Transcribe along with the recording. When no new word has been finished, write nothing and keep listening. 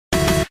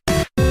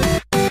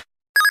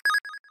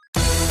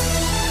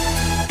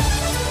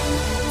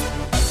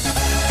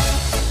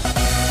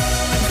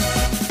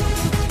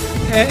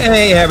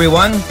Hey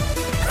everyone.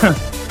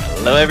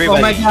 Hello everybody.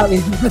 Oh my god,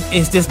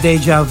 is this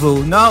deja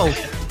vu? No.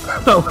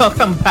 So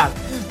welcome back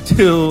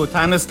to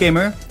Timeless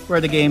Gamer, where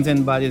the games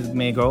and bodies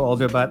may grow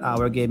older, but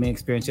our gaming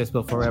experiences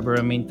will forever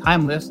remain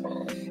timeless.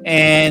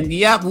 And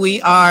yeah,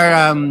 we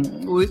are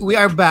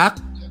back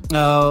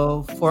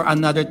for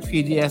another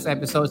 3DS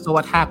episode. So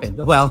what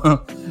happened?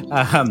 Well,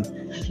 um,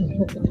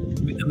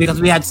 because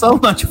we had so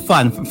much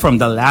fun from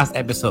the last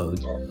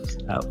episode.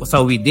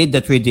 So we did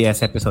the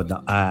 3DS episode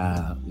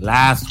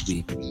last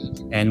week,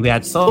 and we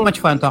had so much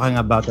fun talking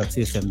about that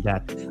system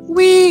that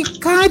we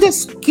kind of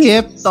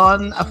skipped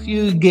on a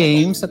few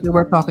games that we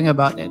were talking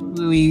about, and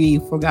we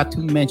forgot to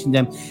mention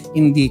them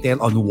in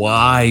detail on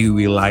why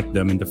we liked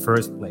them in the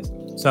first place.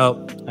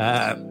 So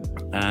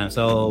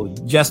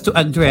just to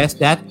address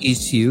that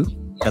issue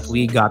that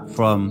we got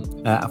from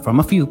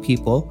a few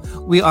people,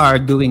 we are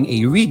doing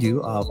a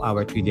redo of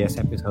our 3DS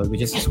episode,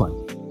 which is this one.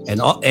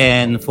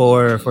 And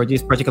for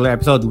this particular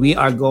episode, we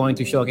are going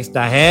to showcase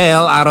the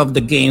hell out of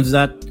the games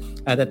that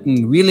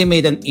really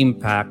made an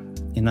impact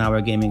in our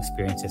gaming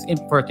experiences, in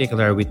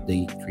particular with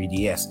the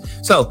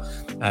 3DS. So,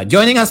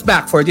 joining us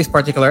back for this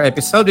particular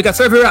episode, we got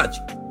Sir Viraj.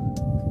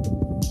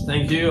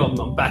 Thank you.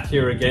 I'm back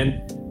here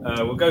again.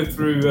 We'll go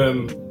through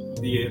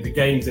the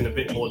games in a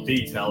bit more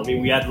detail. I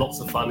mean, we had lots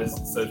of fun, as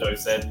Sergio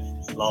said,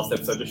 last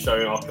episode, just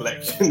showing our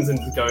collections and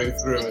just going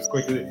through them as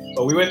quickly.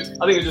 But I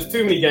think it was just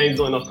too many games,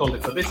 not enough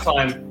content. So this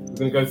time,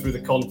 we're going to go through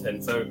the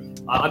content. So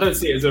I don't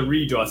see it as a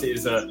redo, I see it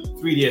as a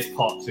 3DS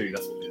Part 2.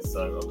 That's what it is.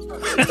 So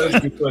those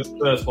who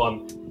first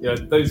one,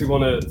 those who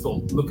want to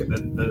sort of look at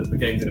the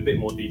games in a bit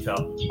more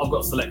detail, I've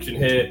got a selection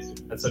here,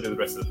 and so do the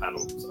rest of the panel.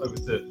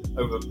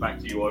 So back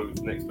to you, over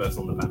to the next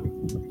person on the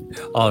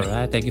panel. All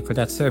right, thank you for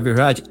that, Sir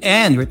Viraj.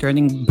 And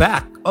returning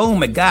back, oh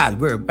my God,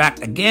 we're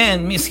back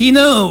again, Miss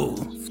Hino.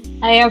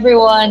 Hi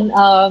everyone.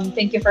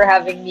 Thank you for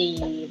having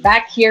me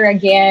back here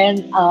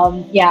again.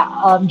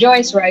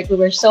 Joyce, right? We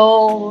were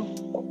so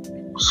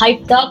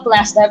hyped up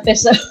last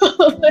episode,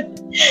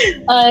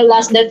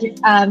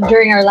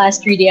 during our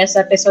last 3DS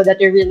episode, that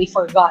we really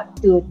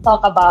forgot to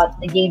talk about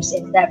the games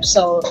in depth.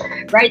 So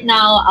right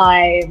now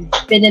I've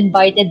been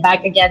invited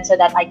back again so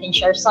that I can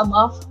share some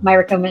of my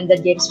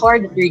recommended games for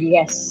the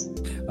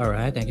 3DS. All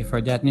right, thank you for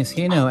that, Miss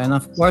Hino, and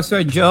of course,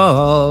 Sir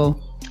Joe.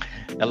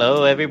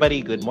 Hello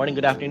everybody. Good morning,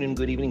 good afternoon,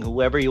 good evening,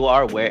 whoever you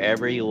are,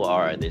 wherever you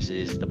are. This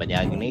is the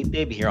Banyago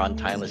Native here on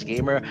Timeless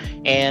Gamer.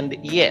 And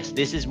yes,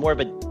 this is more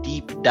of a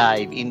deep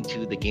dive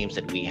into the games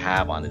that we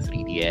have on the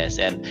 3DS.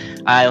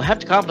 And I'll have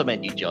to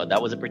compliment you, Joe.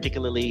 That was a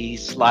particularly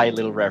sly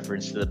little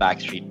reference to the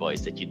Backstreet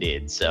Boys that you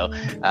did. So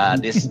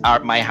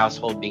my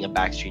household being a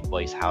Backstreet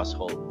Boys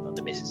household,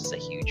 the missus is a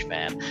huge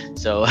fan.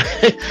 So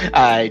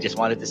I just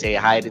wanted to say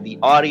hi to the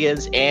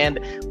audience,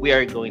 and we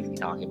are going to be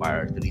talking about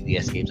our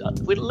 3DS games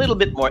with a little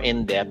bit more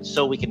in depth,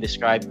 so we can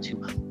describe to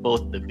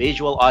both the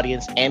visual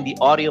audience and the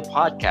audio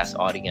podcast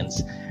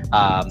audience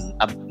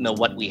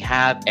what we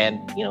have, and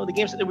the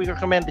games that we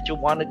recommend that you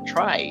want to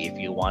try if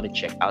you want to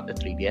check out the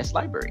 3DS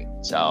library.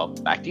 So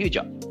back to you,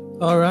 Joe.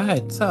 All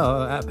right.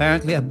 So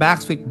apparently a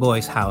Backstreet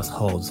Boys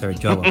household, Sir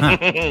Joe. Huh?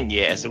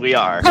 Yes, we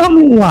are. Tell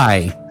me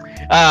why.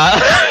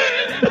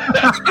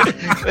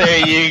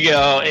 There you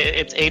go.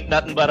 It's ain't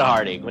nothing but a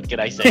heartache. What can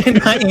I say?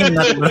 Ain't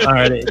nothing but a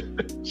heartache.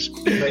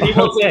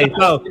 Okay,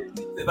 so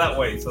that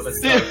way. So let's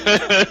go.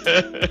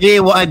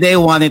 They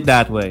want it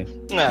that way.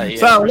 Yeah,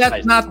 so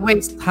let's not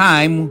wasting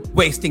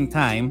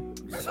time.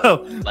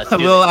 So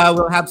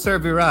we'll have Sir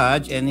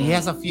Viraj, and he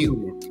has a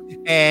few.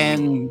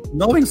 And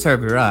knowing Sir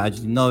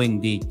Viraj, knowing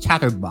the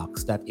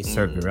chatterbox that is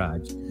Sir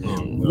Viraj,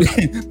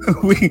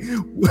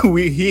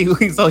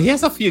 so he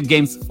has a few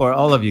games for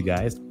all of you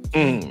guys.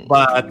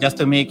 But just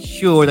to make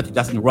sure that it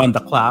doesn't run the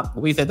clock,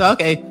 we said,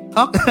 okay,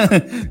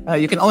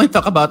 you can only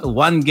talk about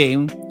one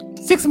game,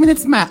 6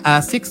 minutes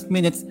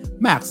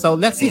max. So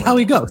let's see how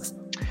it goes.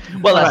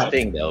 Well, that's the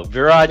thing, though.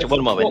 Viraj,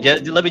 one moment.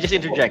 Let me just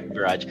interject,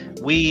 Viraj.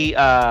 We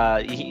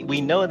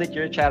know that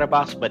you're a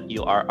chatterbox, but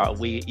you are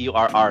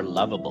our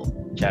lovable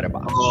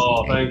chatterbox.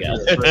 Oh, thank you.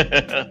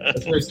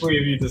 That's very sweet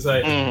of you to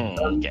say.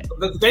 Okay.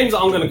 The games that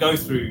I'm going to go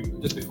through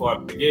just before I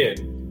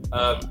begin,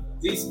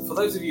 for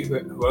those of you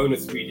who own a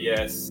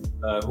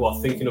 3DS, who are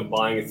thinking of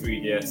buying a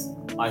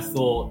 3DS, I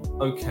thought,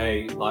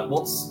 okay, like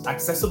what's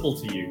accessible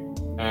to you?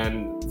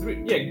 And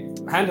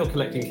handheld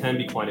collecting can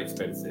be quite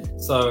expensive.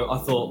 So I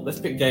thought, let's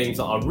pick games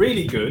that are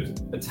really good,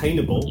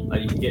 attainable,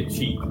 that you can get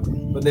cheap,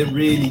 but they're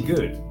really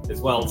good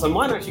as well. So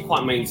mine are actually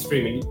quite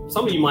mainstream, and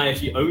some of you might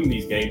actually own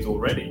these games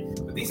already.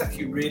 But these are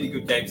actually really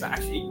good games that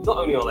actually, not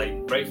only are they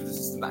great for the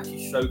system, but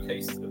actually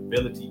showcase the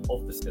ability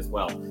of this as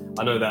well.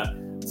 I know that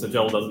Sir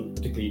Joel doesn't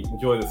particularly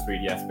enjoy the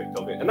 3D aspect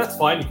of it, and that's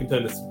fine. You can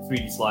turn the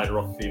 3D slider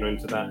off if you're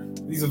into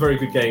that. These are very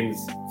good games,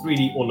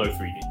 3D or no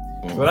 3D.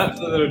 So without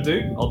further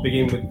ado, I'll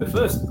begin with the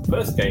first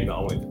game that I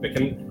wanted to pick.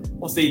 And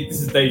obviously, this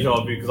is deja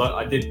vu because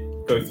I did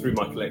go through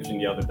my collection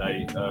the other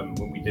day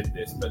when we did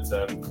this. But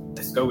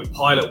let's go with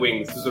Pilot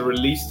Wings. This is a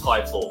release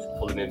title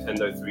for the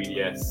Nintendo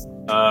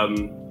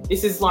 3DS.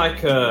 This is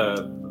like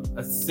a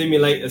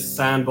simulator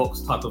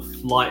sandbox type of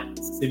flight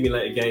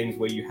simulator games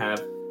where you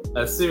have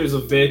a series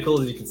of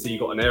vehicles. You can see you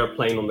got an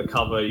airplane on the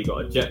cover, you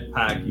got a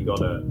jetpack, you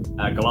got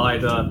a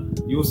glider.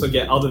 You also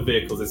get other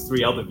vehicles. There's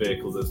 3 other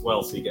vehicles as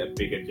well. So you get a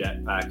bigger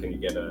jetpack and you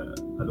get a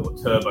little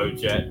turbo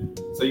jet.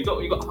 So you got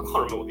I can't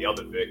remember what the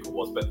other vehicle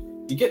was, but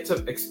you get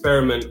to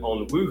experiment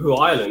on Woohoo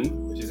Island,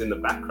 which is in the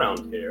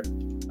background here.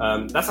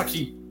 That's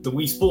actually the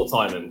Wii Sports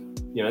Island.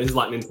 You know, this is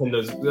like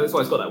Nintendo's. That's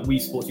why it's got that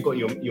Wii Sports. You got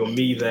your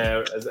Mii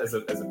there as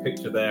a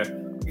picture there.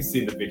 You can see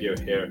in the video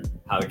here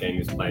how the game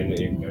is playing.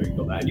 There you go, you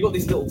got that. And you got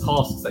these little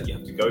tasks that you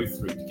have to go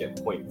through to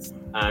get points.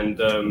 And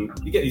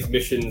you get these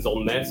missions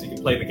on there, so you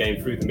can play the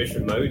game through the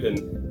mission mode.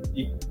 And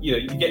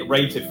you get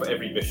rated for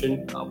every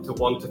mission up to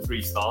 1 to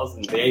 3 stars.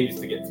 And the aim is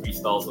to get 3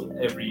 stars on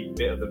every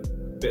bit of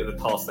the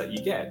task that you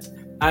get.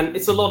 And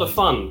it's a lot of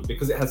fun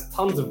because it has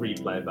tons of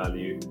replay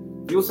value.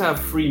 You also have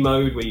free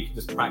mode where you can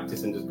just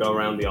practice and just go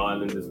around the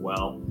island as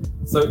well.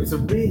 So it's a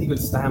really good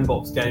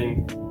sandbox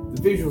game.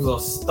 The visuals are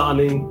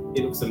stunning.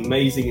 It looks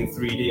amazing in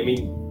 3D. I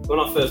mean, when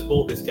I first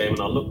bought this game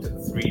and I looked at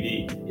the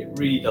 3D, it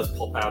really does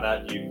pop out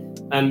at you.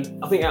 And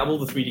I think out of all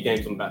the 3D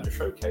games I'm about to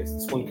showcase,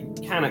 this one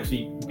can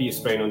actually be a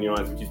strain on your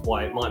eyes, which is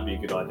why it might be a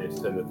good idea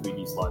to turn the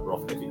 3D slider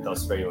off if it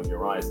does strain on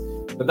your eyes.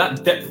 But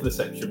that depth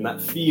perception,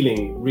 that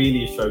feeling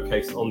really is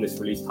showcased on this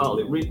release title.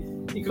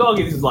 You could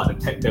argue this is like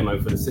the tech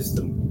demo for the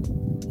system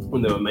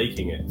when they were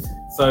making it.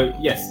 So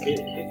yes, it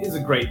is a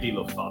great deal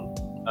of fun.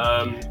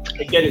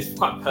 Again, it's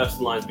quite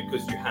personalized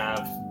because you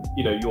have,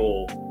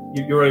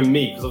 your own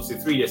Mii, because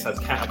obviously 3DS has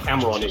a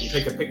camera on it. You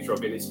take a picture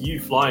of it, it's you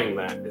flying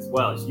that as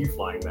well. It's you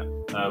flying that,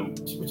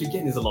 which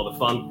again is a lot of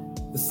fun.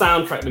 The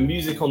soundtrack, the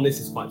music on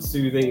this is quite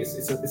soothing.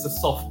 It's a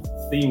soft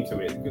theme to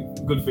it,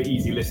 good for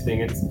easy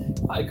listening. It's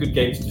quite a good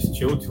game to just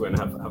chill to and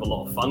have a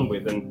lot of fun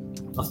with. And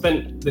I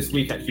spent this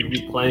week actually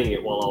replaying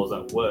it while I was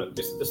at work,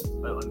 just like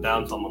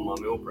downtime on my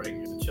meal break,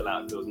 just to chill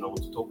out if there was no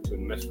one to talk to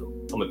in the mess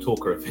room. I'm a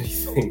talker if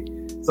anything.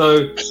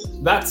 So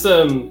that's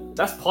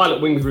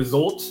Pilot Wings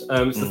Resort.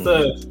 It's the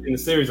third in the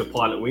series of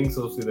Pilot Wings.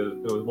 So obviously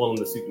there was one on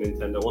the Super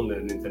Nintendo, one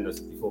on the Nintendo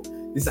 64.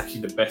 This is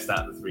actually the best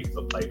out of the 3 because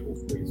I played all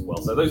 3 as well.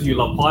 So those of you who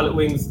love Pilot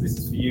Wings, this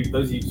is for you.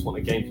 Those of you who just want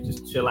a game to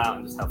just chill out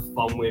and just have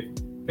fun with,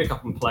 pick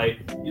up and play.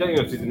 You don't even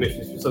have to do the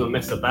missions, you just sort of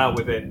mess about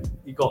with it.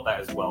 You got that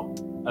as well.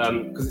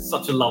 Because it's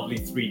such a lovely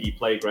 3D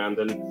playground.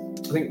 And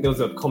I think there was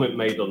a comment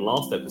made on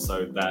last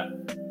episode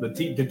that the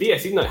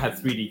DS, even though it had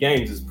 3D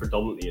games, is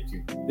predominantly a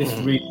 2D. This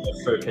really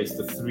showcased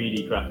the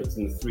 3D graphics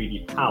and the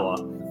 3D power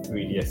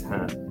 3DS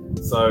had.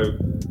 So,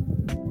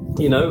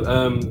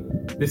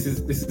 this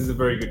is a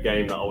very good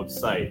game that I would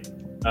say.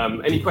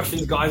 Any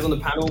questions, guys, on the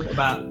panel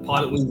about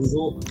Pilot Wings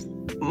Resort?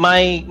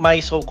 My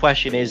sole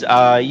question is,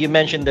 you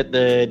mentioned that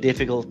the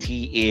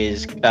difficulty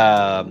is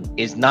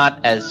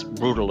not as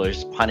brutal or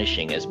as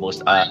punishing as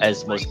most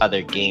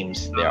other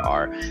games there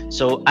are.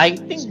 So I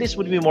think this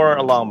would be more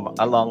along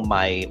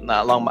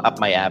up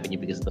my avenue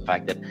because of the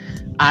fact that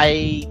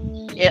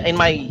in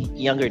my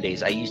younger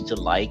days I used to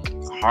like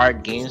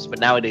hard games, but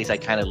nowadays I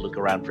kind of look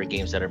around for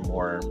games that are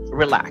more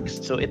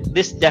relaxed. So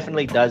this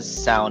definitely does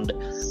sound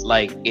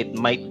like it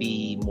might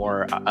be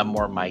more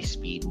my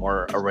speed,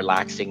 more a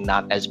relaxing,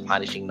 not as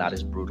punishing, not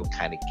as brutal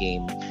kind of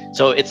game.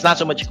 So it's not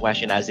so much a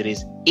question as it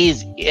is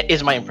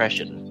my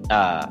impression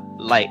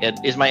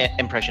is my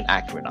impression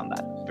accurate on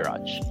that,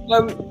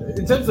 Viraj?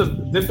 In terms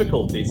of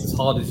difficulty, it's as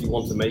hard as you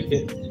want to make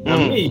it.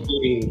 Me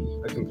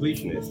being a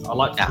completionist, I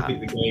like to complete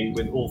the game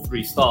with all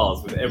 3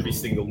 stars with every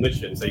single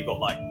mission. So you got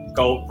like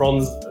gold,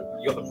 bronze.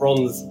 You got the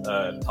bronze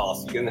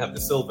task. You then have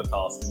the silver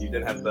task, and you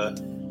then have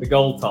the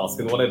gold task,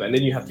 and whatever. And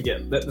then you have to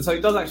get. So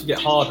it does actually get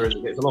harder as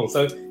it gets along.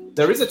 So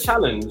there is a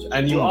challenge,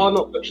 and you are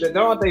not.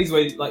 There are days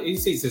where, like you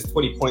see, it says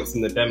 20 points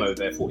in the demo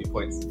there, 40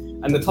 points,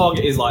 and the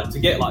target is like to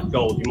get like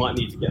gold, you might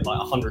need to get like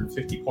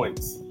 150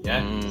 points.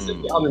 Yeah, so if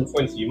you get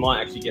 120, you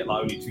might actually get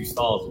like only 2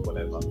 stars or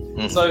whatever.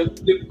 So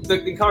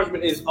the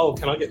encouragement is, oh,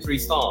 can I get 3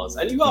 stars?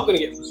 And you are going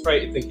to get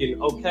frustrated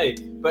thinking, okay,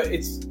 but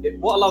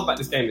what I love about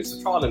this game is it's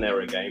a trial and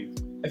error game.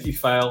 If you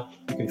fail,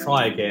 you can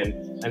try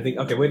again and think,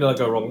 okay, where did I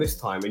go wrong this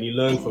time? And you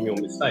learn from your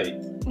mistake.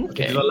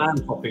 Okay, did I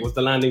land properly? Was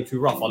the landing too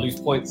rough? I'll lose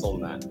points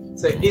on that.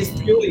 So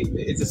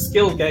it's a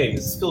skill game,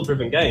 it's a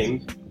skill-driven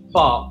game,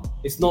 but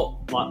it's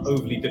not like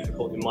overly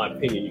difficult in my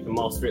opinion. You can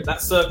master it. That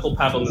circle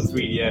pad on the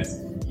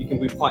 3DS, you can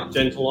be quite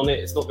gentle on it.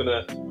 It's not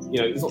gonna,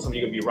 it's not something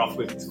you're gonna be rough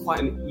with. It's quite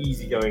an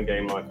easygoing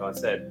game, like I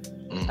said.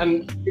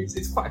 And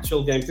it's quite a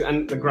chill game too.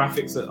 And the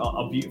graphics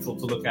are beautiful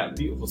to look at,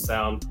 beautiful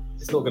sound.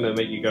 It's not going to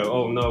make you go,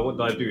 oh no, what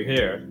did I do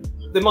here?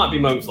 There might be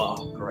moments like,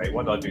 oh great,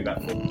 what did I do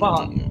that for?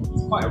 But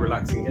it's quite a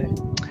relaxing game.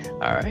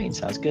 All right,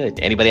 sounds good.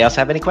 Anybody else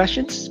have any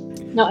questions?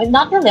 No,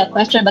 not really a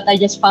question, but I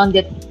just found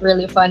it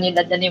really funny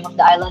that the name of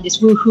the island is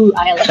Woohoo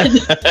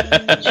Island.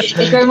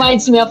 It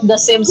reminds me of The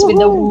Sims with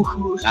the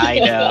woohoo. I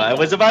know. I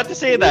was about to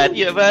say that.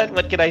 Yeah, but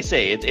what can I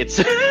say? It's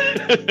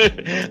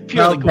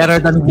purely better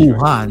than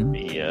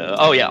Wuhan. Yeah.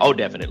 Oh yeah. Oh,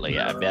 definitely.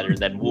 Yeah, better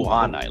than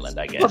Wuhan Island,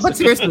 I guess. But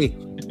seriously,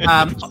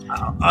 not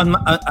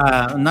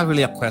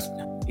really a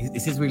question.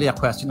 Is this really a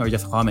question or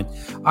just a comment?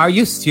 Are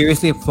you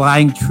seriously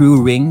flying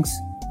through rings?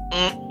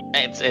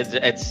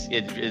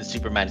 It's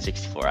Superman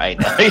 64. I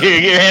know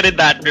you're headed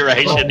that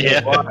direction.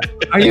 Yeah.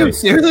 Are you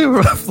seriously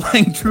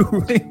flying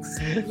through rings?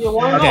 Yeah,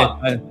 why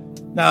not?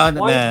 No.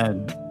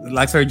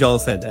 Like Sir Joel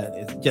said,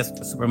 it's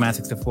just Superman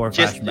 64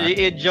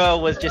 flashback. Joe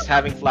was just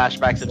having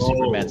flashbacks of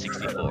Superman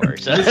 64.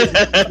 So. This is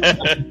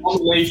a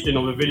combination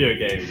of a video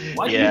game.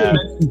 Why do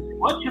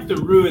you have to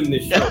ruin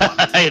this show?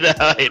 I know.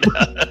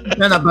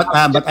 No,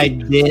 but I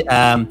did.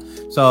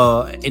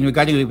 So in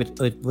regarding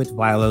with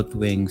Violet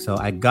Wings, so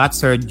I got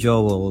Sir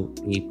Joel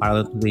a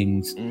Violet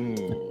Wings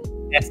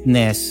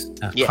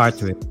SNES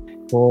cartridge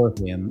for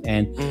him,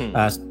 and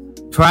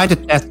trying to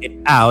test it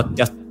out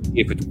just to see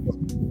if it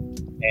works.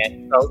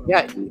 And so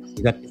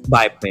you got this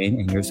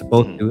biplane, and you're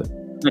supposed to.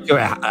 I'm not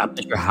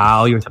sure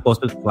how you're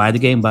supposed to fly the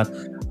game, but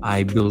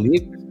I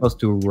believe you're supposed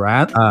to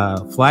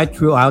fly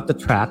throughout the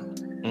track,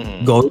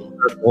 go in a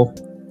circle,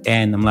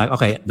 and I'm like,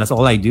 okay, that's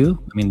all I do.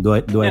 I mean, do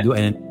I do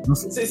anything?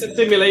 It's a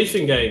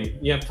simulation game.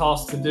 You have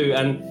tasks to do,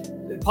 and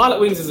Pilot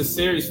Wings as a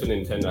series for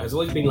Nintendo has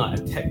always been like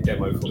a tech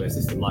demo for their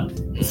system. Like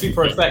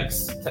Super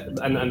Effects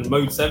and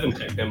Mode 7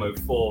 tech demo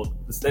for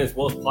the SNES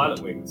was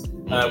Pilot Wings.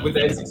 With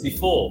the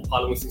N64,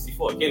 Pilot Wings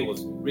 64 again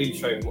was really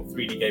showing what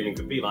 3D gaming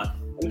could be like.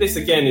 And this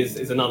again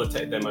is another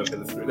tech demo for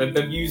the 3D.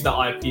 They've used that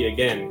IP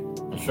again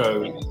to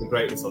show the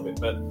greatness of it.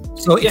 But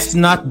it's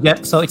not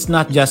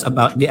just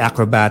about the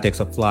acrobatics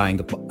of flying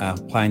the plane.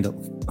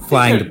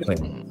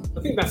 I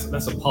think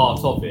that's a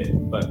part of it,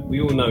 but we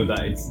all know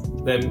that it's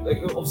them.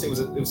 Obviously,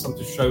 it was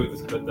something to show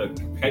the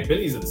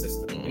capabilities of the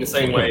system in the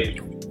same way.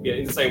 Yeah,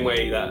 in the same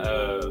way that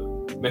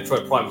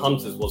Metroid Prime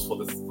Hunters was for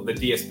the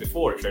DS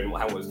before, it showed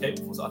how it was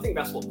capable. So I think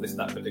that's what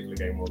that particular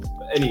game was.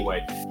 But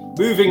anyway,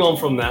 moving on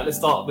from that, let's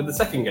start with the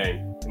second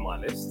game in my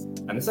list.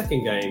 And the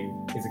second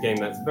game is a game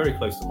that's very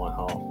close to my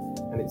heart,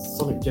 and it's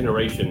Sonic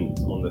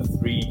Generations on the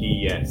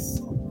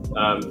 3DS.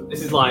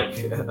 This is like,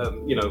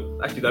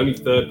 actually the only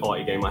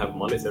third-party game I have on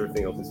my list.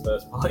 Everything else is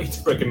first-party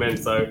to recommend.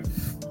 So,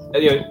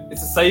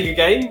 it's a Sega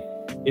game.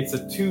 It's a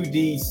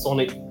 2D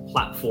Sonic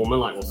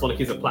platformer.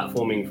 Sonic is a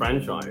platforming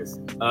franchise.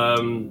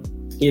 And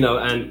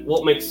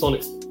what makes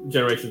Sonic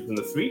Generations from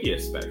the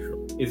 3DS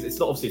special is it's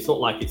not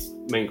like its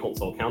main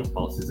console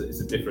counterparts. It's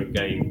a different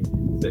game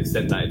to the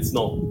extent that it's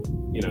not.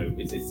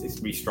 It's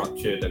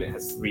restructured and it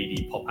has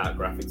 3D pop-out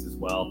graphics as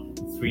well.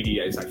 3D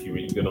is actually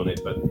really good on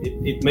it, but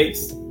it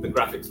makes the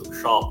graphics look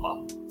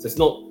sharper. So it's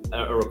not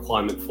a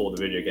requirement for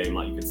the video game,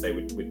 like you could say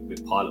with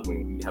Pilot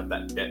Wing. You have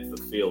that depth of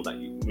field that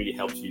really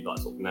helps you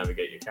sort of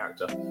navigate your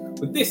character.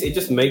 With this, it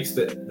just makes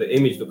the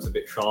image looks a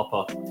bit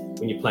sharper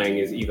when you're playing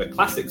as either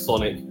classic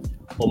Sonic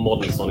or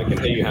modern Sonic. And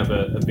here you have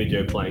a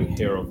video playing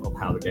here of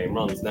how the game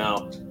runs.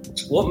 Now,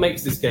 what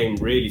makes this game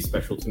really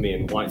special to me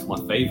and why it's my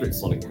favorite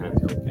Sonic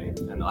handheld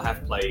game, and I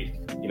have played,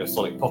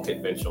 Sonic Pocket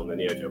Adventure on the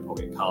Neo Geo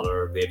Pocket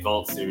Color, the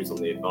Advance series on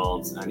the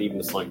Advance, and even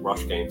the Sonic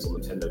Rush games on the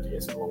Nintendo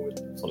DS along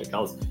with Sonic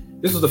Colors.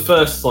 This was the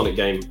first Sonic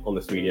game on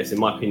the 3DS, in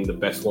my opinion, the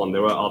best one.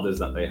 There were others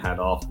that they had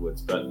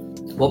afterwards, but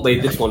what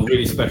made this one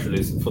really special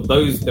is for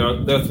those, there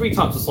are three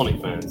types of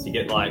Sonic fans. You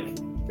get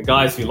the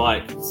guys who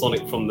like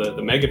Sonic from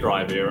the Mega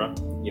Drive era,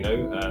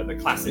 the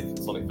classic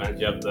Sonic fans.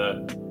 You have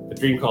the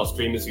Dreamcast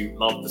dreamers who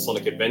love the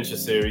Sonic Adventure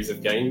series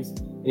of games,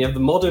 and you have the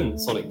modern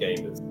Sonic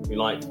gamers who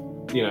like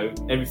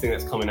everything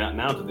that's coming out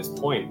now to this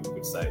point, you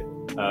could say,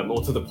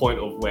 or to the point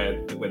of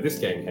where this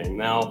game came.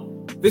 Now,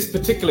 this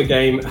particular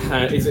game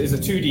is a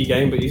 2D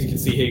game, but as you can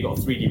see here, you've got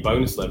a 3D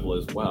bonus level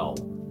as well,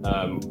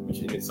 which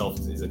in itself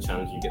is a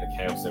challenge. You get the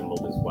Chaos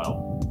Emerald as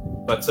well.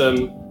 But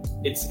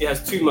it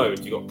has two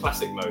modes. You've got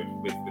classic mode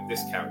with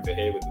this character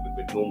here, with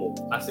normal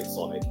classic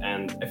Sonic.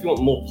 And if you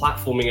want more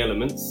platforming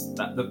elements,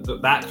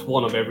 that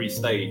one of every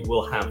stage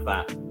will have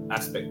that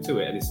aspect to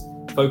it. And its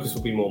focus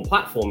will be more on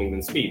platforming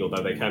than speed,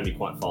 although they can be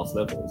quite fast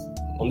levels.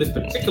 On this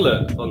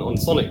particular, on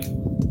Sonic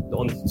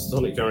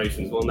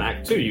Generations, on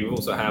Act 2, you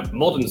also have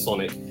modern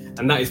Sonic,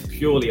 and that is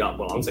purely up.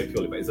 Well, I won't say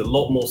purely, but there's a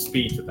lot more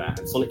speed to that,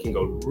 and Sonic can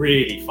go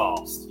really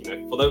fast.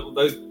 For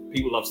those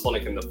people who love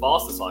Sonic and the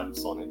faster side of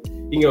Sonic,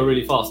 he can go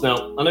really fast.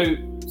 Now, I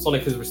know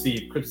Sonic has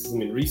received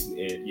criticism in recent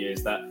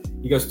years that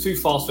he goes too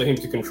fast for him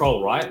to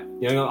control, right?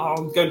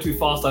 I'm going too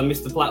fast, I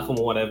missed the platform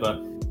or whatever.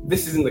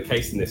 This isn't the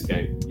case in this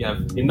game. You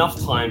have enough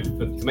time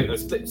to make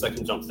those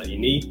split-second jumps that you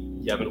need.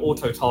 You have an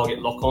auto-target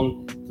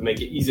lock-on to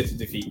make it easier to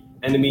defeat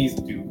enemies,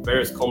 do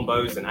various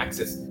combos, and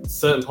access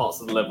certain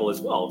parts of the level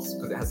as well,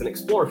 because it has an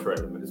exploratory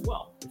element as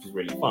well, which is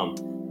really fun.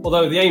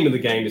 Although the aim of the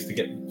game is to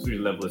get through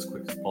the level as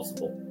quick as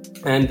possible.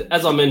 And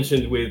as I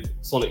mentioned with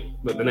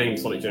the name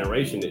Sonic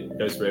Generation, it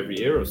goes through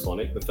every era of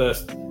Sonic. The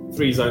first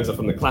 3 zones are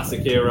from the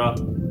classic era.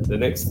 The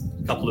next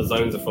couple of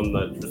zones are from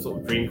the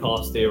sort of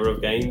Dreamcast era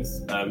of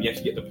games. You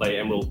actually get to play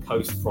Emerald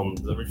Coast from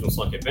the original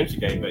Sonic Adventure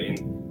game, but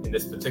in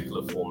this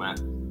particular format.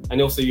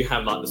 And also you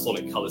have the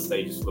Sonic Color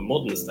stages for the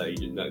modern stage,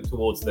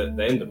 towards the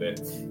end of it.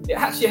 It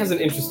actually has an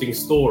interesting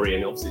story,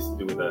 and obviously it's to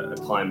do with a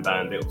time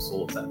bandit of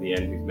sorts at the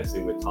end who's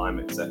messing with time,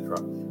 etc.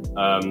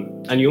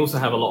 And you also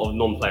have a lot of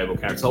non-playable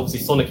characters.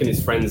 Obviously Sonic and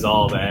his friends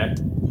are there.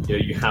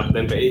 You have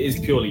them, but it is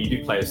purely, you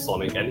do play as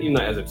Sonic, and even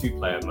though it has a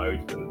 2-player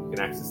mode, and can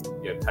access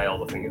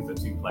Tails. I think is the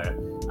 2-player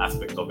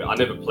aspect of it. I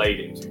never played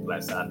it in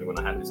 2-player, sadly, when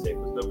I had this game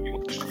because nobody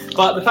wanted.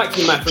 But the fact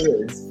of the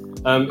matter is,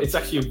 it's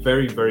actually a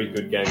very, very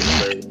good game. A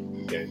very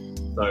good game.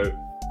 So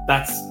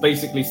that's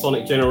basically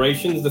Sonic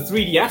Generations. The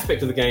 3D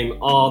aspect of the game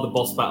are the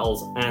boss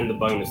battles and the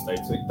bonus stage.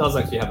 So it does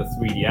actually have a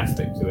 3D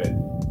aspect to it,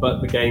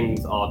 but the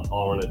games are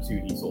on a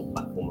 2D sort of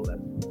platformer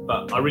level.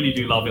 But I really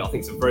do love it. I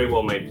think it's a very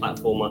well-made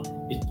platformer.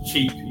 It's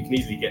cheap. You can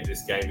easily get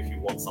this game if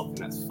you want something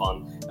that's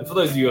fun. And for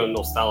those of you who are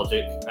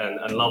nostalgic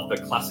and love the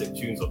classic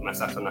tunes of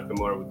Masato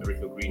Nakamura with the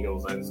original Green Hill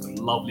Zone, some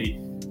lovely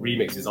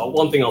remixes.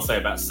 One thing I'll say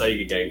about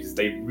Sega games is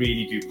they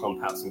really do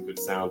pump out some good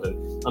sound.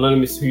 And I know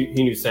Miss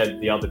Hinu said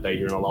the other day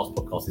during our last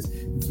podcast is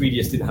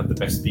 3DS didn't have the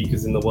best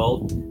speakers in the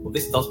world. Well,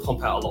 this does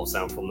pump out a lot of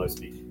sound from those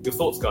speakers. Your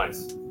thoughts,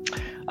 guys?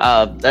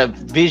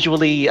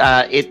 Visually,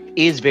 it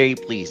is very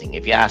pleasing.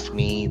 If you ask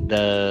me,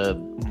 the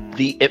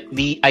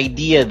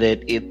idea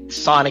that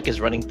Sonic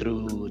is running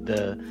through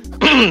the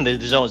the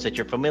zones that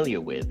you're familiar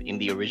with in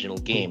the original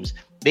games,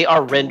 they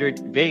are rendered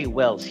very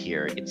well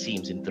here. It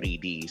seems in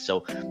 3D.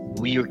 So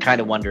we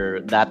kind of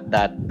wonder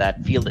that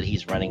field that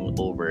he's running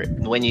over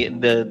when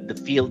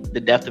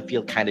the depth of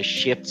field kind of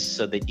shifts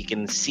so that you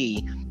can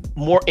see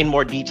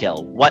more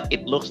detail what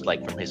it looks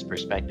like from his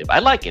perspective. I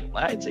like it.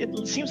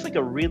 It seems like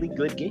a really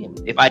good game.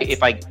 If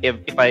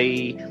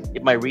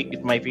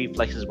my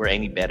reflexes were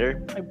any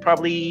better, I'd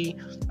probably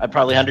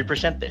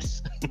 100%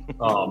 this.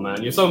 Oh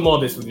man, you're so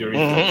modest with your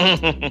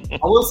reflexes.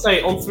 I will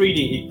say on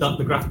 3D,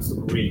 the graphics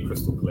look really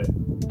crystal clear.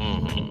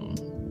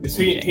 Miss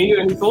Hinu,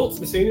 any thoughts,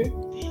 Miss Hinu?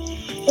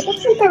 It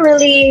looks like a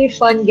really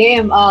fun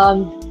game.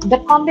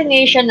 The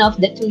combination of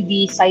the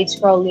 2D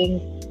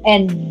side-scrolling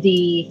and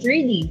the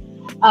 3D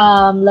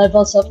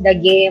levels of the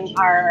game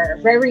are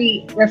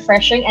very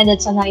refreshing, and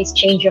it's a nice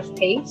change of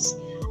pace.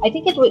 I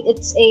think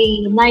it's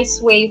a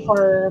nice way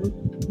for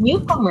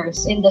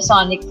newcomers in the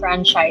Sonic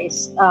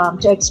franchise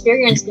to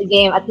experience the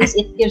game. At least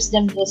it gives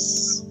them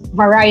this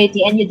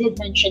variety. And you did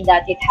mention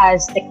that it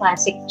has the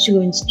classic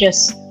tunes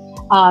just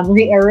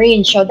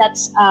rearranged, so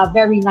that's a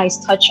very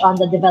nice touch on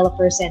the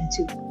developers' end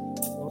too.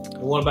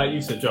 What about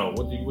you, Sir Joe?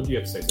 What do you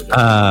have to say, Sir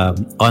Joe?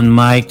 On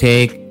my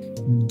take,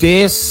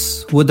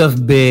 this would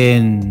have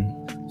been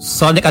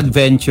Sonic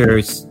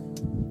Adventures,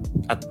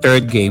 a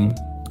third game,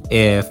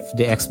 if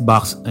the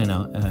Xbox,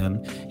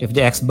 if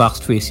the Xbox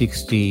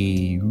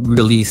 360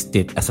 released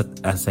it as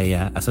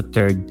a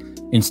third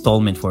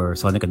installment for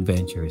Sonic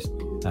Adventures,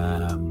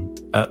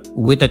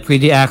 with a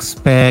 3D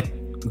aspect,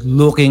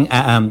 looking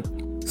at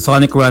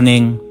Sonic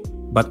running,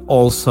 but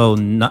also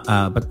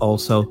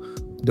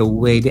the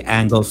way the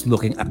angles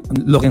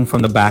looking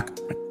from the back,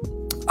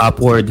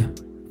 upward,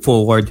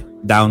 forward,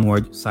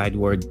 downward,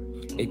 sideward.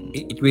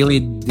 It really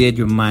did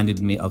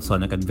reminded me of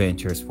Sonic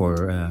Adventures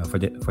for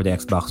the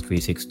Xbox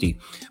 360,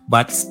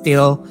 but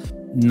still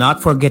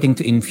not forgetting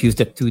to infuse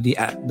that 2D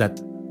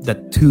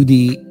that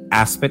 2D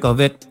aspect of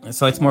it.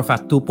 So it's more of a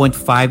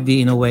 2.5D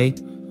in a way.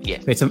 Yeah.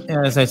 So it's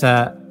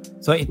a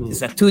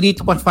 2D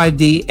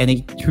 2.5D and a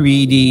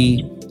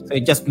 3D. So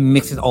it just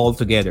mixes it all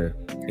together.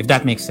 If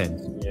that makes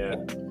sense. Yeah,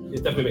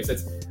 it definitely makes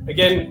sense.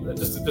 Again,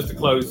 just to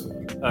close,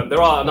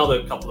 there are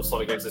another couple of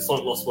Sonic games. There's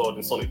Sonic Lost World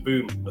and Sonic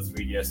Boom for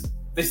 3DS.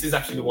 This is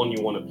actually the one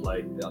you want to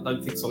play. I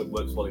don't think Sonic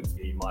works well in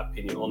 3D, in my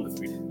opinion, on the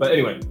 3D. But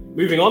anyway,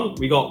 moving on,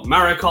 we got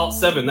Mario Kart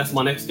 7. That's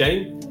my next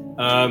game.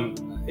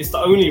 It's the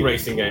only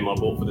racing game I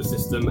bought for the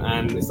system,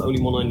 and it's the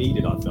only one I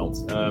needed, I felt.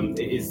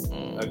 It is,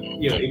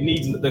 it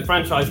needs, the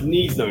franchise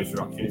needs no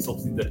introduction. It's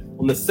obviously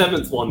on the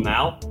 7th one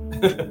now.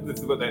 This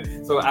is what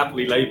they're so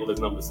aptly labeled as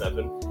number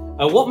 7.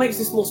 What makes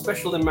this more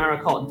special than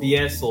Mario Kart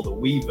DS or the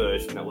Wii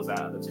version that was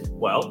out?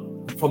 Well,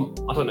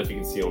 I don't know if you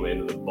can see on the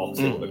end of the box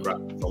what the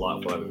graphics are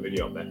like. I'll have a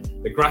video up there.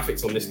 The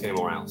graphics on this game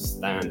are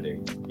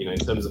outstanding. In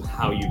terms of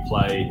how you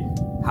play,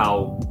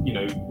 how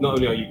not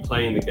only are you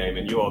playing the game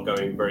and you are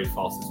going very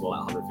fast as well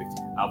at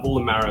 150. Out of all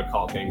the Mario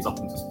Kart games up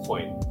until this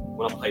point,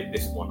 when I played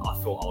this one, I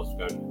thought I was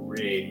going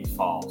really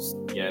fast.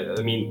 Yeah,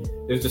 I mean,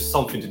 there's just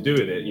something to do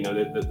with it.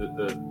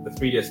 The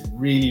 3DS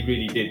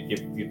really did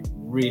give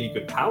really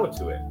good power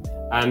to it.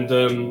 And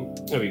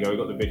there we go. We've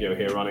got the video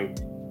here running.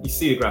 You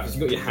see the graphics.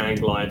 You've got your hang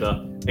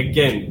glider.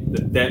 Again,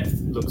 the depth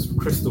looks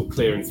crystal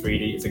clear in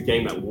 3D. It's a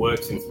game that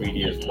works in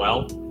 3D as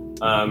well.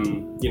 I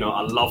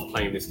love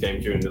playing this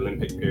game during the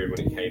Olympic period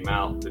when it came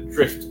out. The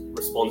drift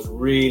responds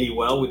really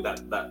well with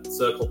that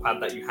circle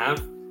pad that you have.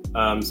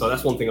 So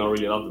that's one thing I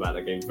really loved about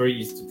that game. It's very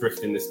easy to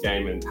drift in this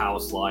game and power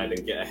slide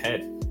and get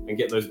ahead and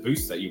get those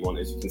boosts that you want,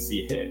 as you can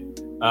see here.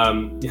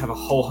 You have a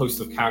whole host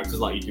of characters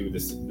like you do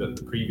with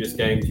the previous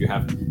games. You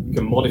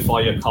can modify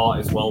your kart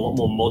as well. A lot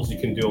more mods you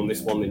can do on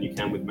this one than you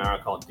can with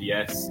Mario Kart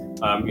DS.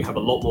 You have a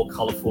lot more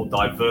colourful,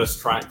 diverse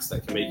tracks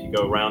that can make you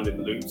go around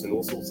in loops and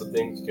all sorts of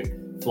things. You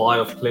can fly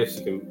off cliffs.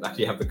 You can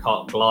actually have the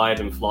kart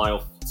glide and fly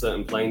off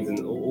certain planes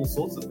and all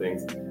sorts of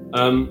things.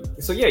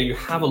 So yeah, you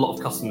have a lot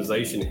of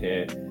customization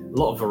here, a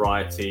lot of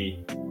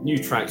variety, new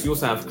tracks. You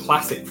also have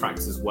classic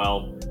tracks as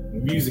well.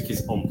 music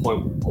is on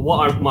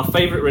point. My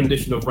favorite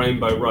rendition of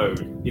Rainbow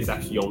Road is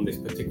actually on this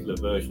particular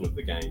version of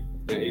the game.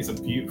 It is a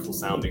beautiful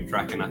sounding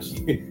track, and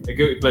actually a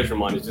good pleasure of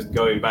mine is just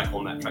going back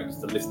on that track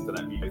just to listen to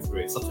that music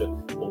through. It's such a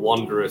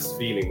wondrous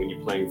feeling when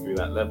you're playing through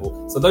that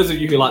level. So those of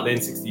you who like the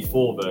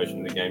N64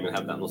 version of the game and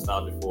have that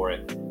nostalgia for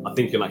it, I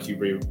think you'll actually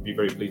be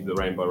very pleased with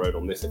the Rainbow Road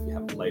on this if you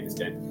haven't played this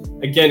game.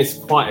 Again, it's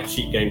quite a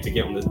cheap game to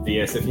get on the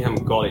DS. If you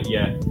haven't got it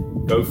yet,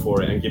 go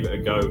for it and give it a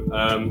go.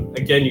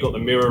 Again, you've got the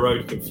mirror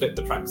road. You can flip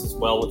the tracks as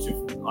well. Once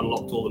you've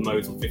unlocked all the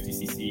modes on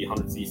 50cc,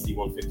 100cc,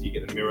 150, you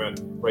get the mirror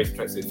race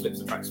tracks, so it flips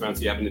the tracks around,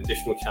 so you have an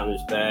additional challenge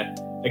there.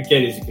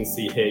 Again, as you can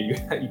see here, you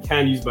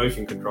can use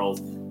motion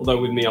controls,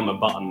 although with me, I'm a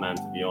button man,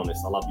 to be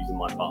honest. I love using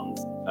my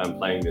buttons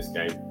playing this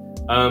game.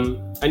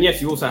 And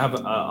yes, you also have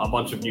a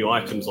bunch of new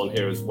items on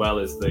here, as well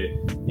as the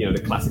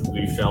classic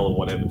blue shell or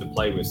whatever to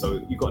play with. So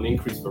you've got an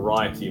increased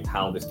variety of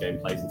how this game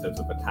plays in terms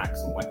of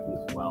attacks and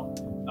weapons as well.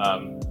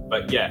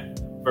 But yeah,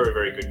 very,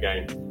 very good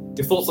game.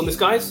 Your thoughts on this,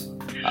 guys?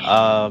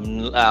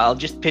 I'll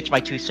just pitch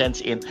my 2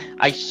 cents in.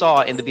 I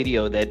saw in the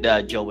video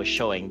that Joe was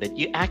showing that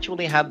you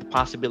actually have the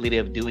possibility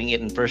of doing it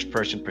in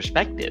first-person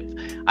perspective.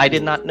 I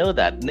did not know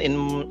that.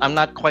 I'm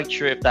not quite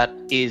sure if that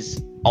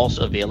is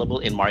also available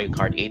in Mario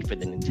Kart 8 for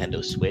the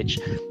Nintendo Switch.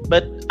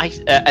 But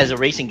as a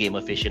racing game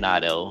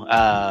aficionado,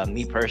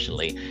 me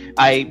personally,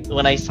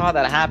 when I saw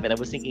that happen, I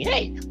was thinking,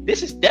 hey,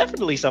 this is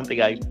definitely something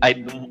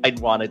I'd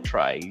want to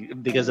try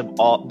because of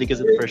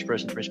the first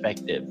person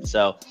perspective.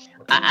 So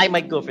I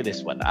might go for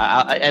this one.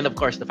 And of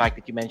course, the fact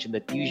that you mentioned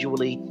that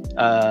usually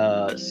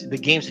the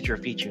games that you're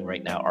featuring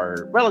right now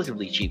are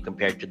relatively cheap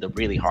compared to the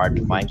really hard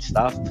to find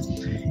stuff.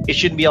 It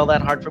shouldn't be all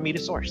that hard for me to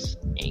source.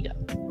 There you go.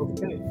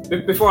 Okay.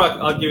 Before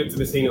I give it to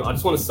Messina, I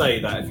just want to say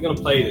that if you're going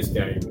to play this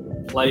game,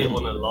 play it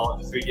on a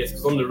larger 3DS,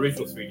 because on the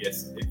original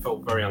 3DS, it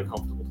felt very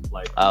uncomfortable to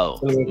play. Oh.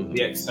 So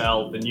the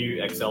XL, the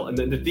new XL, and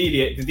then the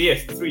DS, the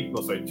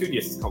 2DS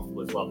is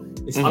comfortable as well.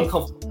 It's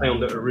uncomfortable to play on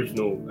the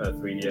original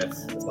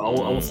 3DS. So I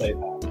will say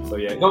that. So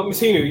yeah.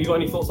 Messina, you got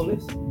any thoughts on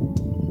this?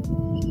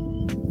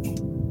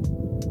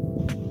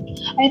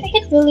 I think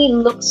it really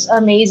looks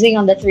amazing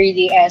on the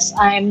 3DS.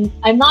 I'm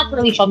not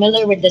really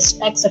familiar with the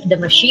specs of the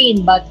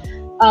machine, but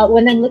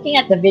when I'm looking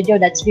at the video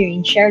that's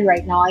being shared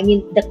right now, I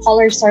mean, the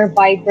colors are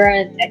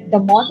vibrant, the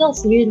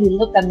models really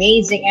look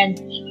amazing,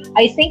 and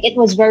I think it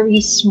was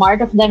very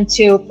smart of them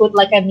to put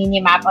like a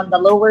mini map on the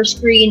lower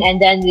screen and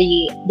then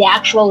the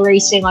actual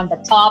racing on the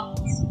top.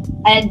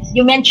 And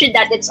you mentioned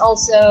that it's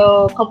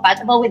also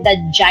compatible with the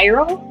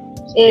gyro.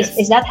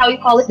 Is that how you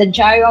call it, the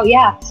gyro?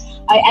 Yeah.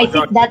 I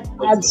think that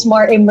adds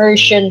more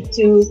immersion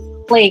to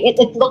playing. It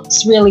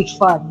looks really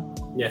fun.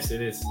 Yes,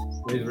 it is.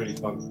 It is really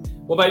fun.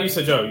 What about you,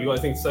 Sir Joe? You got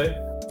anything to say?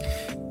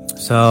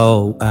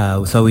 So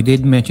we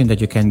did mention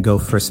that you can go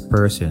first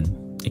person.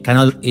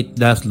 It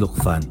does look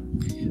fun.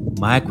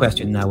 My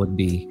question now would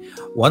be,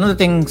 one of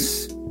the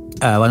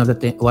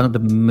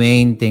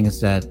main things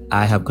that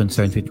I have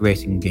concerns with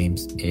racing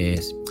games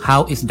is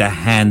how is the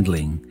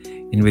handling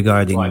in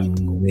regarding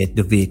with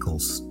the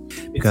vehicles,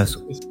 because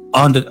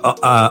on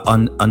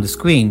the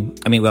screen,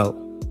 I mean, well,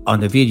 on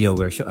the video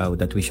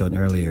that we showed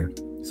earlier,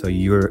 so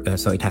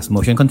it has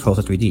motion controls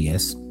at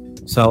 3DS.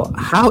 So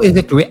how is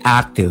it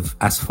reactive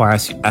as far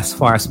as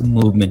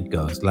movement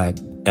goes? Like,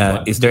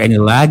 is there any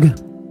lag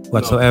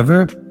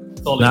whatsoever?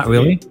 No. Not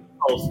really.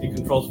 It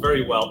controls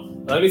very well.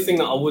 The only thing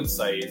that I would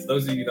say is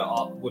those of you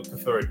that would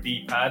prefer a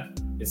D-pad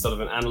instead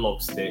of an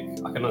analog stick,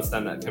 I can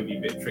understand that can be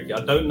a bit tricky.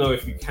 I don't know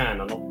if you can.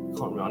 Can't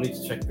remember. I need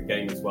to check the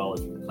game as well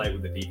if you can play it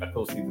with the D-pad. Of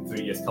course, the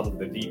 3DS comes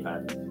with a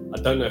D-pad. I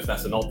don't know if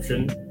that's an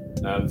option.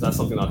 So that's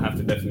something I'd have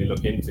to definitely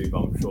look into, but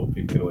I'm sure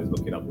people can always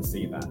look it up and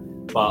see that.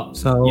 But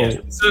yeah,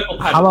 the circle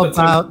pad, the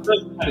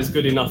circle pad is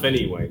good enough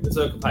anyway. The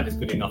circle pad is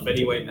good enough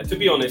anyway. And to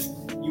be honest,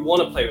 you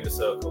want to play with the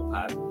circle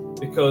pad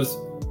because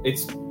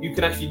you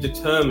can actually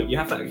determine, you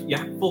have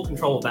full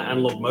control of that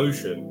analog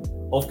motion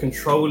of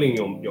controlling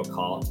your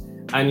kart,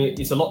 and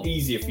it's a lot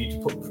easier for you to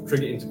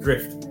trigger it into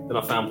drift than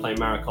I found playing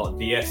Mario Kart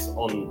DS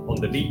on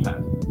the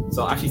D-pad.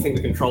 So I actually think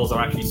the controls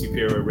are actually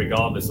superior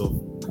regardless of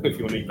if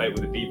you want to play it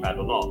with a D-pad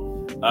or not.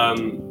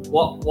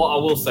 What I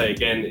will say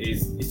again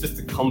is it's just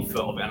the comfort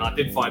of it, and I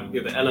did find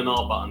the L and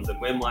R buttons, and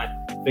when my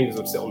fingers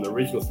would sit on the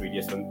original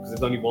 3DS, because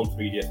there's only one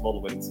 3DS model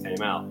when this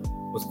came out,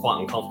 was quite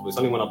uncomfortable. It's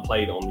only when I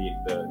played on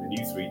the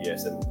new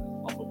 3DS and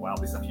I thought, wow,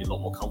 this is actually a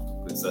lot more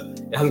comfortable. It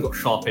hasn't got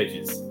sharp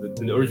edges.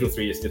 The original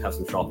 3DS did have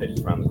some sharp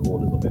edges around the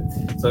corners of it.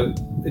 So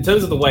in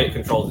terms of the way it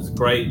controls, it's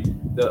great.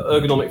 The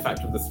ergonomic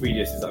factor of the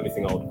 3DS is the only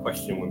thing I would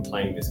question when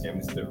playing this game.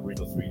 Is the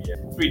original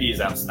 3DS. 3D is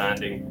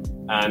outstanding,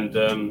 and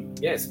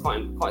it's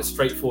quite a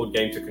straightforward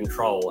game to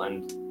control.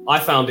 And I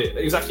found it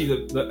was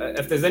actually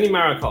if there's any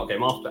Mario Kart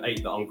game after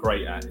 8 that I'm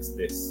great at, it's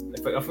this.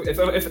 If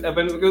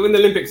when the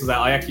Olympics was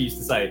out, I actually used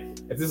to say,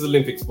 if this is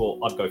Olympic sport,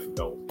 I'd go for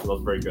gold because I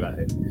was very good at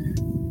it.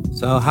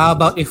 So how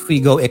about if we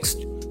go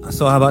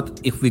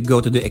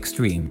to the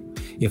extreme?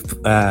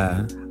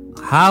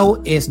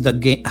 How is the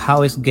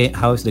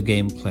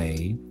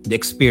gameplay, the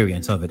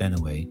experience of it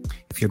anyway?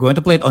 If you're going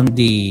to play it on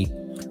the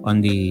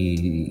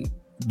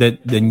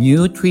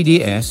new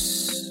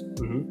 3DS,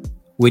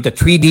 with a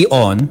 3D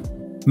on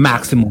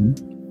maximum,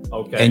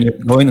 Okay. and you're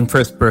going in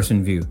first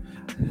person view.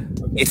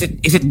 Is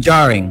it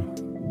jarring?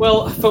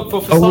 Well, for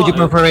Or would you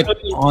prefer it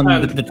starters, on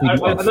the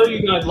 3DS? I know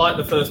you guys like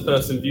the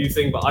first-person view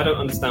thing, but I don't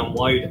understand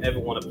why you'd ever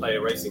want to play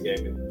a racing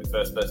game in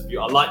first-person view.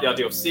 I like the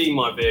idea of seeing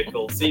my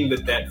vehicle, seeing the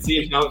depth,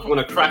 seeing how I want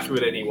to crash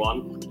with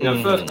anyone. You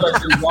know,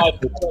 first-person rifle.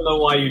 I don't know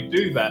why you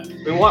do that. I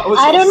mean,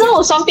 I don't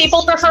know. Some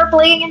people prefer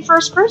playing in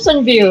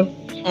first-person view.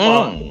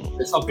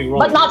 There's something wrong.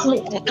 But not.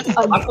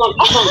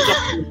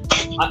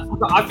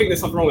 I think there's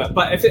something wrong with that.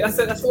 But if that's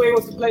the way he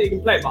wants to play it, you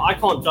can play it. But I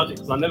can't judge it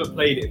because I never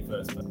played it in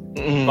first person.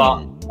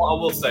 But what I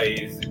will say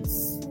is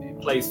it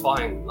plays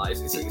fine. Like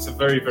it's a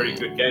very, very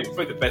good game. It's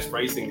probably the best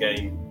racing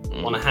game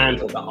on a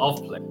handheld that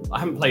I've played. I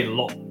haven't played a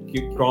lot,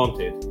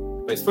 granted,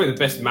 but it's probably the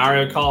best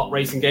Mario Kart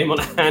racing game on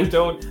a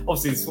handheld.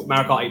 Obviously,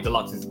 Mario Kart 8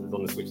 Deluxe is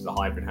on the Switch is a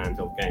hybrid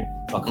handheld game,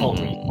 so I can't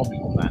really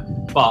comment on that.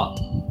 But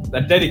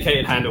a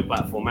dedicated handheld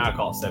platform, Mario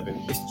Kart 7,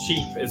 is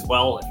cheap as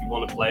well if you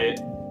want to play it.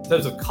 In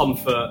terms of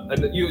comfort,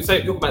 and you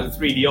talk about the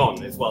 3D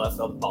on as well. That's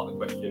the other part of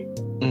the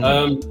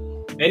question.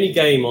 Any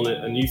game on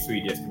a new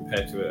 3DS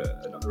compared to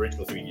an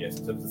original 3DS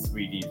in terms of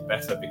 3D is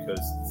better because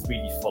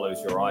 3D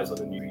follows your eyes on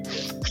a new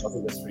 3DS. It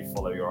doesn't necessarily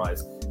follow your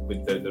eyes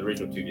with the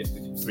original 3DS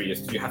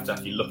because you have to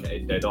actually look at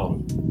it dead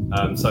on.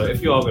 So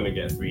if you are going to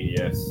get a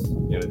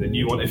 3DS, the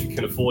new one, if you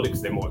can afford it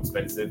because they're more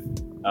expensive,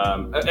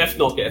 if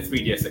not, get a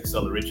 3DS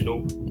XL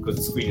original because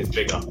the screen is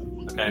bigger,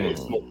 okay, and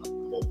it's more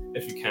comfortable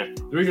if you can.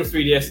 The original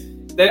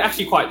 3DS, they're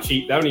actually quite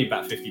cheap. They're only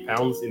about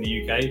 £50 in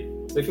the UK.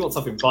 So if you want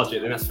something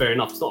budget, then that's fair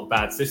enough. It's not a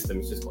bad system.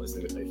 It's just got its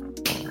limitations.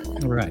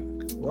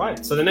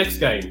 Right. So the next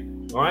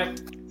game, all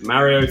right,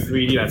 Mario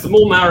 3D Land. So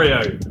more Mario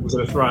we're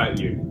going to throw at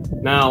you.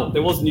 Now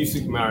there was New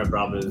Super Mario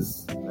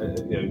Brothers, 2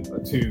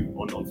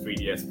 on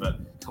 3DS, but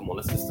come on,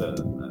 that's just a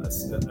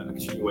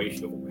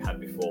continuation of what we had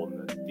before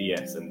on the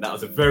DS, and that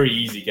was a very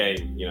easy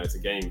game. It's a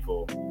game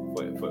for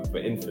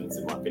infants,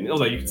 in my opinion.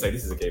 Although you could say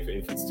this is a game for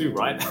infants too,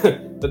 right?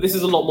 But this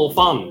is a lot more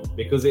fun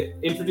because it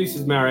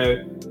introduces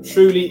Mario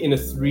truly in a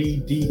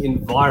 3D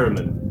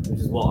environment,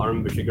 which is what I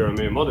remember Shigeru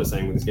Miyamoto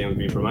saying when this game was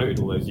being promoted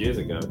all those years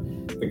ago.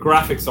 The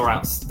graphics are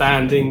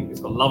outstanding. It's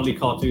got lovely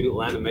cartoon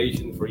little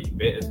animation for each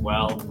bit as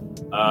well.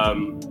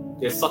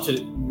 There's such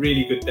a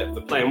really good depth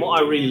of play. And what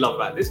I really love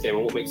about this game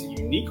and what makes it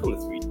unique on the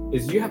 3D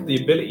is you have the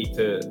ability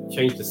to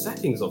change the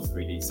settings of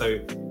 3D.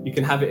 So you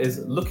can have it as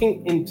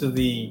looking into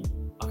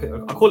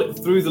I call it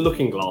through the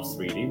looking glass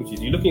 3D, which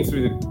is you're looking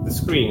through the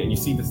screen and you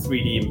see the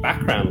 3D in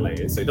background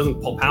layers, so it doesn't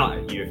pop out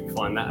at you if you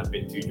find that a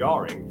bit too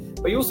jarring.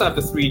 But you also have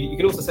the 3D, you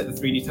can also set the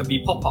 3D to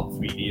be pop-up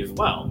 3D as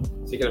well.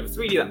 So you can have a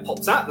 3D that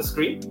pops out the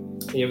screen,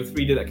 and you have a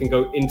 3D that can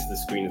go into the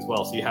screen as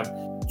well. So you have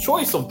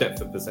choice of depth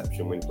of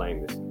perception when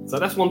playing this. So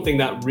that's one thing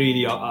that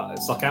really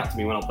stuck out to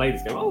me when I played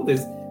this game. Oh,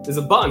 there's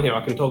a button here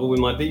I can toggle with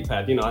my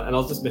D-pad, and I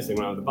was just messing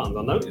around with the buttons.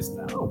 I noticed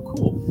that. Oh,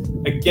 cool.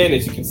 Again,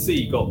 as you can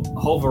see, you've got a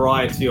whole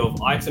variety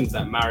of items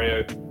that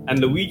Mario and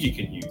Luigi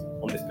can use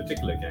on this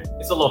particular game.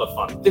 It's a lot of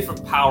fun.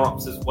 Different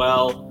power-ups as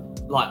well,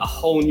 like a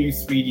whole new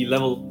 3D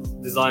level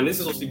design. This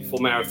is obviously before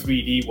Mario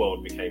 3D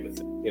World became a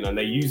thing. And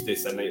they used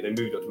this and they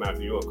moved up to Mario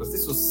 3D World because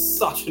this was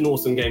such an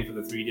awesome game for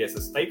the 3DS,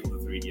 a staple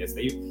of the 3DS.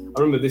 I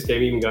remember this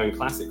game even going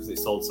classic because it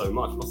sold so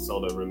much. It must have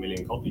sold over 1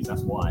 million copies,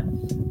 that's why.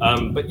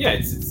 But yeah,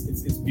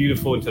 it's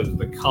beautiful in terms of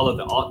the color,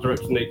 the art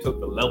direction they took,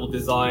 the level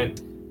design,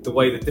 the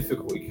way the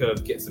difficulty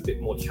curve gets a bit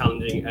more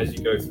challenging as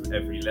you go through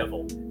every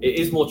level. It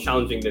is more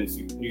challenging than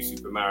New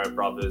Super Mario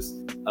Brothers.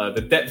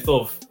 The depth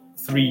of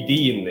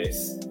 3D in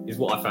this is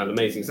what I found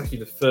amazing. It's actually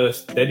the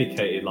first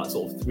dedicated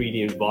sort of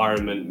 3D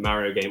environment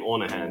Mario game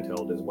on a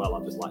handheld as well,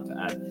 I'd just like to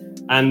add.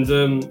 And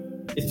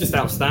it's just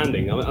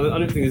outstanding. I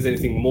don't think there's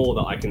anything more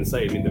that I can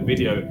say. I mean, the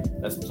video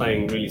that's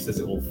playing really says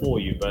it all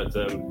for you. But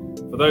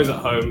for those at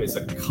home, it's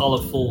a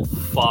colourful,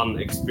 fun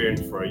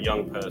experience for a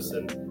young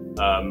person.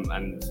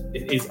 And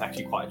it is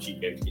actually quite a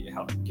cheap game to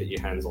get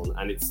your hands on,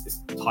 and it's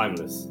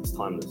timeless. It's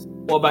timeless.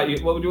 What about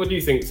you? What do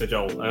you think, Sir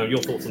Joel? Your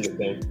thoughts on this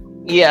game?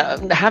 Yeah,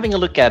 having a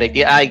look at it,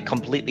 I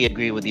completely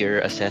agree with your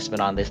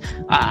assessment on this.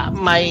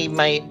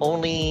 My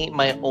only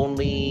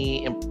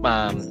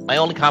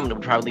comment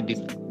would probably be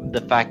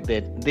the fact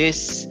that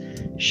this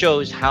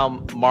shows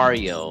how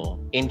Mario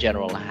in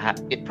general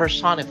it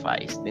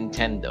personifies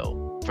Nintendo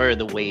for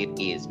the way it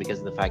is, because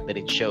of the fact that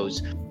it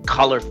shows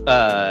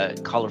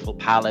colorful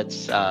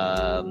palettes,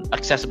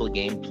 accessible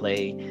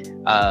gameplay,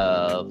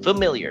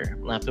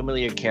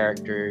 familiar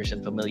characters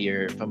and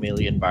familiar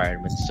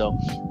environments. So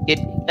it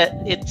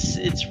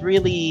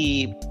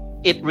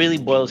really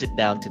boils it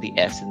down to the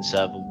essence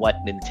of what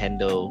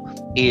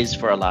Nintendo is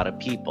for a lot of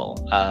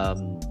people.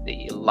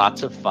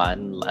 Lots of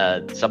fun,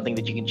 something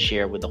that you can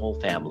share with the whole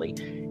family.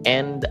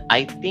 And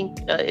I think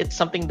it's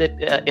something that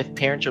if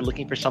parents are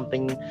looking for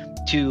something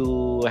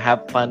to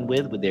have fun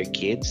with their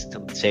kids,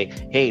 to say,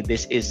 hey,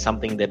 this is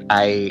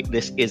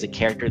a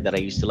character that I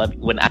used to love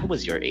when I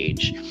was your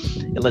age,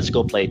 and let's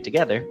go play it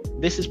together.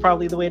 This is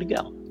probably the way to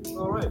go.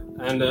 All right.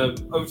 And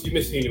over to you,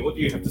 Miss Heaney. What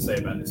do you have to say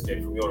about this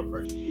game from your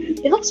approach?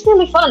 It looks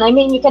really fun. I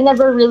mean, you can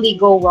never really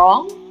go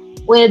wrong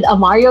with a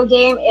Mario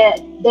game,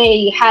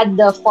 they had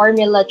the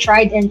formula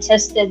tried and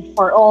tested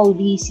for all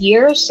these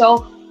years.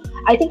 So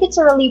I think it's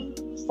a really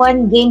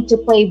fun game to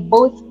play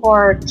both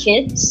for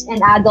kids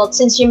and adults.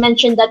 Since you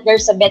mentioned that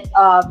there's a bit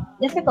of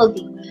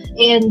difficulty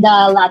in the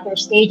latter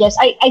stages,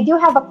 I do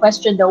have a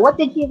question though. What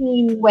did you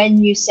mean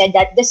when you said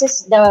that this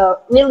is the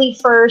really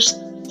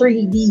first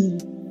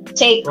 3D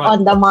take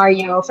on the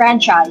Mario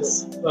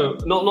franchise? So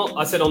not.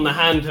 I said on the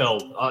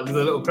handheld. There's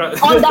a little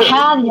On the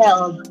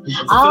handheld.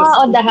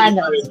 On the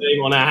handheld.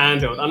 On a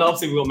handheld, and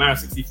obviously we got Mario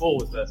 64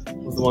 was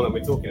the one that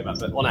we're talking about.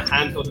 But on a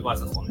handheld device,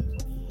 that's on it.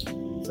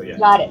 So yeah.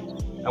 Got it.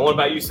 And what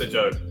about you, Sir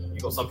Joe? You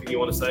got something you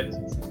want to say?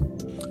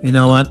 You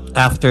know what?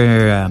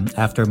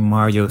 After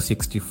Mario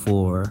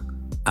 64,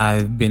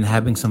 I've been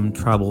having some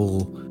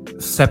trouble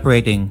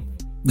separating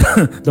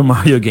the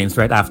Mario games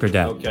right after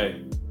that.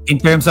 Okay. In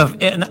terms of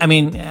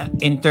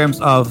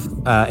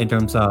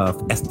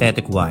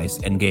aesthetic wise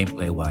and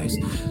gameplay wise.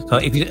 So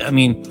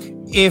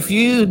if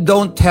you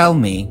don't tell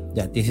me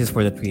that this is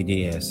for the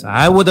 3DS,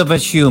 I would have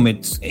assumed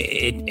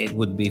it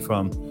would be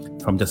from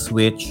the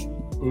Switch.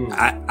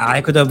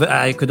 I could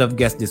have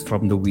guessed this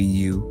from the Wii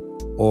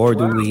U or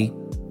the Wii.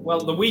 Well,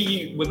 the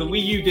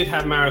Wii U did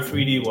have Mario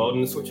 3D World,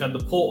 and the Switch had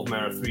the port of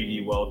Mario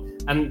 3D World,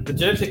 and the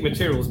genetic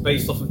material was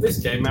based off of this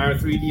game, Mario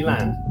 3D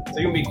Land. So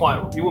you wouldn't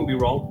be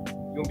wrong.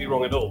 You wouldn't be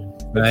wrong at all.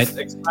 But Right. it's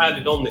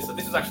expanded on this. So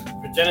this was actually the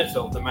progenitor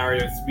of the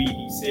Mario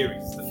 3D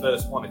series. It's the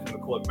first one, if you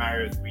want to call it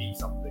Mario 3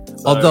 something.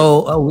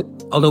 So,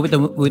 Although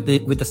with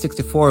the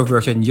 64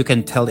 version, you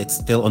can tell it's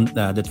still on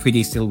the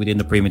 3D is still within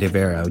the primitive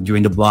era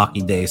during the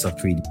blocky days of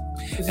 3D,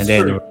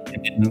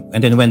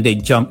 and then when they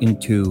jump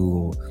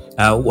into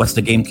what's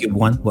the GameCube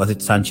one? Was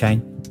it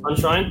Sunshine?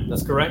 Sunshine,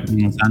 that's correct.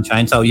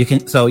 Sunshine. So you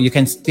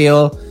can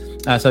still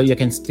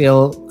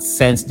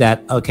sense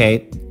that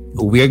okay,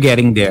 we're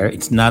getting there.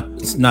 It's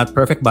not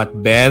perfect,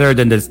 but better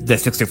than the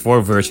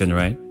 64 version,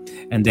 right?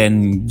 And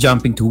then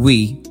jumping to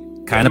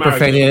Wii, kind of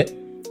perfected it.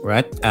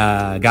 Right,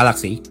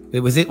 Galaxy.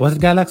 Was it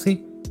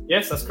Galaxy?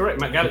 Yes, that's correct.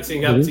 Galaxy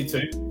and Galaxy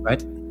 2.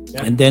 Right,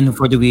 Yeah. and then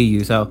for the Wii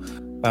U. So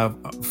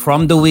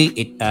from the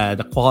Wii,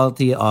 the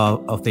quality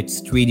of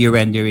its 3D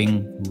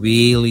rendering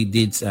really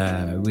did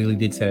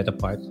set it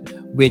apart,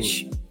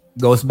 which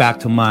goes back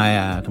to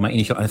my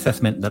initial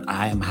assessment that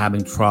I am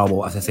having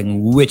trouble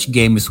assessing which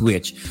game is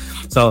which.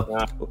 So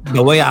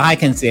the way I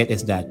can see it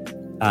is that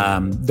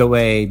the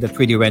way the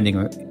 3D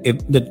rendering,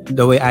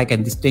 the way I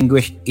can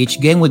distinguish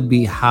each game would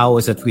be how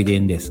is the 3D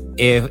in this.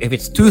 If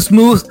it's too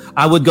smooth,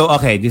 I would go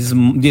okay. This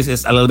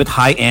is a little bit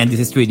high end. This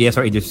is 3DS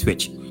or it is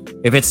Switch.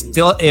 If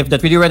the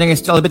 3D rendering is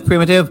still a bit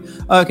primitive,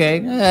 okay,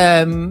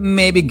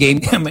 maybe game.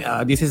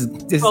 This is.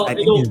 Well, I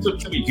think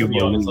to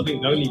be honest, I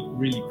think the only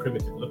really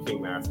primitive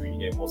looking Mario 3D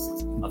game was.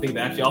 I think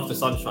they actually after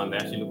Sunshine they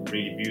actually look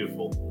really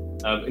beautiful.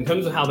 In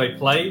terms of how they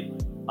play,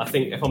 I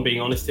think if I'm being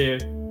honest here,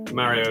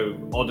 Mario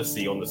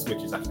Odyssey on the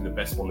Switch is actually the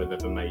best one they've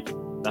ever made.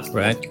 That's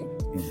right.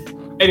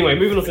 Anyway,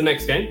 moving on to the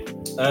next game,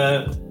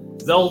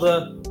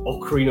 Zelda: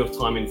 Ocarina of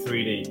Time in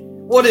 3D.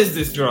 What is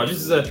this, Gerard?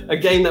 This is a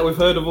game that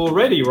we've heard of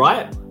already,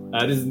 right?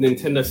 This is a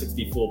Nintendo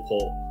 64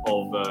 port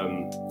of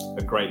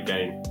a great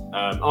game.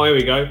 Here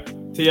we go.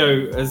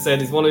 Tio has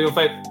said it's one of your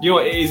favorite. You know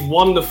what? It is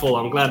wonderful.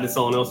 I'm glad there's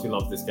someone else who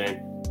loves this game.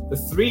 The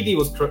 3D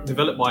was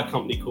developed by a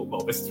company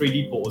called. This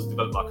 3D port was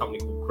developed by a company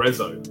called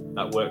Grezzo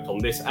that worked on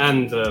this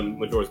and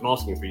Majora's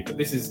Mask in 3D. But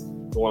this is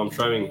the one I'm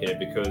showing here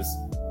because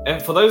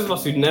for those of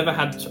us who'd never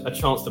had a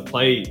chance to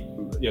play,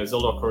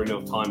 Zelda: Ocarina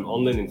of Time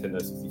on the Nintendo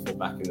 64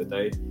 back in the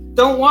day,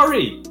 don't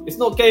worry, it's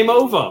not game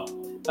over.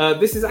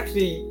 This is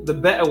actually the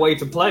better way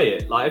to play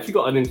it. Like if you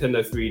got a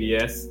Nintendo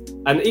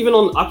 3DS, and even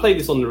I played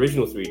this on the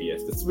original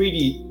 3DS. The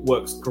 3D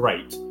works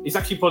great. It's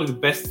actually probably the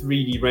best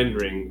 3D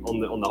rendering on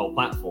the whole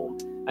platform.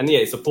 And yeah,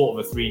 it's a port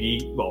of a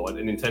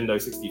Nintendo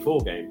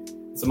 64 game.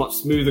 It's a much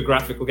smoother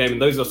graphical game.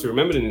 And those of us who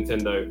remember the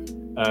Nintendo,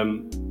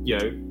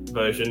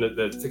 version,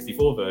 the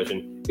 64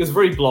 version, it was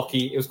very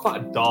blocky. It was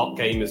quite a dark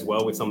game as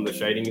well with some of the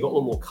shading. You've got a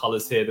lot more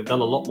colors here. They've done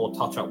a lot more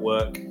touch-up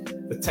work.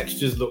 The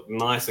textures look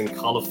nice and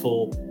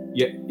colorful.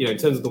 Yeah, in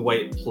terms of the way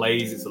it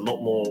plays, it's a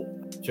lot more,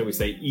 shall we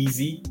say,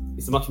 easy.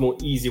 It's a much more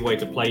easy way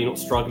to play. You're not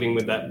struggling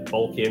with that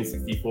bulky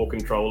N64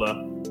 controller.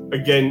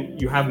 Again,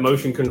 you have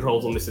motion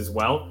controls on this as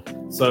well.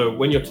 So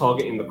when you're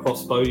targeting the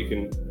crossbow, you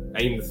can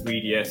aim the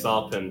 3DS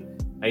up and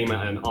aim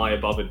at an eye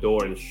above a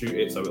door and shoot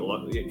it, so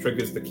it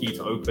triggers the key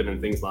to open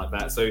and things like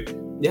that. So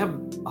you have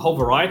a whole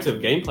variety of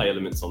gameplay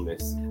elements on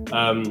this.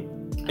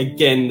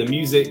 Again, the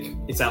music,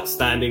 it's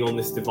outstanding on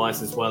this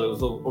device as well. It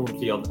was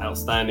obviously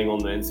outstanding on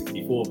the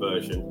N64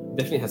 version. It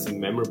definitely has some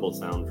memorable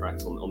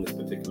soundtracks on this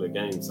particular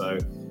game. So,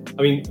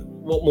 I mean,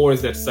 what more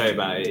is there to say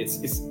about it?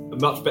 It's a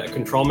much better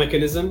control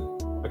mechanism,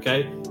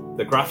 okay?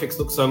 The graphics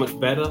look so much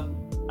better,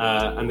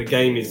 and the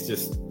game is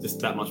just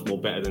that much more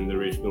better than the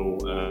original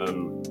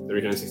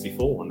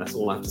N64 one. That's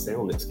all I have to say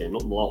on this game.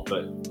 Not a lot,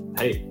 but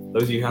hey,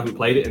 those of you who haven't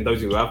played it and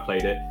those who have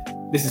played it,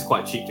 this is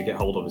quite cheap to get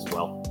hold of as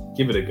well.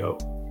 Give it a go.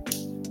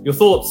 Your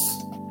thoughts,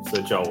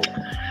 Sir Joel?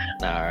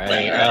 All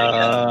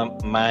right.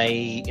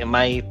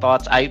 My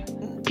thoughts.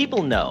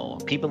 people know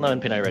in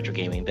Pinay Retro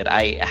Gaming that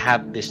I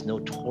have this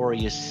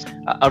notorious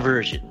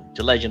aversion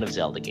to Legend of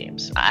Zelda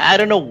games. I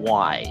don't know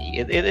why.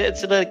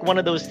 It's like one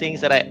of those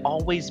things that I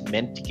always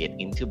meant to get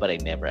into, but I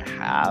never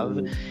have.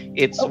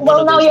 It's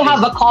well, now you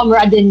have a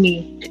comrade in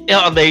me.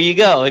 Oh, there you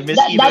go.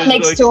 That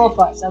makes two of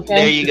us. Okay.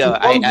 There you go.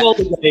 One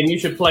game you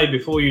should play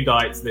before you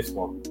die. It's this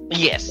one.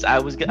 Yes, I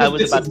was about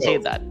to say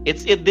that.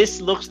 This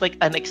looks like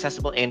an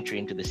accessible entry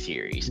into the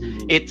series.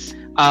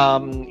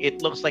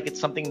 It looks like it's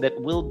something that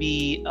will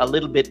be a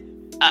little bit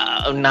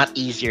not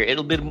easier.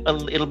 It'll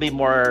be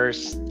more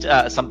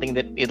something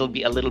that it'll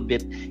be a little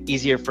bit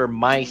easier for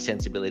my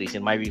sensibilities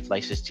and my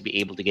reflexes to be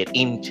able to get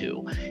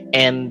into.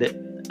 And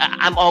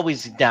I'm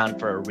always down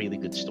for a really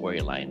good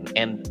storyline,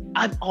 and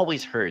I've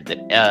always heard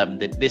that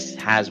that this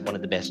has one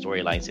of the best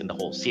storylines in the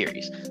whole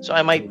series. So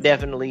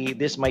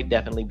this might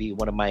definitely be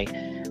one of my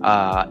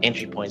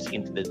entry points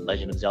into the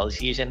Legend of Zelda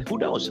series, and who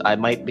knows, I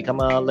might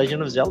become a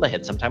Legend of Zelda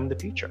head sometime in the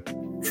future.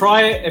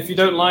 Try it. If you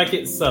don't like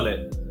it, sell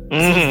it.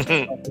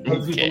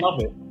 People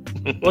love it.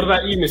 What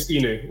about you, Miss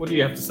Inu? What do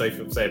you have to say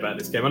about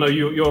this game? I know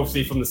you're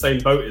obviously from the same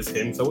boat as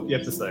him, so what do you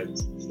have to say?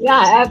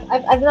 Yeah,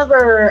 I've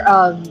never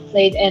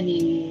played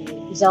any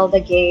Zelda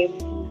game,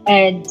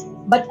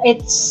 but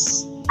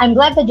I'm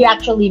glad that you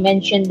actually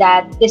mentioned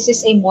that this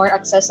is a more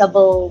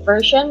accessible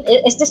version.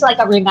 Is this like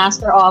a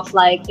remaster of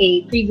like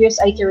a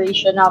previous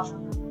iteration of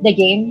the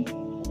game?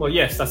 Well,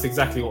 yes, that's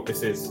exactly what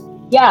this is.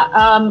 Yeah,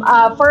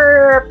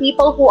 for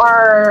people who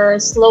are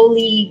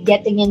slowly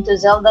getting into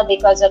Zelda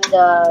because of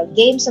the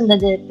games on the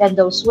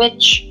Nintendo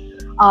Switch,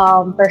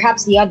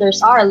 perhaps the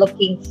others are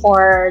looking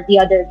for the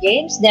other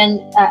games,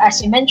 then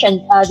as you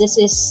mentioned, this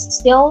is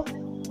still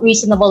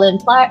reasonable in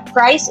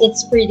price.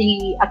 It's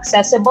pretty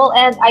accessible,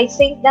 and I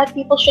think that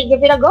people should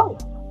give it a go.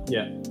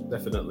 Yeah,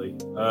 definitely.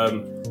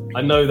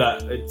 I know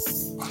that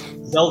it's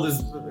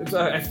Zelda's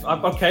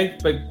okay,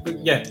 but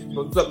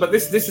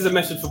this is a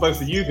message for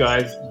both of you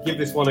guys. Give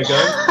this one a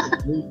go.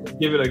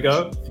 Give it a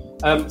go.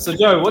 So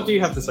Joe, what do you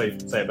have to say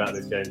about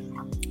this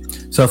game?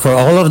 So for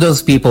all of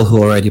those people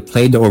who already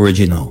played the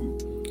original,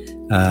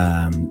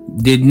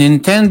 did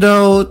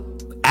Nintendo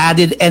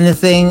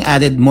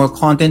added more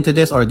content to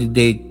this, or did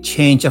they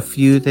change a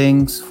few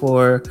things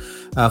for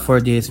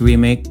this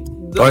remake,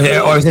 or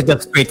is it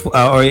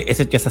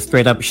just a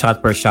straight up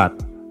shot per shot?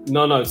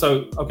 No.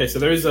 So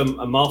there is a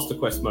Master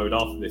Quest mode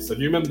after this. So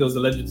do you remember there was a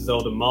Legend of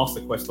Zelda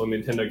Master Quest on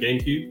Nintendo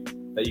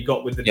GameCube that you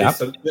got with the disc?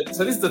 So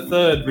this is the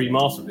third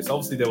remaster of this.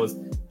 Obviously, there was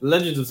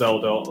Legends of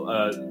Zelda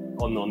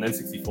on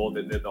N64,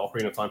 the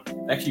Ocarina of Time.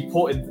 They actually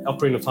ported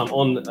Ocarina of Time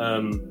on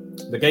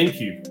the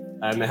GameCube,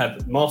 and they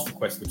had Master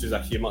Quest, which is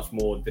actually a much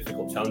more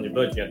difficult, challenging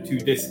version. You had 2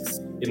 discs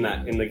in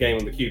the game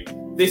on the Cube.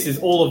 This is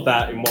all of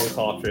that in one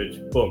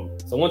cartridge. Boom.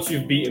 So once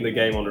you've beaten the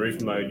game on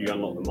original mode, you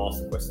unlock the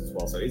Master Quest as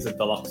well. So it is a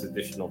deluxe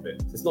edition of it.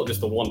 So it's not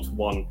just a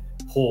one-to-one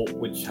port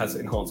which has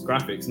enhanced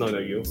graphics. No,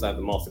 you also have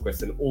the Master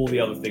Quest and all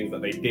the other things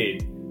that they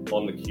did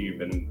on the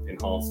Cube and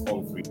enhanced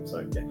on 3.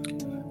 So yeah.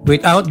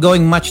 Without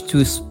going much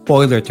to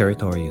spoiler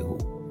territory,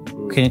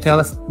 can you tell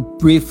us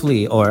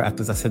briefly, or at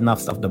least a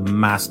synopsis of the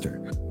Master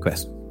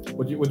Quest?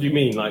 What do you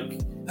mean? Like,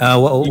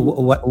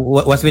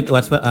 what's the?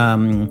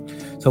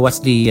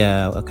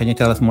 Can you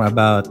tell us more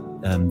about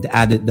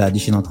the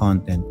additional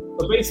content?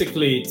 So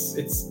basically,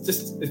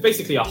 it's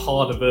basically a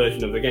harder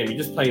version of the game. You're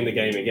just playing the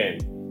game again,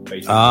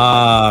 basically.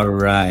 Ah,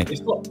 right.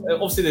 It's not,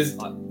 obviously,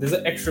 there's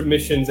extra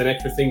missions and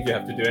extra things you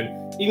have to do,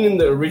 and even in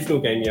the original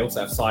game, you also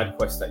have side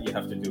quests that you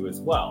have to do as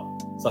well,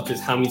 such as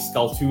how many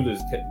Skulltulas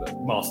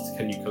masks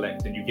can you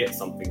collect and you get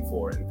something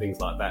for it and things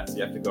like that. So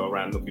you have to go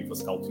around looking for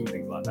Skulltula,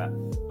 things like that.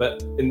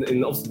 But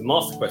in obviously the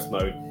Master Quest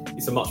mode,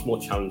 it's a much more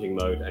challenging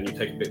mode and you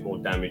take a bit more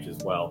damage as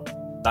well.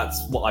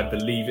 That's what I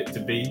believe it to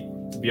be.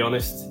 To be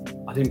honest,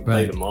 I didn't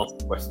play the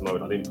Master Quest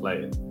mode. I didn't play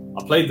it.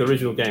 I played the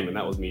original game and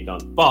that was me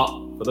done. But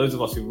for those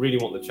of us who really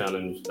want the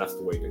challenge, that's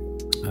the way to go.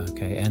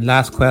 Okay, and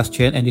last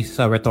question, and this is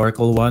a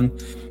rhetorical one.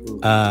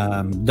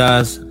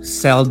 Does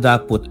Zelda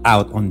put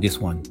out on this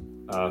one?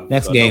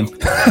 Next game.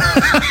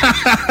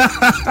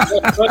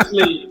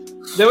 Actually,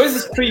 there is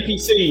this creepy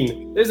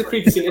scene. There's a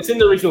creepy scene. It's in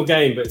the original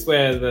game, but it's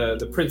where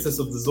the Princess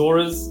of the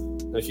Zoras,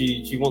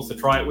 she wants to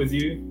try it with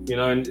you,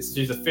 and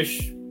she's a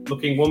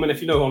fish-looking woman.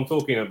 If you know who I'm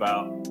talking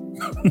about,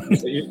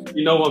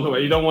 you know what I'm talking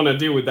about. You don't want to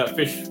deal with that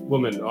fish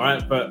woman, all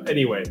right? But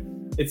anyway,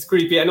 it's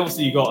creepy, and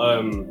obviously you got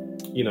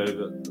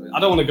I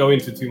don't want to go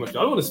into too much.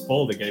 I don't want to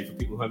spoil the game for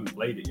people who haven't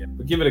played it yet.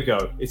 But give it a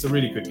go. It's a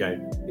really good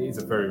game. It is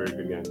a very, very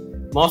good game.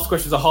 Master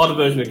Quest is a harder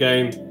version of the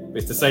game. But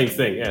it's the same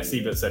thing. Yeah,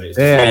 Seabird said it.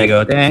 There you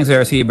go. Thanks,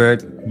 Sir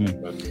Seabird.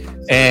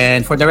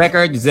 And for the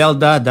record,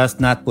 Zelda does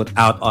not put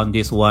out on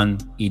this one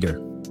either.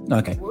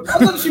 Okay. Well,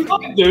 that's what she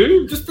might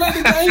do. Just play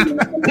the game.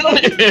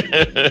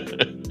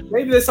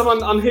 Maybe there's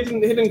some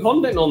hidden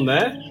content on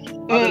there.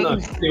 I don't know.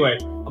 Anyway.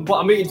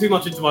 I'm eating too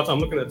much into my time. I'm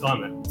looking at the time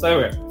now. So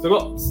anyway, so we've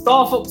got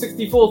Star Fox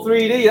 64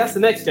 3D. That's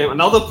the next game.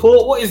 Another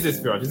port. What is this,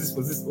 Viraj?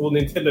 Was this all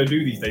Nintendo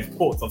do these days?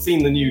 Ports. I've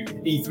seen the new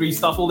E3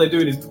 stuff. All they're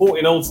doing is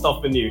porting old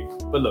stuff for new.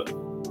 But look,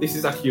 this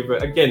is actually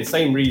again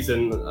same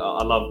reason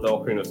I love the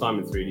Ocarina of Time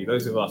in 3D.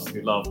 Those of us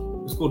who love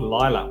was called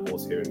Lilac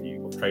Wars here in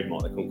the UK,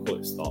 trademark. They couldn't call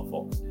it Star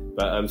Fox.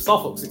 But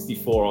Star Fox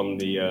 64 on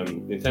the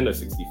Nintendo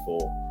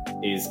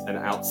 64 is an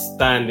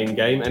outstanding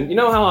game. And you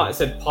know how I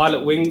said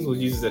Pilot Wings was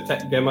used as a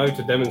tech demo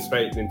to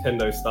demonstrate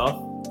Nintendo stuff?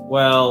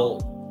 Well,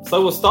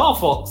 so was Star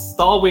Fox.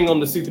 Star Wing on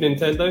the Super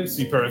Nintendo,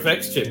 Super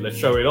FX chip, let's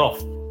show it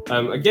off.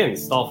 Again,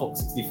 Star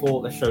Fox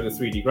 64, let's show the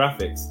 3D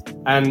graphics.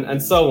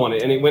 And so on.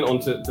 And it went on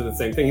to the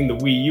same thing. In the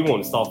Wii U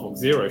one, Star Fox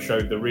Zero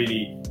showed the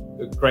really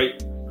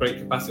great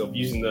capacity of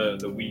using the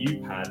Wii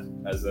U pad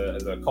as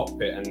a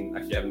cockpit and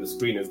actually having the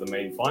screen as the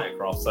main fighter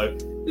craft. So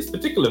this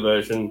particular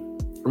version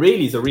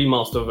really is a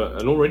remaster of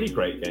an already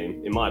great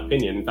game, in my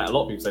opinion. In fact, a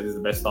lot of people say this is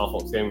the best Star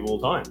Fox game of all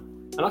time.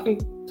 And I can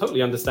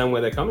totally understand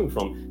where they're coming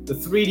from. The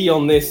 3D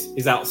on this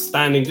is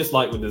outstanding, just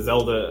like with the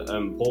Zelda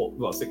port,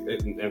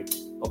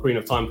 Ocarina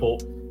of Time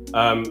port.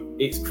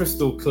 It's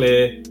crystal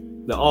clear.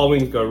 The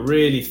R-Wings go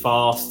really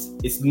fast.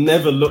 It's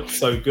never looked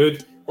so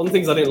good. One of the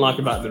things I didn't like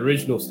about the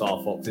original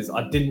Star Fox is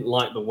I didn't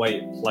like the way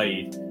it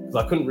played, because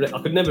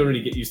I could never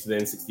really get used to the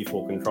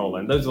N64 controller.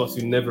 And those of us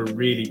who never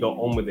really got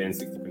on with the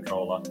N64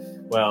 controller,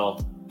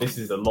 well, this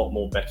is a lot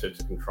more better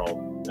to control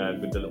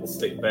with the little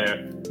stick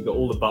there. You've got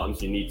all the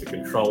buttons you need to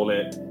control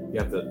it. You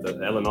have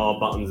the L and R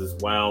buttons as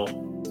well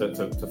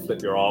to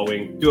flip your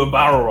R-Wing. Do a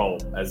barrel roll,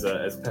 as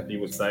Peppy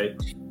would say.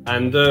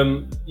 And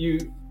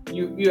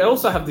you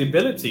also have the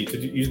ability to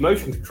use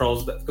motion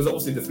controls, because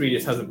obviously the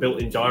 3DS has a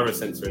built-in gyro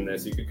sensor in there,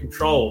 so you could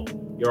control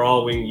your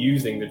R-Wing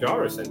using the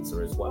gyro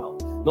sensor as well.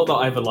 Not that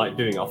I ever like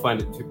doing it. I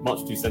find it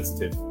much too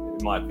sensitive, in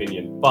my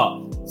opinion,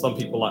 but some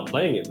people like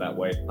playing it that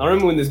way. I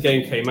remember when this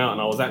game came out,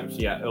 and I was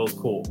actually at Earl's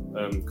Court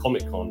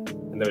Comic-Con,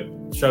 and they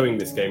were showing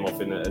this game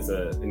off in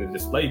a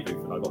display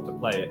booth, and I got to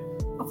play it.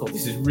 I thought,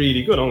 this is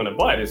really good, I'm going to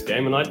buy this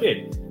game, and I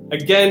did.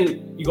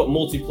 Again, you got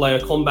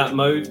multiplayer combat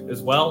mode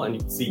as well, and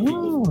you can see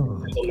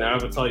people on their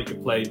avatar. You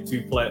could play up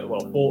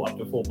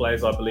to four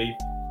players, I believe,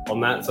 on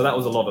that. So that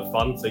was a lot of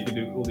fun. So you could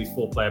do all these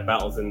 4-player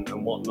battles and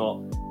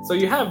whatnot. So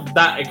you have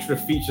that extra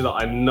feature that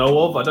I know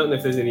of. I don't know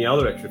if there's any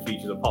other extra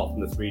features apart from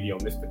the 3D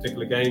on this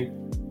particular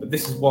game, but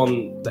this is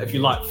one that if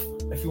you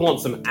want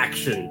some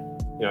action,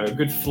 a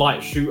good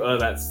flight shooter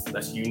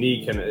that's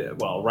unique and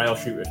a rail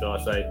shooter, shall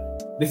I say,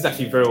 this is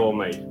actually very well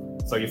made.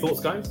 So your thoughts,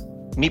 guys?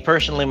 Me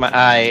personally,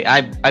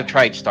 I've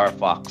tried Star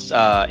Fox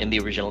in the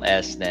original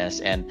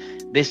SNES, and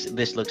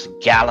this looks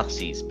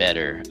galaxies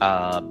better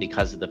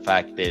because of the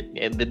fact that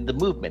the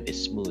movement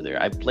is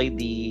smoother. I played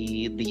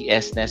the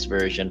SNES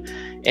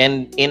version,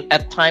 and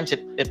at times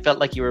it felt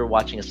like you were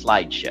watching a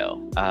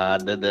slideshow.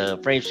 The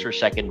frames per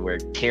second were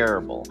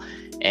terrible,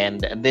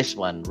 and this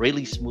one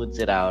really smooths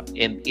it out,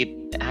 and it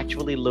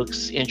actually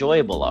looks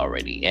enjoyable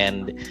already.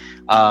 And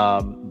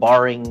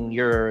barring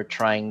you're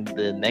trying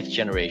the next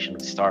generation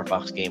of Star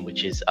Fox game,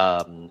 which is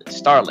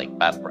Starlink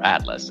Battle for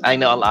Atlas. I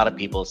know a lot of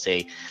people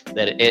say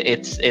that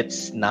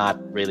it's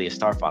not really a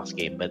Star Fox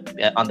game, but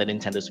on the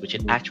Nintendo Switch,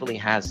 it actually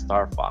has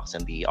Star Fox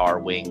and the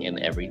R-Wing and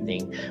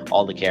everything,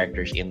 all the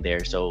characters in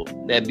there. So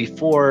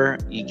before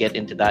you get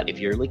into that, if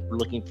you're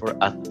looking for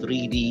a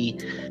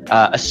 3D,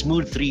 a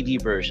smooth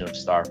 3D version of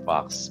Star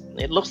Fox,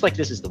 it looks like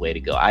this is the way to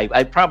go.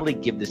 I'd probably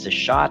give this a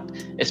shot,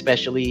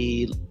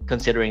 especially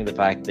considering the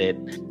fact that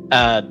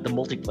the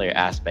multiplayer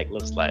aspect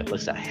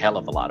looks a hell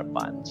of a lot of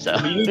fun. So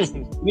you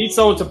need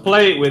someone to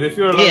play it with. If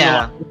you're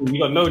alone, you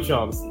got no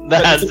chance.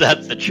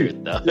 That's the truth,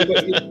 though.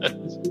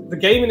 The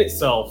game in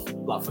itself,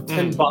 like for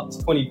 $10,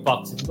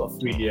 $20, if you've got a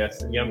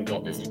 3DS and you haven't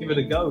got this, give it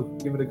a go.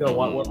 Give it a go.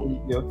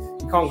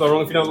 You can't go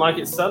wrong. If you don't like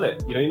it, sell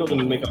it. You're not going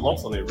to make a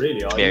loss on it,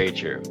 really, are you? Very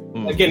true.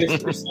 Again,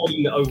 it's sold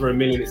over 1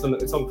 million. It's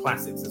on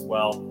classics as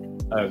well.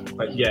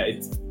 But yeah,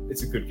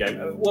 it's a good game.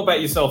 What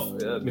about yourself,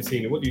 Miss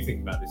Hina? What do you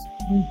think about this?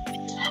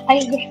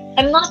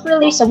 I'm not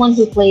really someone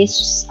who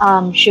plays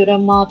shoot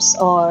 'em ups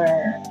or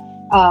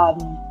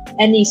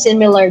any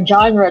similar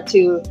genre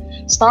to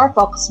Star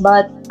Fox,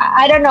 but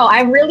I don't know.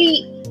 I'm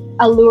really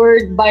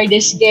allured by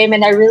this game,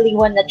 and I really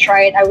want to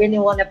try it. I really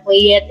want to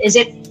play it. Is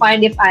it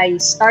fine if I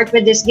start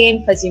with this game?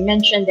 Because you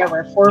mentioned there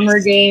were former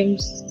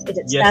games. Is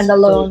it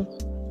standalone?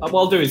 What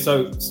I'll do is,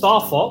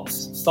 Star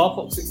Fox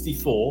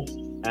 64,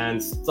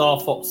 and Star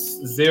Fox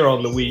Zero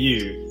on the Wii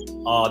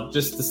U are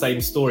just the same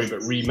story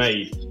but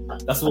remade.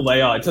 That's all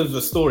they are. In terms of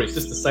the story, it's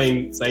just the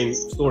same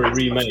story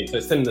remade. So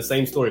it's telling the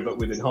same story but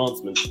with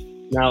enhancements.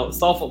 Now,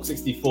 Star Fox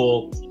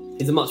 64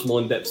 is a much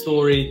more in-depth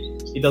story.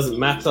 It doesn't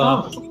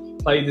matter.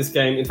 Play this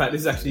game. In fact,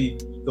 this is actually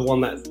the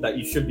one that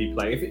you should be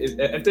playing.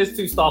 If there's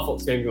two Star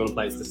Fox games you want to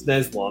play, it's the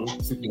SNES one,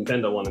 Super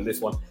Nintendo one, and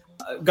this one.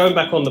 Going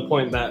back on the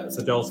point that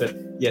Sir Joel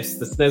said, yes,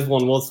 the SNES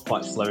one was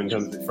quite slow in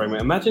terms of its frame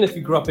rate. Imagine if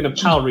you grew up in a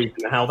PAL region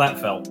and how that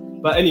felt.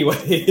 But anyway,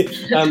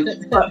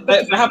 but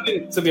there have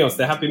been, to be honest,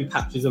 there have been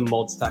patches and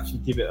mods to actually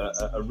give it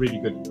a really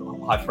good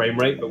high frame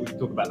rate, but we can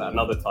talk about that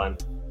another time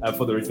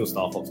for the original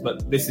Star Fox.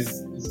 But this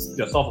is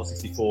Star Fox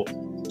 64.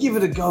 Give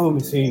it a go,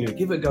 Miss Hinu.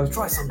 Give it a go.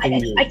 Try something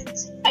new.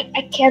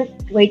 I can't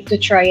wait to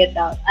try it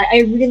out. I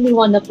really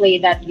want to play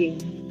that game.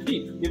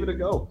 Give it a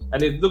go.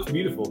 And it looks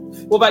beautiful.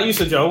 What about you,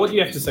 Sir Joel? What do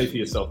you have to say for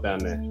yourself down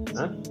there?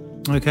 Huh?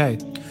 Okay.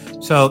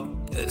 So,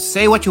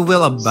 say what you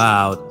will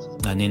about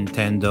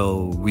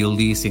Nintendo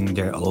releasing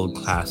their old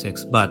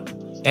classics, but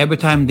every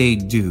time they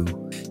do,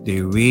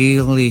 they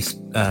really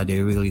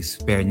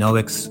spare no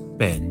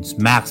expense,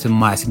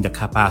 maximizing the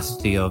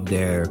capacity of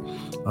their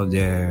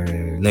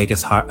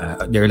latest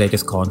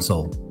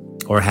console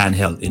or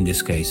handheld in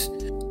this case.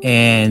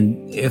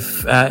 And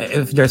if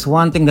there's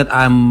one thing that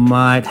I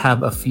might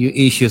have a few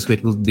issues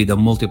with, would be the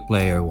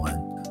multiplayer one,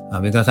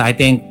 because I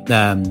think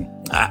have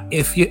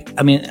you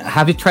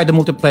tried the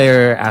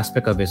multiplayer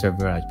aspect of it, Sir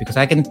Viraj? Because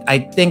I think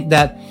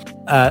that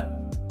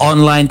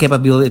online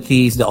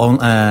capabilities,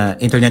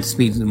 internet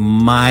speeds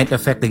might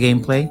affect the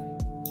gameplay.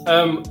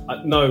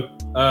 No,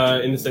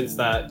 in the sense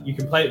that you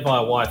can play it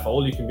via Wi-Fi,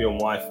 or you can be on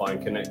Wi-Fi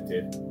and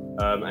connected.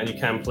 And you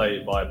can play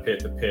it via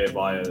peer-to-peer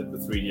via the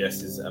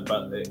 3DSs,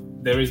 but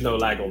there is no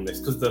lag on this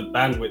because the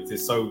bandwidth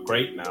is so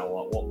great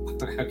now.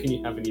 How can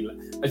you have any lag?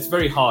 It's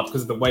very hard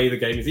because of the way the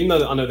game is. Even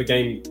though I know the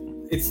game,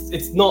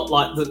 it's not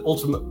like the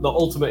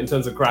ultimate in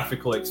terms of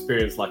graphical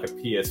experience like a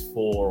PS4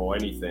 or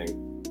anything.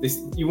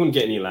 You wouldn't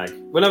get any lag.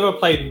 Whenever I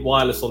played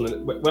wireless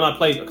because I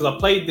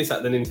played this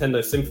at the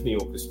Nintendo Symphony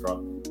Orchestra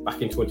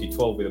back in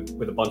 2012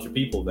 with a bunch of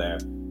people there.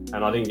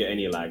 And I didn't get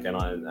any lag, I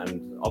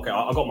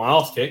got my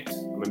ass kicked.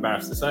 I'm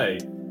embarrassed to say,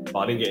 but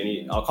I didn't get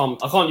any. I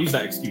can't use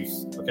that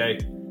excuse. Okay,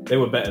 they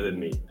were better than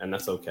me, and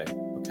that's okay.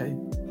 Okay,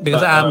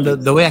 because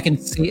the way I can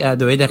see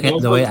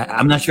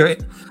I'm not sure.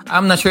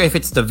 I'm not sure if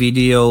it's the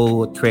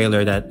video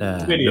trailer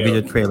the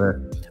video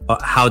trailer,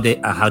 how they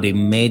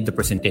made the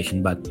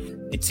presentation, but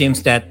it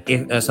seems that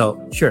in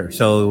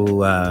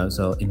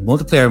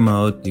multiplayer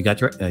mode you get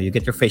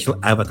your facial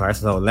avatar.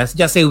 So let's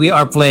just say we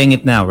are playing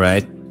it now,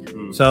 right?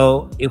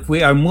 So if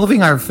we are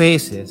moving our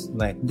faces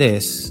like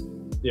this,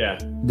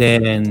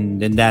 then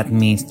that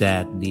means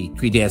that the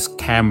 3DS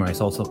camera is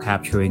also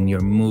capturing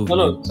your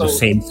movement the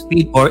same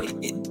speed, or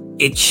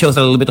it shows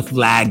a little bit of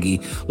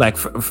laggy, like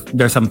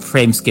there's some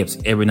frame skips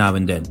every now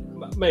and then.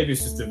 Maybe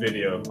it's just a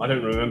video. I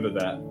don't remember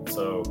that.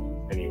 So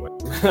anyway,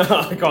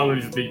 I can't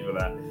really speak for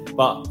that.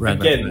 But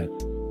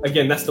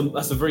again, that's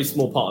a very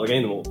small part of the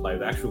game that we'll play.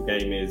 The actual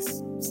game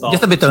is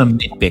just a bit of a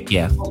nitpick,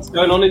 yeah. What's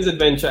going on is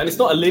adventure, and it's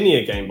not a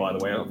linear game, by the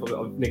way. I've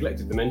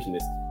neglected to mention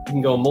this. You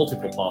can go on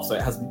multiple paths, so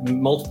it has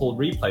multiple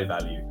replay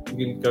value.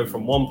 You can go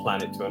from one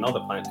planet to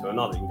another planet to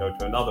another. You can go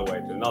to another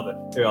way to another.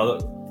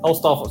 Whole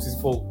Star Fox is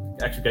full.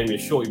 Actual game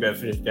is short. You better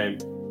finish the game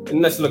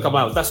in less than a couple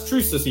hours. That's true,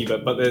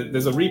 Sasiba, but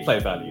there's a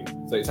replay value.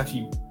 So it's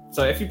actually.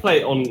 So if you go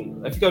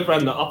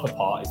around the upper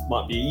part, it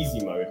might be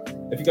easy mode.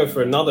 If you go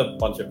for another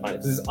bunch of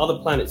planets, because there's other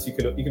planets you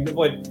can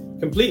avoid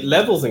complete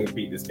levels and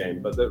complete this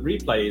game. But the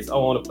replay is, I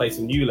want to play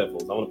some new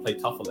levels. I want to play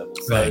tougher levels.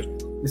 Right. So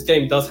this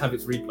game does have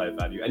its replay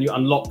value, and you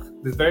unlock.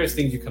 There's various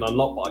things you can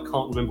unlock, but I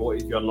can't remember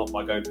what you unlock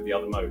by going to the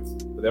other modes.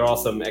 But there are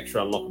some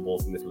extra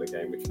unlockables in this little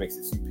game, which makes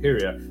it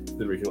superior to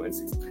the original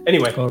N64.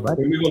 Anyway,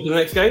 we move on to the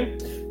next game.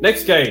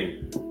 Next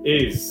game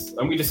is,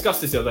 and we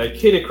discussed this the other day,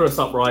 Kid Icarus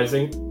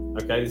Uprising.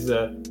 Okay, this is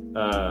a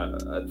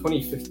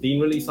 2015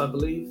 release, I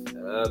believe.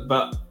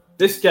 But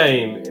this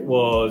game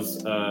was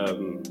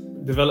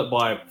developed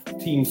by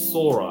Team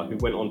Sora, who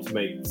went on to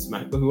make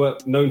who were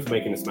known for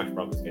making the Smash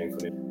Brothers game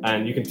for him.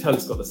 And you can tell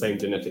it's got the same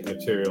genetic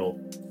material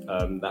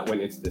that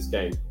went into this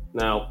game.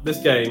 Now, this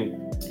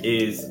game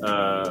uses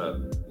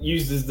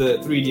the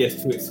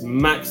 3DS to its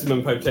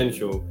maximum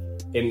potential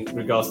in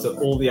regards to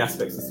all the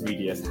aspects the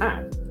 3DS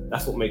had.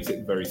 That's what makes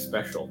it very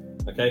special.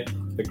 Okay,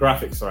 the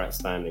graphics are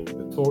outstanding.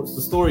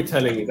 The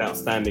storytelling is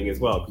outstanding as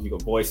well, because you've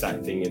got voice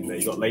acting in there.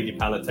 You've got Lady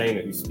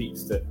Palutena who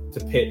speaks to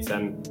Pit,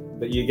 and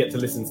that you get to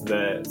listen to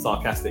their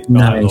sarcastic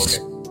dialogue. Nice.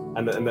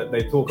 And that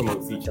they talk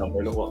amongst each other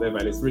and whatever.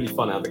 And it's really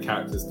fun how the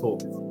characters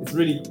talk. It's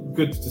really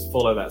good to just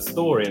follow that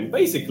story. And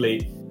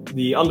basically,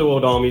 the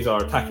underworld armies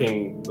are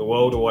attacking the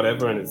world or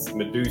whatever, and it's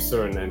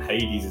Medusa and then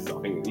Hades is, I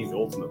think, he's the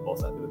ultimate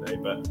boss at the end of the day.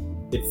 But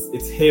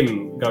it's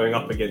him going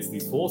up against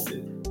these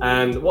forces.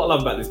 And what I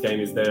love about this game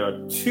is there are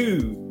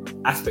two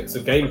aspects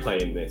of gameplay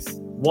in this.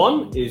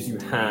 One is you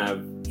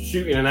have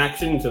shooting and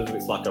action in terms of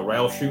it's like a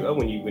rail shooter.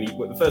 When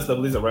the first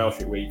level is a rail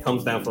shooter where he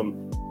comes down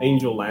from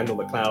Angel Land or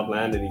the Cloud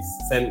Land, and he's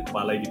sent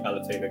by Lady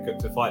Palutena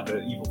to fight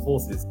the evil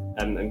forces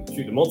and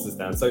shoot the monsters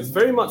down. So it's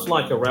very much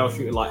like a rail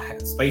shooter,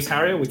 like Space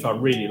Harrier, which I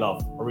really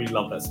love. I really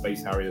love that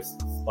Space Harrier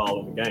style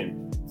of the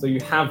game. So you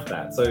have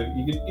that. So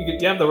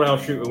you have the rail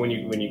shooter when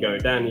you go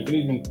down. You can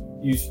even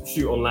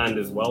shoot on land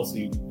as well. So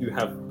you do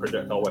have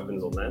projectile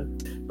weapons on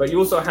land. But you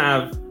also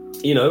have,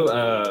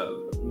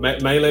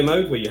 melee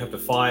mode where you have to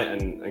fight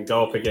and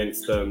go up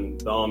against the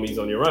armies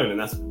on your own, and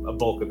that's a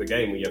bulk of the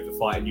game where you have to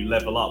fight and you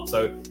level up.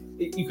 So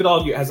you could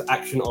argue it has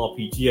action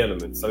RPG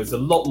elements, so it's a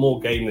lot more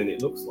game than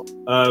it looks like.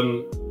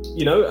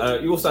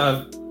 You also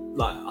have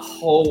like a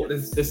whole.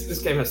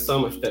 This game has so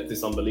much depth;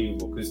 it's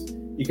unbelievable, because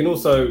you can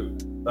also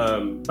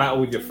battle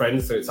with your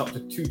friends, so it's up to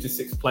 2 to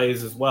 6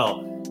 players as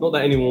well. Not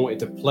that anyone wanted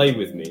to play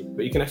with me,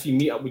 but you can actually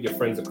meet up with your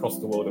friends across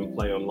the world and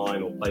play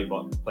online or play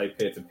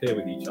peer-to-peer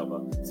with each other.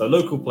 So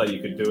local play, you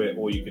could do it,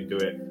 or you could do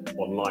it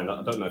online.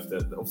 I don't know if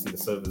obviously the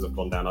servers have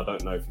gone down. I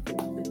don't know if you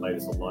can play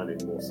this online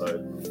anymore, so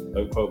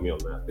don't quote me on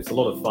that. It's a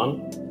lot of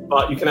fun.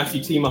 but you can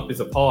actually team up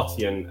as a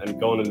party and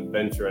go on an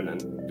adventure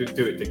and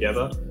do it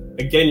together.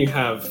 Again, you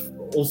have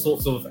all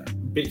sorts of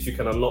bits you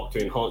can unlock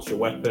to enhance your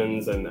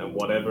weapons and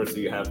whatever. So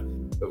you have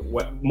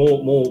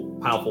more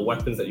powerful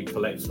weapons that you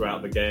collect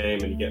throughout the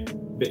game, and you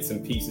get bits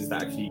and pieces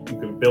that actually you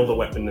can build a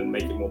weapon and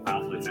make it more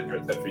powerful, etc.,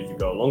 as you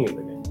go along in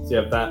the game. So you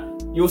have that.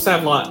 You also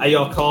have like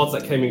AR cards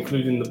that came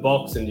included in the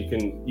box, and you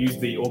can use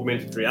the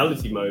augmented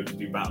reality mode to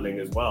do battling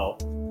as well.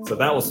 So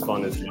that was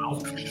fun as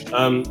well.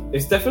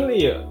 It's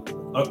definitely a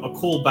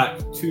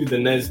callback to the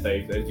NES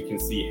days. As you can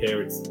see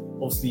here, it's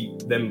obviously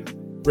them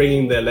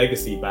bringing their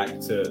legacy back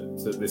to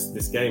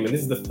this game. And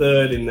this is the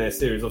third in their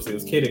series. Obviously, it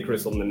was Kid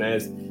Icarus on the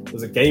NES. It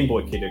was a Game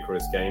Boy Kid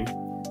Icarus game,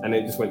 and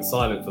it just went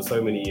silent for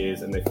so many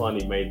years, and they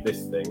finally made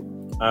this thing.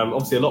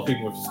 Obviously, a lot of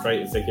people were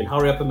frustrated, thinking,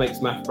 hurry up and make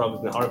Smash Brothers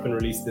and hurry up and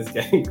release this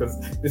game, because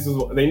this was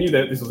what they knew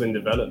that this was in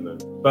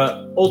development.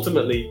 But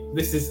ultimately,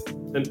 this is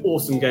an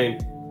awesome game.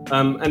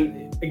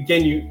 And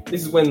again,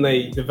 this is when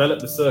they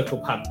developed the Circle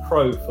Pad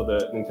Pro for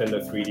the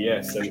Nintendo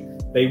 3DS,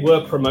 and they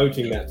were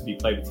promoting that to be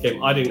played with this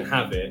game. I didn't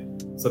have it,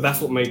 so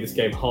that's what made this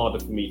game harder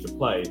for me to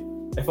play.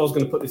 If I was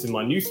going to put this in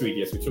my new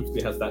 3DS, which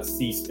obviously has that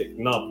C-stick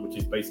nub, which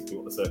is basically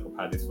what the Circle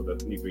Pad is for the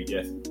new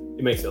 3DS,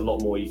 it makes it a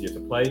lot more easier to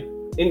play.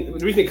 The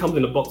reason it comes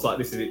in a box like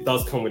this is it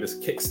does come with a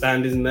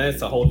kickstand in there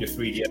to hold your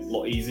 3DS a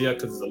lot easier,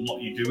 because there's a lot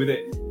you do with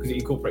it, because it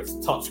incorporates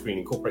the touchscreen,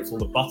 incorporates all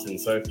the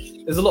buttons. So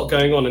there's a lot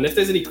going on. And if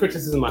there's any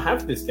criticism I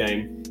have for this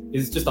game,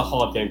 it's just a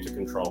hard game to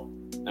control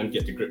and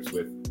get to grips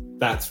with.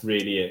 That's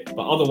really it.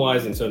 But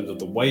otherwise, in terms of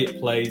the way it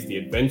plays, the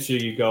adventure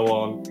you go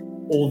on,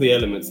 all the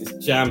elements, it's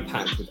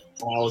jam-packed with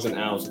hours and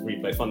hours of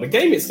replay fun. The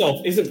game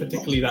itself isn't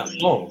particularly that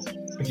long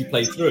if you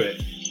play through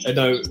it. I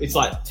know it's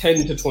like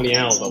 10 to 20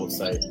 hours, I would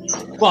say.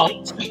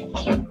 But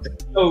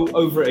go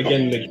over it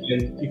again and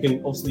again, you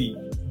can obviously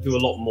do a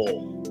lot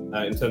more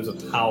in terms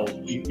of how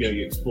you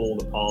explore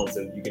the paths,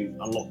 and you can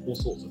unlock all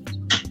sorts of things.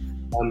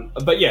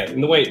 But yeah, in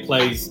the way it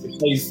plays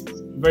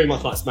very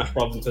much like Smash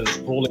Bros. In terms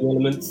of brawling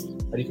elements,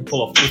 and you can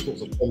pull off all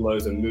sorts of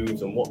combos and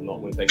moves and whatnot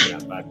when taking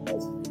out bad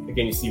guys.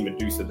 Again, you see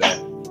Medusa there.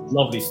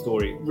 Lovely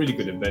story, really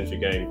good adventure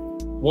game.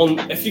 One,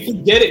 if you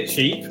can get it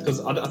cheap, because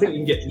I think you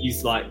can get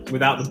these like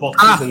without the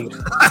boxes and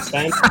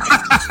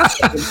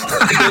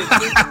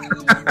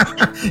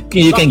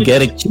you can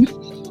get it cheap.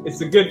 It's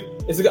a good.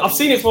 I've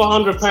seen it for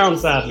 £100,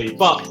 sadly,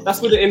 but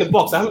that's with it in the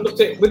box. I haven't looked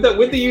at it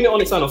with the unit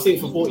on its own. I've seen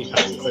it for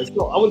 £40, so it's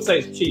not. I wouldn't say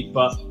it's cheap,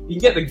 but you can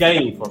get the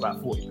game for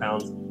about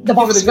 £40. The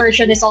box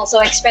version is also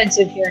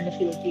expensive here in the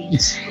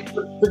Philippines.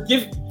 But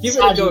give it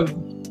a go.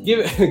 Give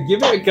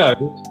it a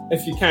go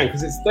if you can,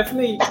 because it's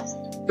definitely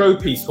a go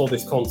piece for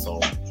this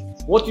console.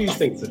 What do you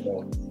think,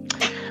 Sadell?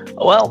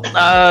 Well,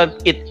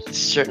 it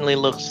certainly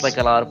looks like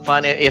a lot of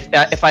fun.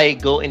 If I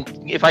go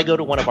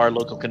to one of our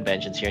local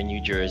conventions here in New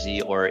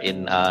Jersey or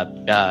in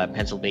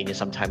Pennsylvania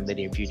sometime in the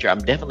near future, I'm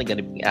definitely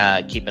going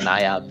to keep an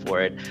eye out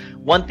for it.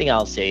 One thing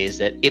I'll say is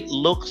that it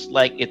looks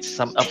like it's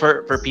some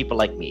for people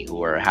like me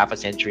who are half a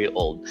century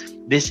old.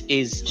 This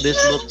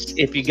looks,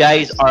 if you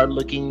guys are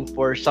looking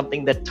for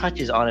something that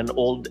touches on an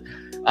old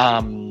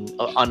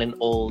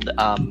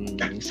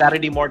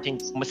Saturday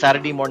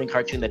morning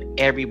cartoon that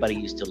everybody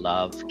used to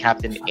love,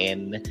 Captain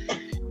N.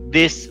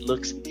 This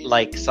looks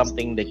like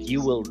something that you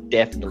will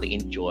definitely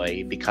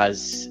enjoy,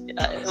 because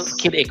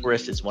Kid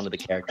Icarus is one of the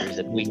characters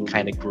that we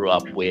kind of grew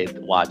up with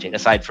watching.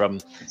 Aside from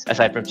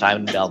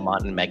Simon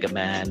Belmont and Mega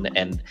Man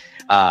and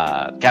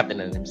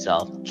Captain N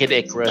himself, Kid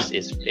Icarus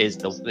is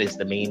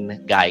the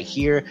main guy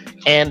here.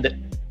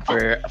 And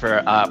for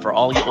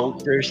all you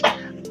oldsters,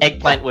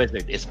 Eggplant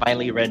Wizard is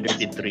finally rendered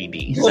in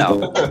 3D,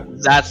 so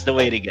that's the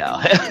way to go.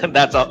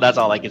 That's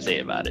all I can say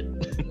about it.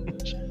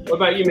 What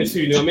about you,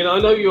 Mitsuno? I mean, I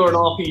know you're an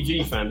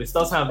RPG fan. This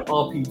does have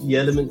RPG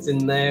elements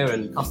in there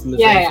and customization.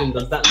 Yeah.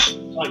 Does that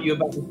excite you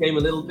about this game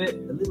a little bit?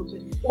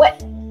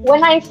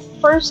 When I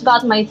first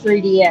got my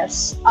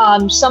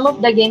 3DS, some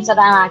of the games that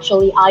I'm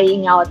actually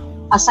eyeing out,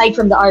 aside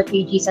from the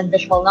RPGs and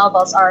visual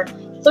novels, are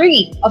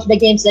 3 of the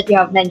games that you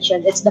have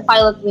mentioned. It's the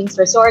Pilot Wings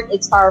Resort,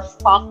 it's Star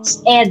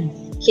Fox, and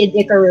Kid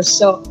Icarus.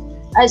 So,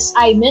 as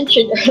I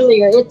mentioned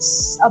earlier,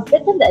 it's a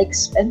bit on the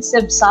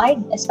expensive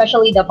side,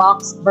 especially the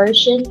box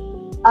version.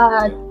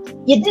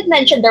 You did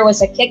mention there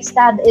was a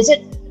kickstand. Is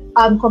it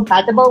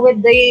compatible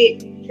with the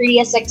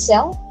 3DS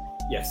XL?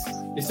 Yes,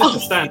 it's just a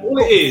stand. All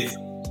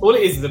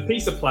it is a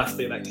piece of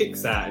plastic that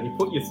kicks out, and you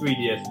put your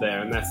 3DS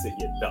there, and that's it.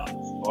 You're done.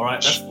 All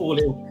right, that's all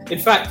it is. In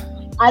fact,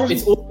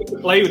 it's awkward to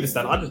play with the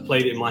stand. I just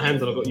played it in my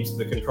hands and I got used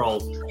to the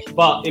controls.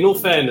 But in all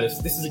fairness,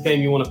 this is a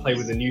game you want to play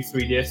with the new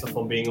 3DS, if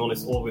I'm being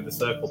honest, or with the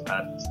Circle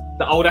Pad.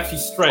 That I would actually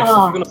stress, if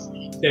you're going to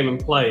play this game and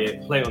play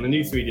it on the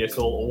new 3DS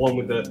or one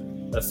with the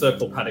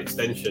Circle Pad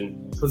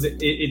extension, because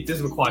it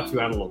does require 2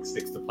 analog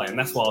sticks to play, and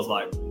that's why I was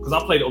like, because I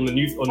played it on the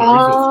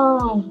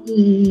original.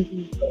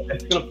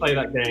 If you're going to play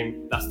that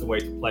game, that's the way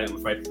to play it, I'm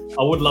afraid.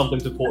 I would love them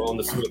to port it on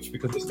the Switch,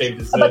 because this game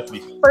deserves to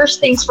be. First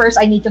things first,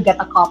 I need to get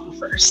a copy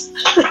first.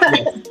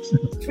 Yes.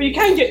 But you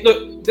can get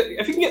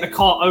if you can get the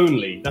car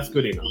only, that's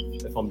good enough,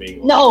 if I'm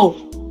being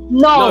honest.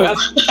 No.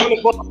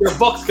 You're a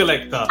box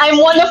collector. I'm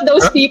one of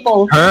those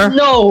people. Her?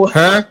 No.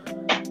 Her?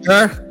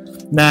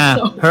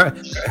 Nah,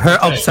 her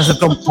obsessive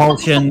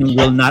compulsion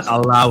will not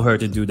allow her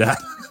to do that.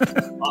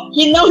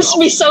 He knows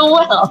me so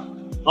well.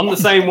 I'm the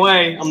same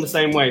way.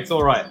 It's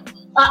all right.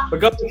 But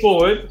going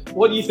forward,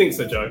 what do you think,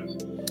 Sir Joe?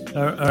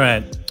 All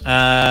right.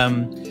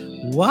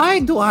 Why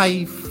do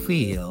I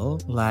feel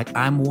like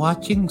I'm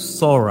watching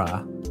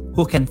Sora,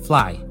 who can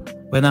fly,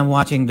 when I'm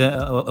watching the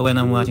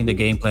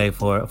gameplay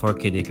for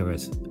Kid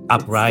Icarus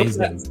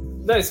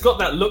Uprising? It's got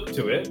that look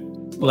to it.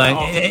 Like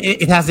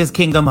it has this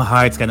Kingdom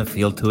Hearts kind of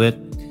feel to it.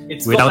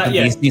 It's without got that,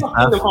 the Disney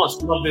Kingdom stuff.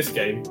 Hearts, you love this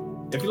game.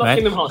 If you love Right?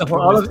 Kingdom Hearts, So for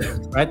all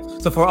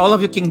of So for all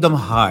of you Kingdom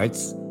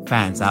Hearts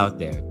fans out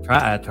there,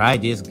 try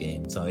this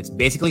game. So it's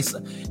basically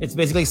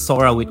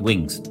Sora with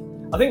wings.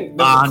 I think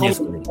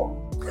Honestly.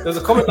 there's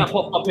a comment that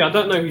popped up here. I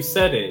don't know who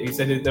said it. Who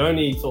said their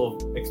only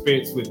sort of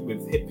experience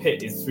with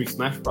Hit is through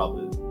Smash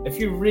Brothers. If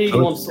you really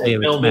want to sort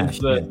of delve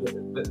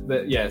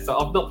into so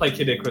I've not played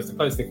Kid Icarus. The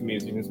closest thing for me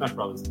is using Smash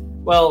Brothers.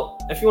 Well,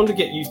 if you want to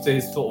get used to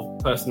his sort of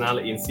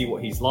personality and see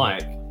what he's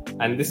like,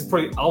 and this is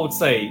probably, I would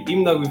say,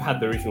 even though we've had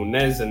the original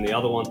NES and the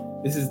other one,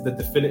 this is the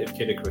definitive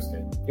Kid Icarus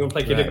game. You want to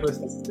play Kid Icarus?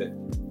 This is it.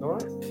 All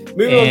right.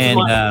 Moving on to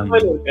my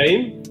final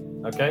game.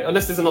 Okay,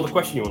 unless there's another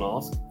question you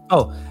want to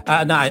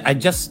ask. No, I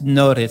just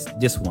noticed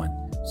this one.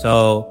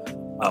 So,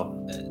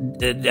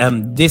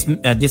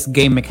 this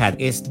game mechanic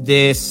is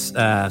this.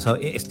 So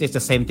is this the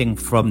same thing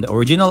from the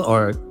original,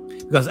 or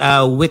because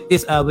with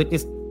this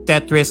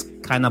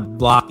Tetris kind of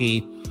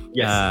blocky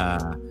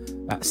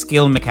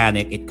skill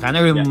mechanic, it kind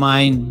of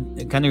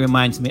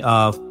reminds me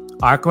of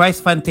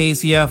Arc-Rise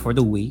Fantasia for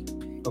the Wii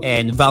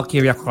and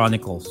Valkyria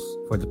Chronicles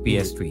for the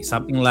PS3,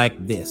 something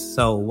like this.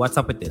 So what's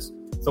up with this?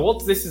 So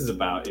what this is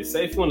about is,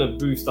 say if you want to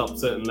boost up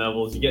certain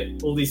levels, you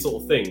get all these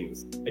sort of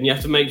things, and you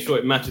have to make sure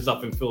it matches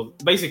up and feel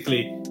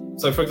basically.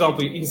 So for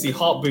example, you can see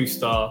Heart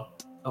Booster,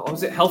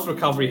 Health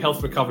Recovery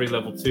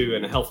level 2,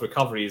 and a Health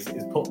Recovery is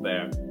put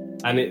there,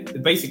 and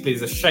it basically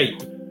is a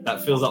shape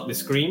that fills up the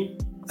screen.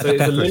 So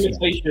it's a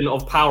limitation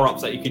of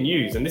power-ups that you can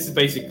use, and this is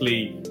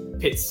basically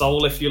Pit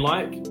Soul, if you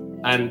like,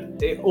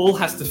 and it all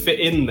has to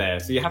fit in there.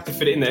 So you have to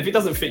fit it in there. If it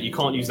doesn't fit, you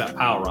can't use that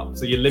power-up,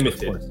 so you're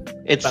limited.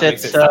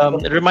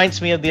 It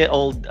reminds me of the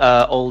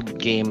old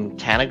game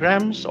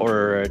Tanagrams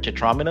or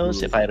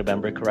Tetrominos, if I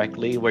remember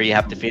correctly, where you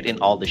have to fit in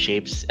all the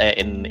shapes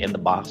in the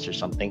box or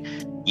something.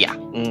 Yeah,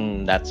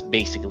 that's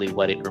basically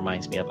what it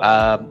reminds me of.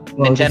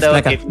 Nintendo,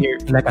 like a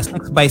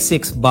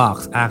 6x6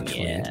 box,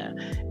 actually. Yeah.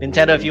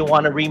 Nintendo, if you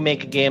want to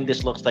remake a game,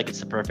 this looks like it's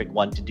the perfect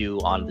one to do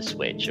on the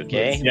Switch.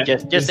 Okay,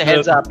 just a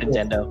heads up,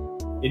 Nintendo.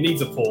 It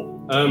needs a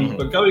port.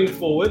 But going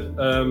forward,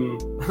 I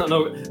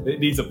know it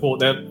needs a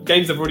port. There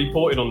games have already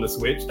ported on the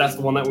Switch. That's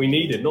the one that we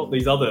needed, not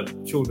these other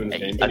children's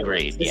games.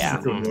 Agreed. Yeah.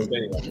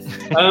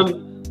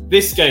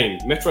 This game,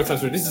 Metroid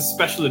Samus, this is a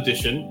special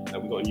edition that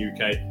we got in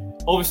UK.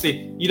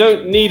 Obviously, you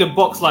don't need a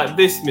box like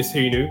this, Miss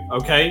Hunu,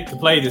 okay, to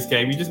play this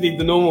game. You just need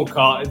the normal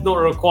cart. It's not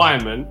a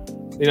requirement.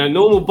 You know,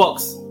 normal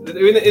box.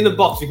 In the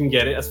box, you can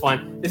get it. That's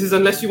fine. This is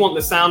unless you want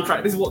the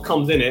soundtrack. This is what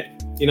comes in it.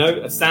 You know,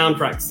 a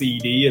soundtrack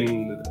CD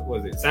and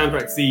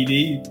soundtrack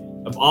CD,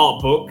 of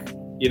art book.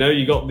 You know,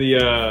 you got the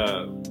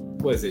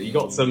you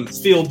got some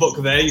steel book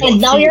there.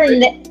 And now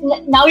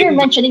you're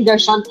mentioning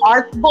there's an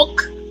art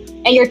book,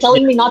 and you're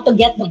telling me not to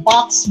get the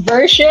box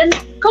version.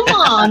 Come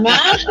on,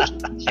 man.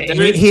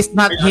 He's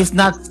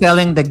not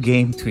selling the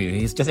game to you.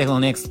 He's just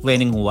only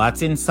explaining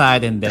what's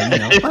inside, and then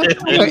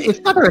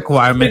it's not a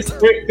requirement.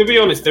 To be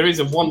honest, there is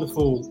a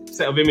wonderful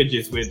set of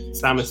images with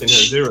Samus in her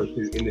Zero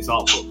Suit in this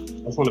art book.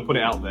 I just want to put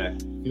it out there.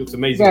 He looks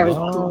amazing. Anyway,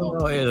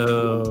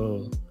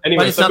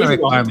 but it's not a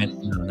requirement.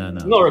 No.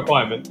 Not a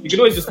requirement. You can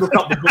always just look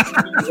up the book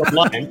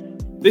online.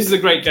 This is a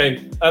great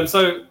game.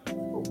 So,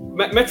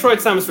 Metroid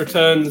Samus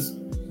Returns.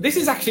 This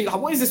is actually,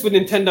 what is this with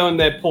Nintendo and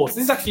their ports?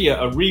 This is actually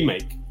a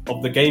remake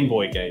of the Game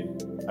Boy game.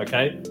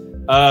 Okay,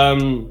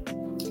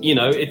 you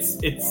know, it's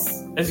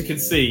as you can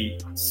see,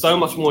 so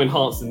much more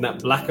enhanced than that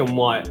black and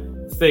white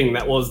thing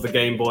that was the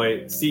Game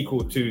Boy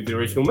sequel to the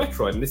original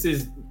Metroid. And this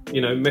is, you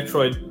know,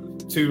 Metroid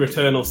 2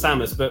 Return of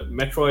Samus, but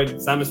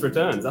Metroid Samus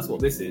Returns. That's what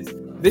this is.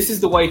 This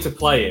is the way to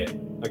play it.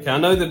 Okay, I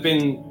know there've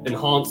been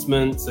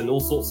enhancements and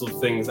all sorts of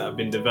things that have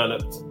been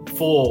developed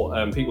for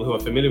people who are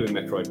familiar with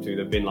Metroid 2.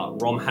 There've been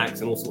like ROM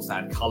hacks and all sorts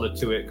that add color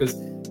to it. Because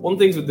one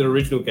thing with the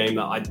original game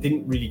that I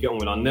didn't really get on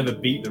with, I never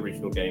beat the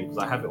original game because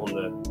I have it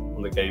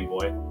on the Game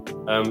Boy,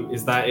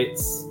 is that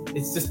it's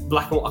just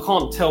black and white. I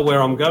can't tell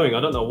where I'm going.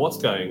 I don't know what's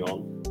going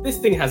on. This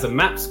thing has a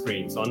map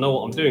screen, so I know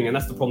what I'm doing, and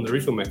that's the problem the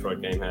original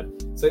Metroid game had.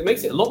 So it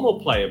makes it a lot more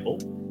playable.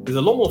 There's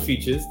a lot more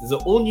features. There's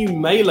an all-new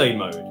melee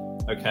mode.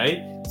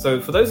 Okay, so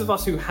for those of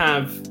us who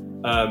have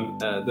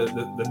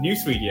the new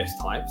 3DS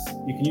types,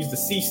 you can use the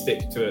C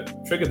stick to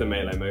trigger the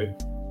melee mode.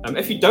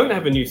 If you don't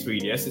have a new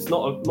 3DS, it's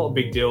not a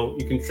big deal.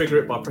 You can trigger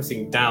it by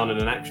pressing down and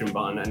an action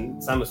button,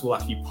 and Samus will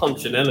actually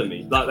punch an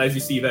enemy, like as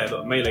you see there,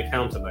 the melee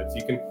counter mode. So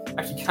you can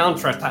actually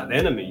counter-attack the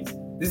enemies.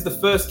 This is the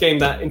first game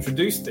that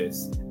introduced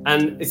this,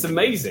 and it's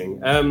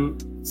amazing.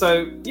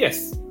 So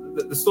yes,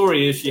 the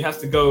story is she has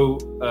to go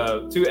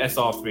to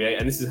SR38,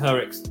 and this is her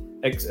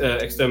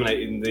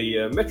exterminating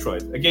the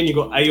Metroid. Again, you've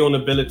got Aeon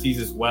abilities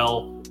as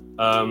well.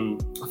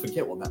 I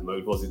forget what that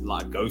mode was. It's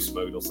like a ghost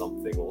mode or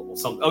something, or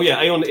something. Oh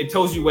yeah, Aeon. It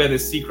tells you where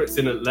there's secrets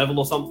in a level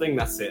or something.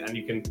 That's it, and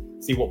you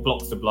can see what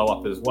blocks to blow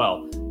up as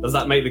well. Does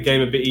that make the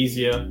game a bit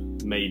easier?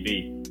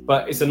 Maybe,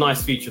 but it's a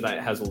nice feature that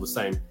it has all the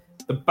same.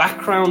 The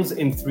backgrounds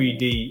in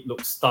 3D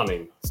look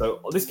stunning. So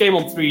this game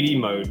on 3D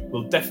mode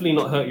will definitely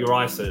not hurt your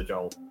eyes, Sir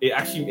Joel. It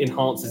actually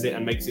enhances it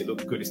and makes it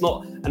look good. It's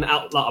not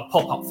like a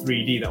pop-up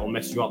 3D that will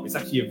mess you up. It's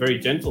actually a very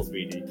gentle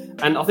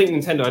 3D. And I think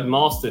Nintendo had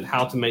mastered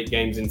how to make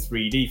games in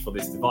 3D for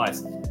this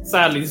device.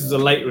 Sadly, this was a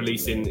late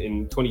release in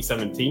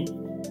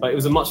 2017, but it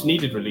was a much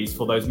needed release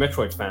for those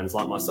Metroid fans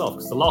like myself,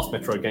 because the last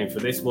Metroid game for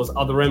this was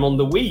Other M on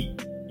the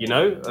Wii, you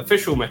know,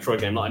 official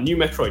Metroid game, like a new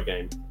Metroid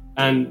game.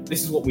 And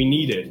this is what we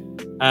needed.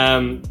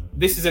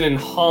 This is an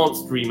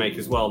enhanced remake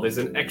as well. There's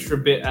an extra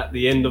bit at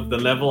the end of the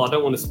level. I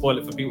don't want to spoil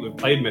it for people who've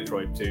played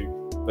Metroid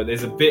 2, but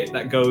there's a bit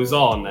that goes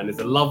on, and there's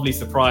a lovely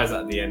surprise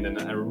at the end,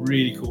 and a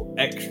really cool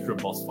extra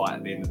boss fight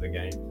at the end of the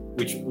game,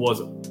 which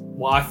was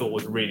what I thought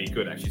was really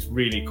good. Actually, it's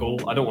really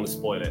cool. I don't want to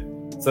spoil it.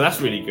 So that's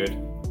really good.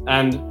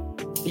 And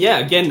yeah,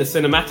 again, the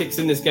cinematics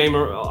in this game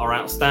are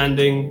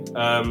outstanding.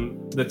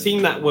 The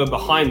team that were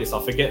behind this,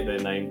 I forget their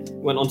name,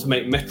 went on to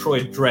make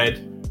Metroid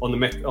Dread on the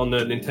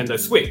Nintendo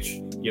Switch.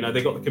 You know,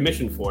 they got the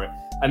commission for it,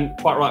 and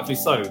quite rightfully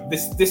so.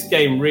 This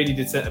game really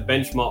did set a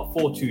benchmark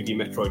for 2D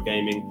Metroid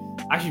gaming.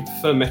 I actually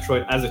prefer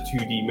Metroid as a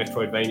 2D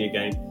Metroidvania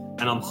game,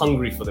 and I'm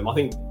hungry for them.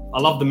 I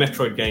love the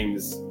Metroid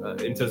games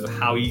in terms of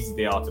how easy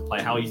they are to play,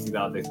 how easy they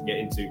are to get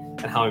into,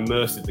 and how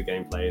immersive the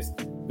gameplay is.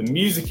 The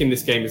music in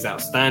this game is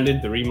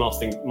outstanding. The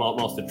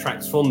mastered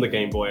tracks from the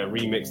Game Boy are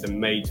remixed and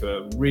made to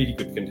a really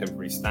good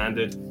contemporary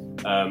standard.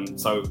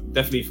 So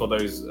definitely for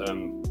those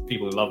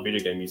people who love video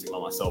game music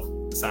like myself,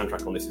 the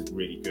soundtrack on this is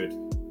really good.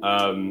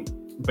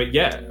 But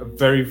yeah, a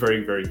very,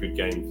 very, very good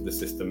game for the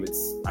system.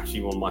 It's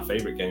actually one of my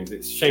favorite games.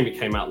 It's a shame it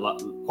came out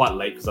quite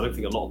late, because I don't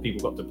think a lot of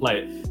people got to play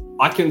it.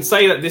 I can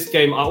say that this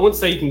game, I wouldn't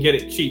say you can get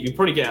it cheap. You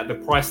probably get it at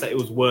the price that it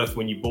was worth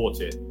when you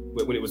bought it,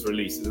 when it was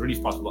released. The release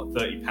price was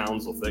like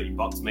 £30 or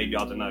 $30, maybe,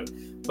 I don't know.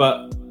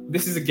 But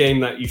this is a game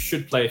that you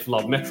should play if you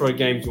love Metroid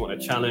games, you want a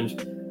challenge,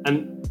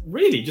 and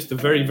really just a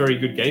very, very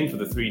good game for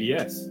the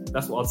 3DS.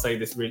 That's what I'd say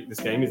this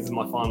game is. This is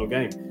my final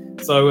game.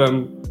 So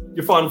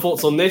your final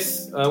thoughts on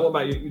this? What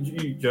about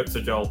you,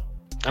 Sir Joel?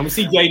 And we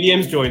see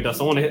JDM's joined us.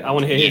 I want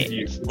to hear his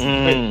views.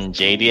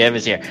 JDM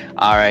is here.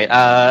 All right.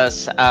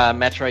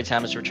 Metroid: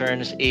 Samus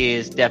Returns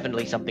is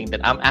definitely something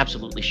that I'm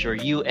absolutely sure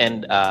you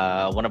and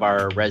one of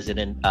our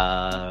resident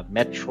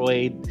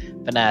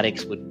Metroid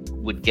fanatics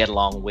would get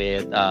along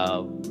with.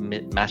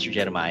 Master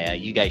Jeremiah,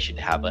 you guys should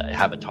have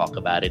a talk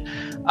about it.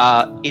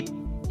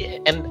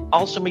 And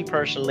also me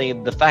personally,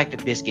 the fact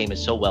that this game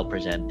is so well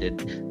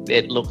presented,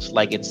 it looks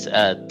like it's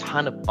a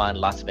ton of fun,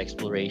 lots of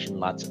exploration,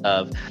 lots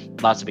of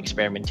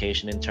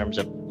experimentation in terms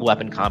of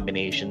weapon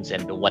combinations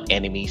and what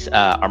enemies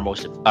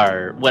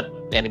what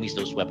enemies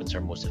those weapons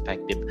are most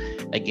effective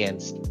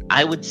against.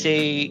 I would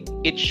say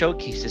it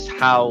showcases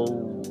how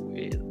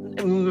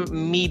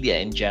media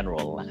in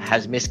general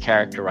has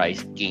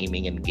mischaracterized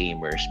gaming and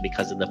gamers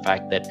because of the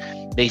fact that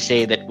they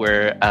say that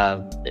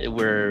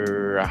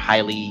we're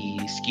highly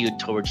skewed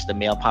towards the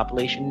male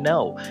population.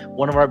 No,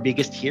 one of our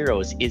biggest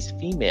heroes is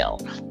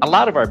female. A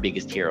lot of our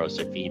biggest heroes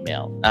are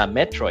female.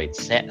 Metroid,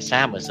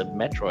 Samus of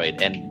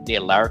Metroid, and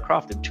Lara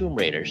Croft of Tomb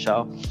Raider.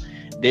 So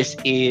this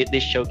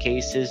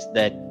showcases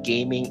that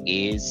gaming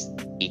is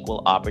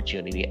equal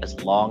opportunity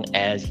as long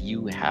as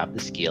you have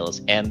the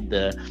skills and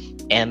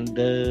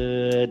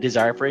the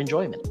desire for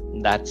enjoyment.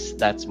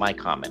 That's my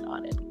comment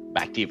on it.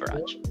 Back to you,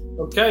 Viraj.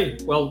 Okay,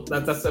 well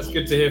that's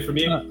good to hear from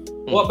you.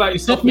 What about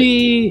Is yourself?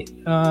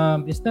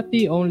 is that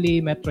the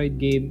only Metroid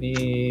game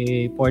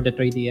for the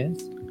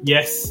 3DS?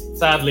 Yes,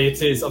 sadly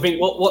it is. I think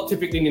what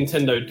typically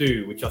Nintendo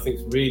do, which I think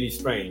is really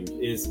strange,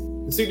 is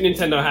the Super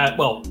Nintendo had,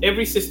 well,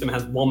 every system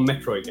has one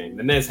Metroid game.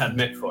 The NES had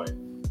Metroid.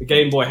 The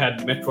Game Boy had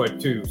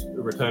Metroid 2,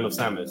 Return of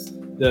Samus.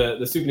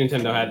 The Super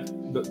Nintendo had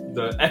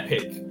the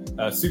epic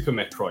Super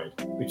Metroid,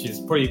 which is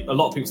probably, a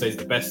lot of people say, is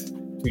the best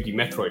 2D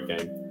Metroid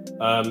game.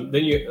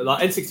 Then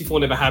N64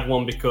 never had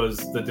one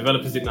because the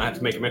developers didn't know how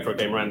to make a Metroid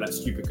game around that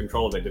stupid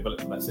controller they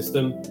developed for that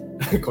system.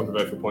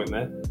 Controversial point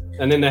there.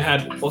 And then they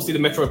had obviously the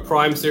Metroid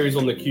Prime series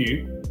on the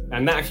Cube,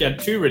 and that actually had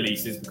 2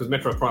 releases because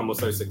Metroid Prime was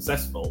so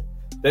successful.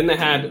 Then they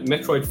had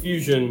Metroid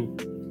Fusion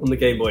on the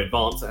Game Boy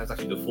Advance. That was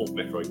actually the 4th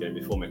Metroid game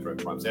before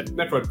Metroid Prime. So they had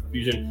Metroid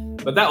Fusion,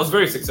 but that was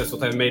very successful.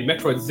 They made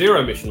Metroid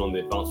Zero Mission on the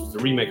Advance, which was a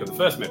remake of the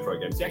first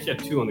Metroid game. So you actually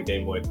had 2 on the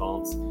Game Boy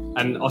Advance.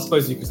 And I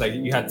suppose you could say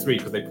you had 3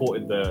 because they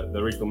ported the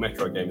original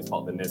Metroid game as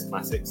part of the NES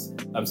Classics.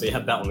 So you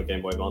had that on the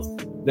Game Boy Advance.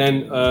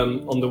 Then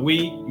on the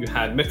Wii, you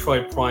had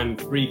Metroid Prime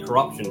 3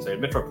 Corruption. So you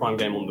had Metroid Prime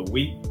game on the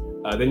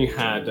Wii. Then you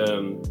had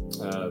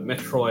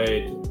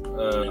Metroid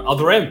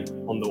Other M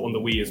on the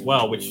Wii as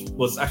well, which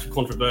was actually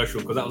controversial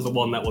because that was the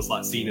one that was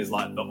like seen as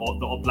like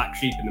the black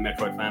sheep in the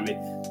Metroid family.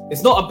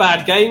 It's not a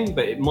bad game,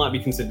 but it might be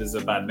considered as a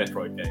bad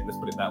Metroid game. Let's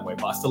put it that way.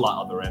 But I still like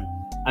Other M.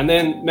 And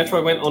then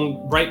Metroid went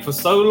on break for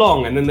so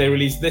long, and then they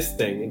released this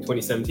thing in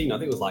 2017. I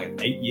think it was like an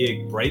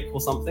 8-year break or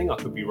something. I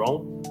could be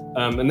wrong.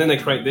 And then they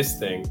create this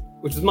thing.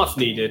 which was much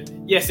needed.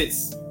 Yes,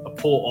 it's a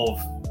port of,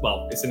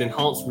 well, it's an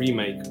enhanced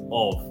remake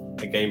of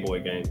a Game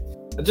Boy game.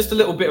 And just a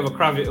little bit of a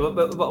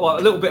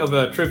little bit of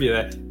a trivia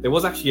there. There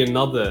was actually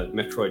another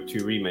Metroid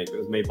 2 remake that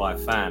was made by a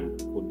fan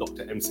called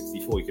Dr.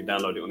 M64. You can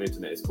download it on the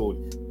internet. It's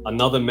called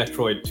Another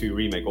Metroid 2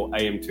 Remake, or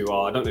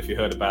AM2R. I don't know if you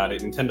heard about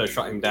it. Nintendo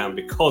shut him down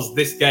because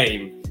this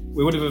game,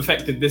 we would have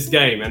affected this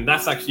game, and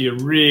that's actually a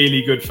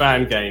really good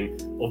fan game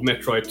of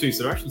Metroid 2.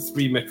 So there are actually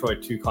 3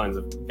 Metroid 2 kinds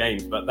of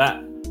games, but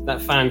that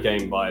fan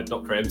game by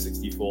Dr.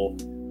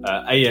 M64,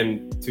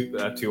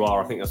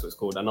 AM2R, I think that's what it's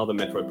called, another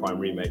Metroid Prime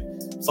remake.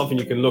 Something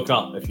you can look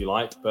up if you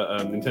like, but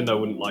Nintendo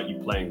wouldn't like you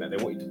playing that. They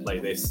want you to play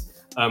this.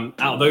 Out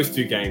of those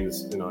 2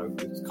 games, you know,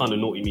 it's kind of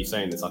naughty me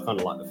saying this. I kind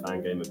of like the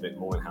fan game a bit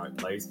more and how it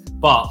plays,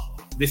 but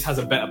this has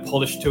a better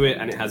polish to it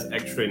and it has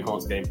extra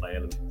enhanced gameplay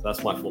elements. So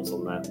that's my thoughts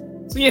on that.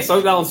 So yes, I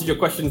hope that answers your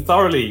question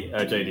thoroughly,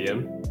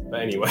 JDM.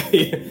 But anyway,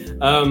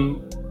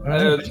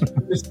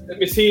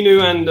 Miss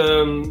Hinu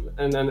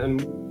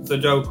and so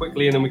Joe,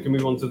 quickly, and then we can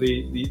move on to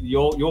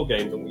your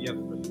games and what you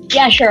have.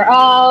 Yeah, sure.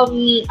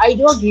 I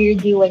do agree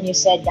with you when you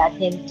said that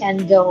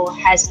Nintendo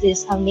has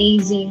this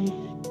amazing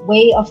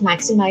way of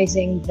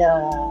maximizing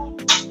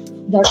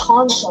their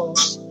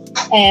consoles,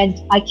 and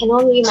I can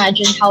only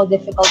imagine how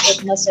difficult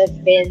it must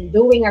have been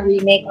doing a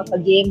remake of a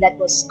game that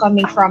was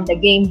coming from the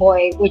Game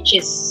Boy, which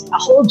is a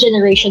whole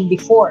generation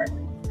before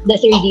the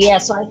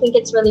 3DS. So I think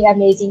it's really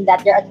amazing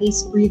that they're at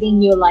least breathing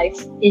new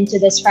life into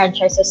this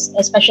franchise,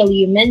 especially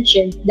you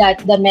mentioned that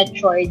the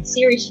Metroid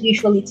series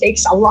usually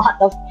takes a lot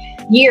of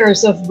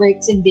years of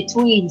breaks in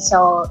between.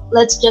 So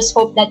let's just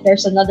hope that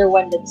there's another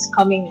one that's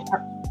coming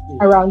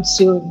around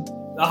soon.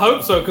 I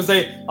hope so, because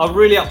they are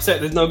really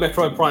upset there's no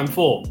Metroid Prime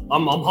 4.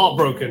 I'm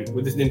heartbroken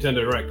with this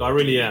Nintendo Direct. I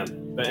really am.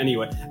 But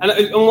anyway, and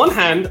on one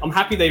hand, I'm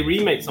happy they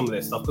remake some of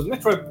their stuff, because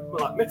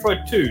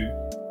Metroid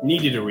 2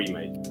 needed a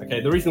remake.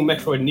 Okay, the original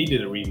Metroid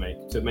needed a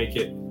remake to make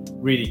it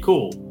really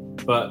cool.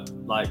 But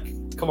like,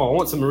 come on, I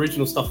want some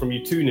original stuff from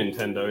you too,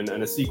 Nintendo,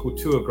 and a sequel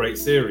to a great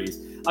series.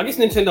 I guess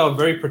Nintendo are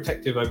very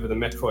protective over the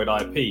Metroid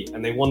IP,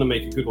 and they want to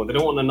make a good one. They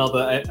don't want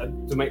another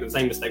to make the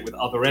same mistake with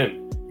Other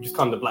M, which is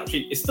kind of the black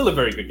sheep. It's still a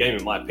very good game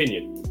in my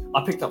opinion.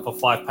 I picked up for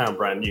 £5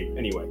 brand new.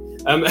 Anyway,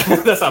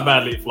 that's how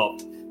badly it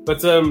flopped.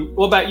 But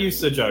what about you,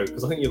 Sir Joe?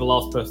 Because I think you're the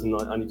last person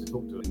I need to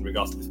talk to in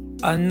regards to this.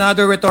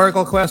 Another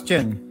rhetorical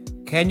question.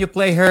 Can you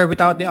play her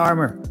without the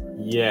armor?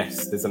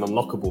 Yes, there's an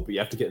unlockable, but you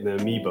have to get an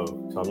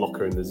amiibo to unlock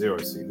her in the Zero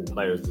Suit. The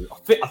players,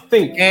 I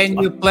think. Can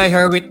you play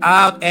her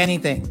without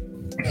anything?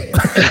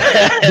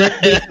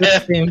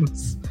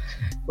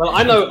 Well,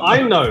 I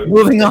know.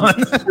 Moving on.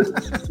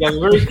 You have a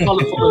very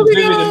colourful and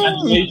vivid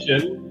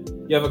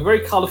imagination. You have a very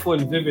colourful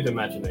and vivid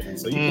imagination,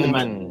 so you can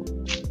imagine.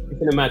 You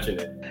can imagine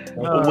it.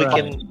 We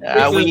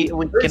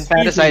can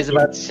fantasize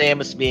about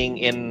Samus being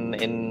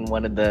in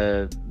one of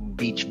the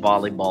beach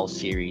volleyball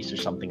series or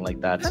something like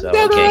that. So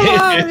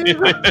okay.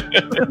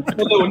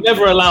 They would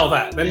never allow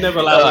that. They never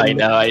allow. I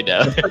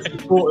know.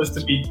 Supporters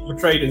to be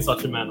portrayed in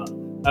such a manner.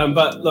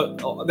 But look,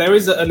 there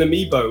is an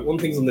amiibo. One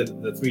thing's on the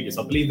 3DS.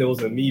 I believe there was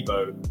an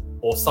amiibo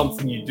or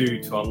something you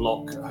do to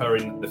unlock her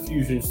in the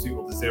Fusion suit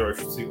or the Zero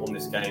suit on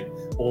this game,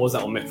 or was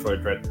that on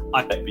Metroid Dread?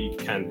 I bet you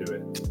can do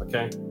it.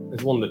 Okay,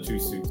 there's one of the 2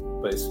 suits,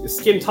 but it's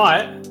skin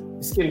tight.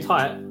 It's skin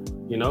tight.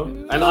 You know,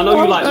 and I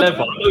know you like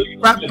leather.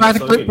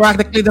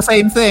 Practically the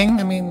same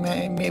thing. I mean,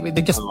 maybe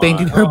they just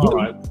painted her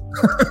blue.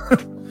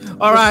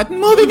 All right,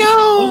 moving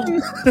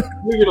on.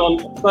 Moving on.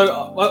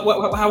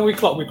 So, how we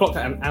clocked? We clocked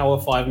at an hour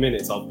 5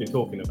 minutes. I've been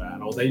talking about,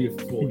 and I was aiming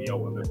for 40.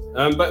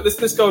 But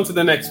let's go on to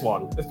the next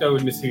one. Let's go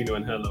with Miss Hino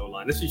and her lower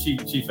line. Let's see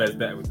she fares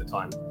better with the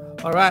time.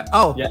 All right.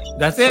 Oh, yeah.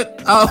 That's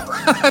it. Oh,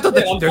 I thought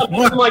there's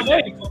more. My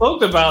game. I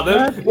talked about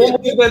them. What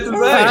was there to say?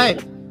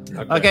 Right.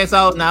 Okay,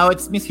 so now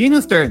it's Miss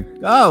Hino's turn.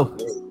 Go.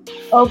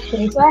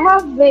 Okay, so I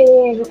have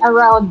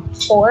around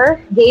 4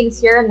 games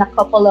here and a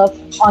couple of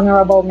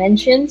honorable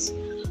mentions.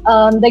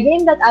 The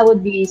game that I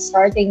would be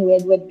starting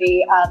with would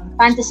be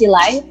Fantasy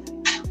Life,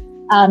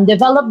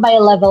 developed by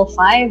Level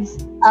 5.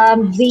 I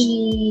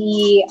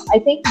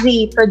think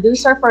the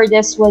producer for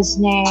this was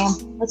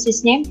what's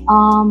his name?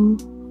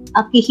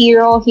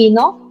 Akihiro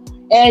Hino,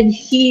 and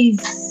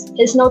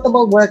his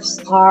notable works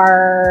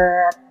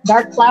are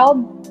Dark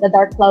Cloud, the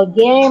Dark Cloud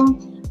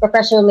game,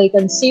 Professor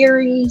Layton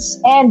series,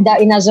 and the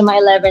Inazuma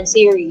 11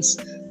 series.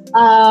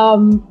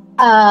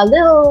 A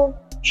little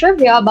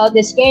trivia about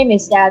this game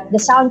is that the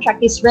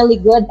soundtrack is really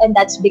good, and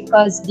that's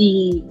because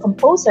the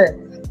composer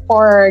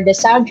for the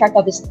soundtrack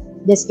of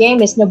this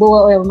game is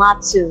Nobuo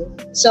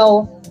Uematsu.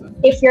 So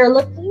if you're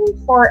looking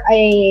for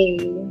a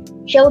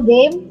chill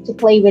game to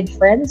play with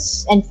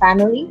friends and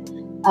family,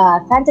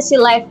 Fantasy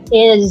Life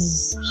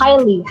is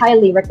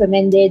highly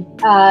recommended.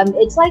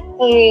 It's like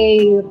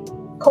a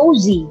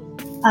cozy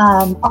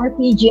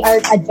RPG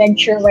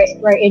adventure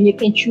wherein you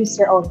can choose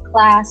your own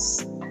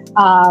class,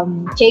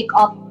 take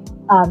up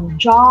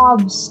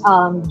jobs,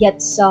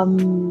 get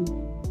some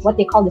what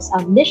they call this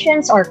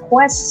missions or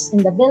quests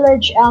in the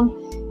village.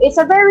 it's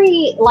a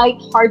very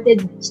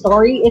light-hearted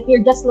story. If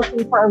you're just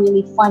looking for a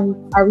real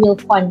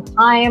fun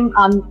time,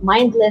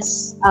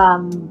 mindless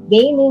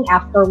gaming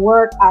after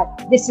work,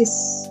 this is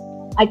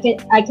I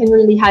can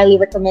really highly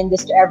recommend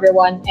this to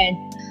everyone. And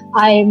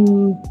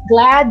I'm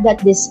glad that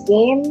this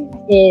game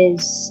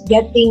is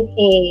getting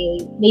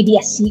maybe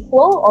a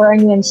sequel or a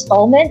new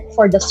installment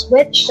for the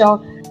Switch.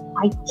 So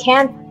I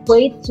can't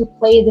wait to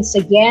play this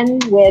again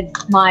with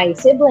my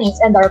siblings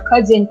and our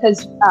cousin,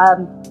 because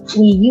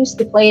we used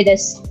to play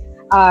this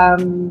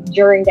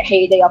during the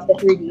heyday of the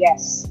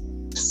 3DS.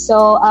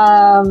 So,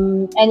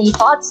 any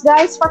thoughts,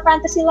 guys, for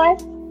Fantasy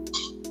Life?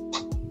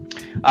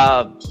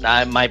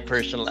 My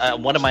personal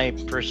one of my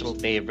personal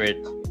favorite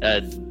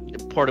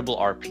portable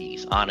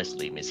RPs,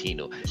 honestly, Miss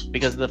Hino,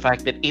 because of the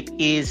fact that it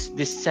is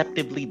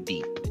deceptively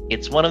deep.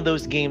 It's one of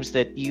those games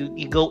that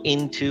you go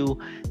into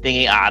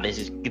thinking, this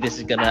is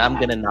I'm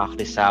gonna knock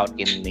this out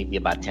in maybe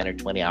about 10 or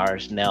 20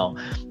 hours. No,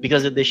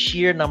 because of the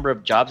sheer number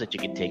of jobs that you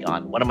can take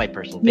on. One of my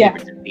personal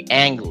favorites is the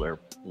angler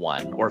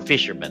one, or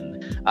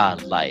fisherman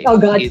life. Oh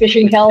god,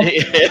 fishing hell.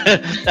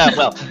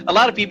 Well, a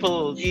lot of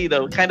people,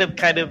 kind of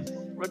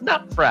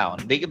not frown.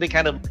 They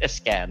kind of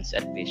askance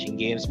at fishing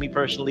games. Me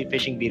personally,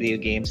 fishing video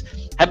games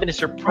have been a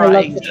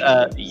surprise.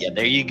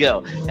 There you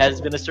go.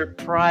 Has been a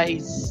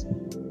surprise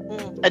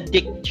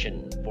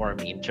addiction for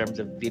me in terms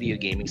of video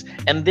gaming,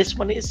 and this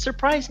one is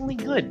surprisingly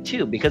good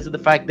too, because of the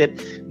fact that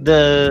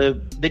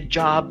the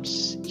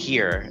jobs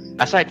here,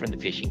 aside from the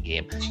fishing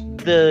game,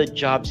 the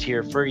jobs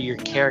here for your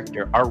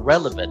character are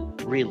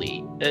relevant,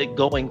 really,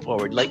 going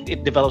forward. Like,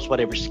 it develops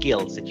whatever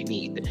skills that you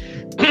need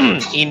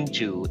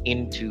into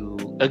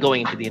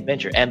going into the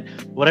adventure, and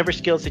whatever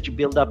skills that you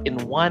build up in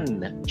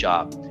one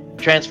job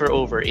transfer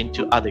over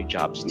into other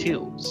jobs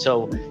too.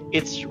 So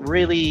it's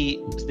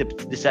really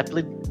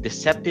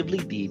deceptively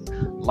deep,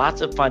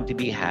 lots of fun to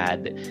be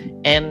had,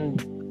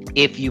 and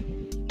if you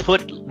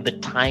put the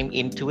time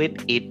into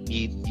it,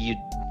 you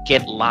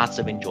get lots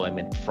of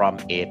enjoyment from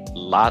it.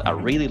 A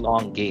really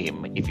long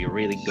game if you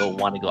really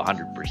want to go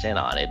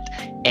 100% on it,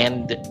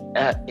 and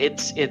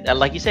it's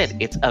like you said,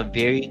 it's a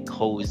very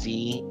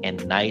cozy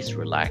and nice,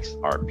 relaxed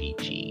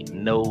RPG.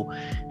 No,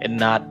 and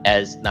not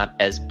as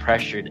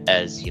pressured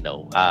as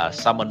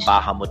someone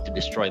Bahamut to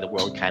destroy the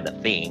world kind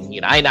of thing.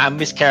 I'm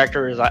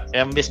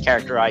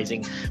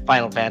mischaracterizing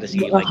Final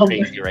Fantasy like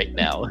crazy right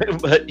now,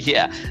 but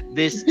yeah,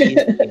 this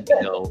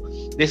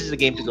is a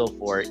game to go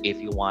for if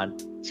you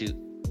want to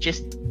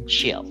just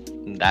chill.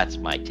 That's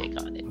my take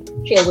on it.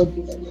 Chill would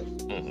be good.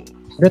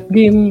 That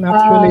game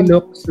actually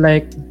looks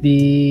like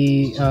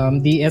the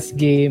DS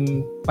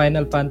game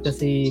Final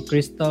Fantasy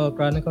Crystal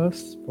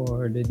Chronicles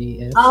for the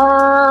DS.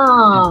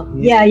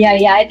 Yeah.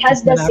 It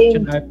has the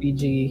same action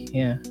RPG.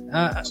 Yeah.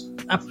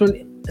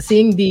 Actually,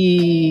 seeing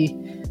the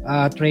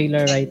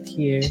trailer right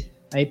here,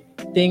 I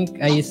think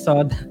I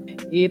saw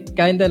that it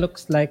kind of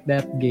looks like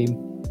that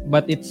game,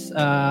 but it's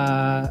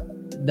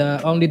the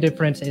only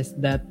difference is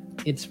that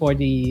it's for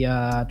the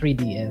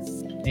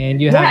 3DS, and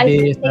you have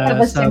this. I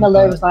have a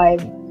similar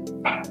vibe.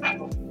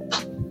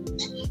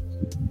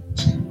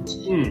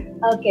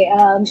 Okay.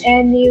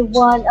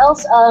 Anyone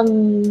else?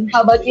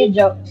 How about you,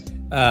 Joe?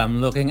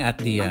 Looking at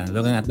the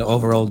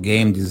overall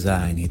game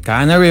design, it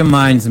kind of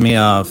reminds me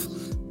of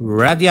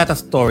Radiata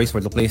Stories for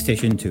the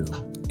PlayStation 2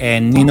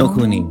 and Ni no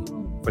Kuni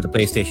for the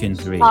PlayStation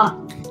 3.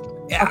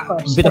 Of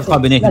course. A bit of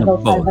combination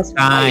of both.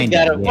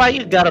 Why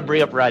you gotta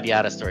bring up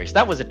Radiata Stories?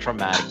 That was a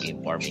traumatic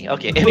game for me.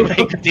 Okay, anyway,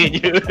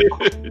 continue.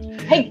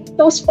 Hey,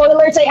 those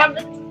spoilers, I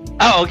haven't.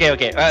 Oh,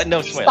 okay.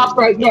 No spoilers. Stop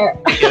right there.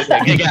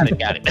 Okay,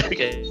 got it.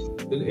 Okay.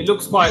 It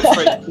looks quite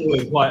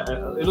straightforward.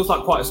 It looks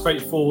like quite a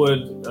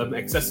straightforward,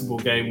 accessible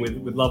game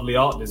with lovely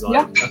art design.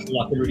 Yeah. That's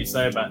all I can really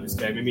say about this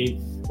game. I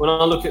mean, when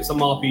I look at some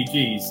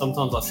RPGs,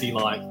 sometimes I see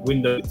like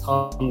windows,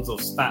 tons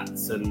of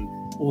stats and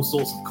all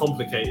sorts of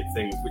complicated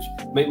things, which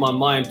make my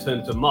mind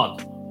turn to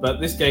mud. But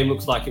this game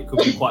looks like it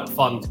could be quite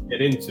fun to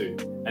get into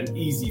and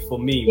easy for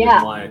me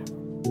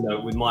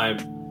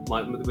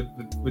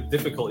with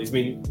difficulties. I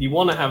mean, you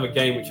want to have a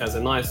game which has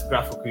a nice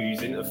graphical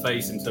user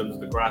interface in terms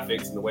of the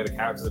graphics and the way the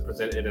characters are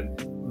presented and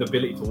the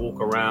ability to walk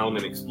around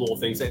and explore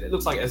things. It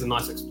looks like it has a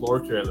nice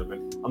exploratory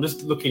element. I'm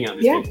just looking at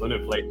this game because I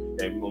never played the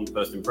game on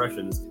first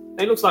impressions.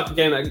 And it looks like a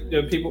game that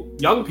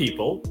young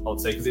people, I would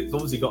say, because it's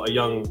obviously got a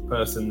young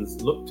person's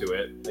look to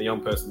it, a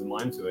young person's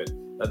mind to it.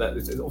 That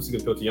it's obviously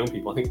going to appeal to young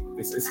people. I think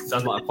it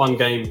sounds like a fun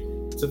game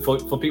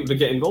for people to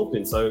get involved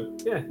in. So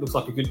yeah, it looks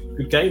like a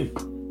good game.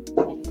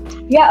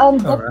 Yeah,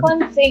 the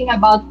fun thing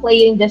about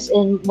playing this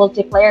in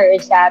multiplayer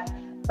is that,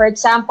 for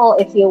example,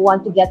 if you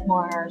want to get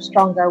more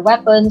stronger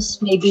weapons,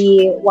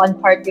 maybe one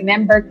party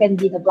member can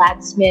be the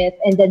blacksmith,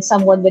 and then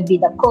someone would be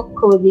the cook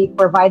who would be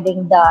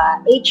providing the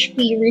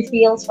HP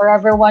refills for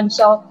everyone.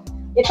 So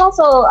it's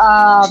also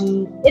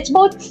it's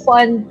both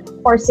fun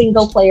for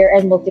single player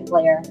and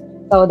multiplayer.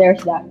 So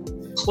there's that.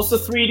 What's the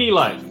 3D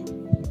like?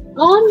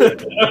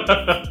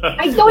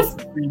 I don't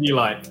 3D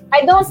like.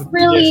 I don't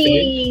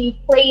really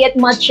play it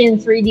much in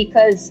 3D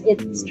because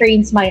it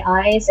strains my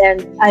eyes,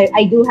 and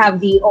I do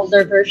have the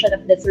older version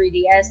of the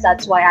 3DS.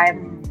 That's why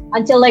I'm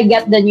until I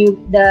get the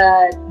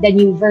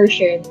new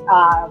version.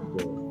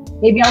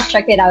 Maybe I'll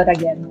check it out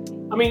again.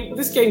 I mean,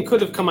 this game could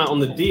have come out on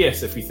the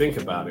DS if you think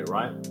about it,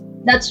 right?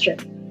 That's true.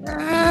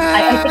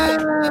 I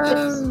think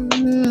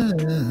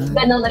it's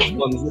gonna look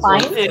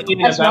fine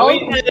as well. What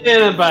are you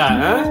thinking about,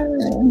 huh?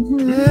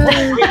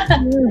 I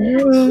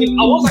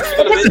was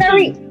actually going to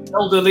mention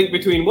Zelda Link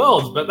Between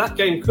Worlds, but that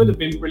game could have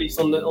been released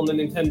on the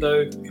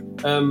Nintendo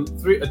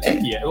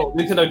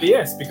Nintendo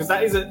DS, because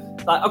that is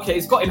okay,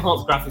 it's got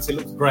enhanced graphics, it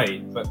looks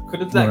great, but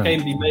could that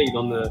game be made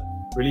on the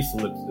release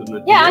on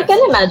the Yeah, DS? I can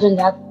imagine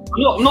that.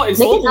 I'm not They can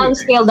insulting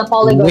downscale the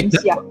polygons.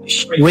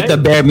 With the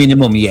bare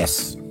minimum,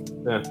 yes.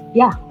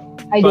 Yeah,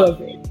 I do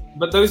agree.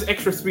 But those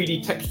extra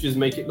 3D textures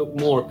make it look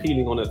more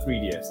appealing on a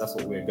 3DS. That's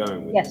what we're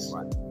going with. Yes.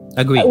 Right?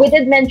 Agree. We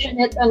did mention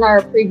it on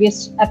our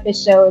previous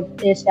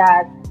episode, is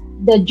that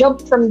the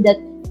jump from the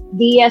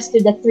DS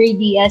to the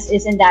 3DS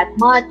isn't that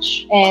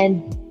much,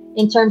 and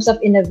in terms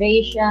of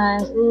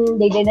innovation,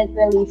 they didn't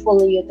really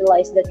fully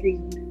utilize the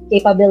 3D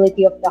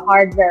capability of the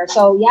hardware.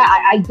 So yeah,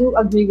 I do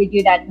agree with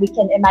you that we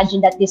can imagine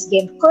that this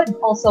game could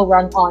also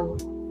run on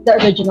the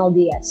original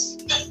DS.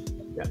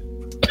 Yeah.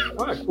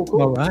 All right.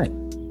 Cool. All right.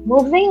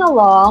 Moving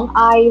along,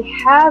 I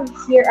have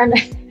here, and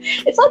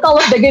it's like all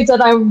of the games that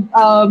I'm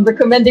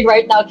recommending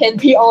right now can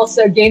be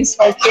also games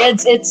for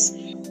kids. It's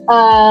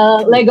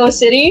Lego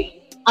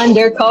City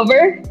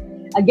Undercover.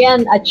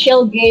 Again, a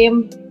chill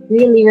game,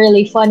 really,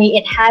 really funny.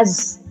 It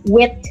has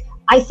wit.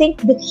 I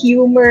think the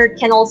humor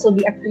can also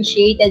be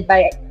appreciated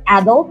by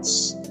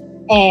adults,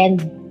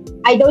 and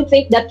I don't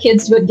think that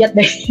kids would get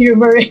the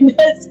humor in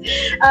this.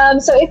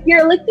 So if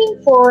you're looking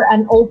for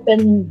an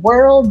open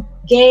world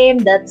game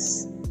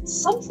that's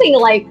something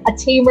like a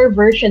tamer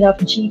version of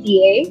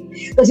GTA,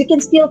 because you can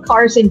steal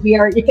cars in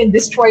here, you can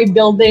destroy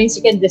buildings,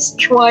 you can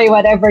destroy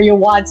whatever you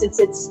want since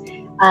it's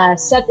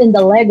set in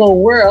the Lego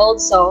world.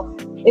 So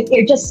if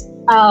you're just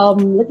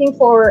looking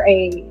for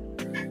a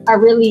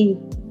really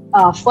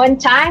fun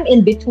time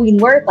in between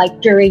work, like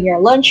during your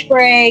lunch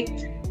break,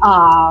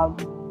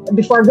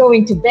 before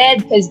going to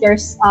bed, because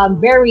there's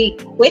very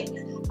quick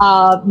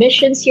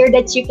missions here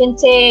that you can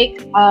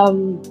take.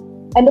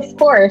 And of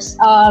course,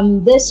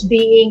 this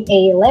being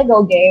a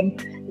Lego game,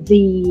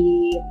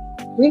 the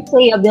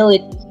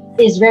replayability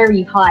is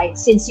very high,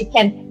 since you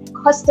can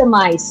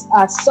customize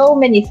so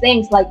many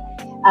things. Like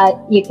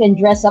you can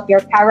dress up your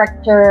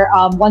character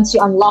once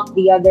you unlock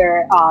the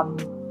other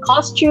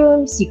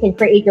costumes. You can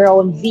create your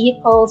own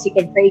vehicles. You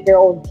can create your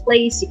own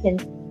place. You can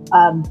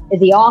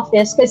the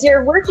office, because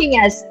you're working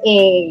as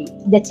a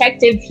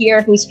detective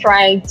here who's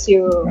trying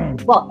to,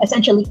 well,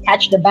 essentially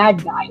catch the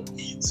bad guy.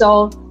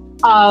 So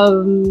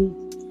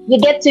you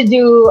get to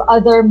do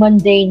other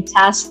mundane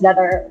tasks that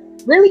are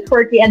really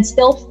quirky and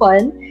still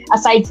fun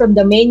aside from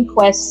the main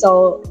quest.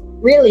 So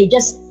really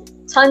just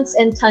tons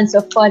and tons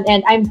of fun,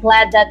 and I'm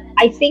glad that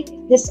I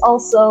think this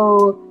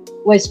also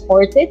was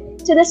ported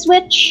to the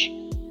Switch,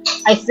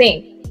 I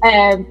think.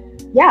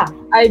 Yeah,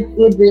 I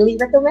would really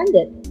recommend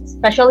it,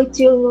 especially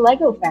to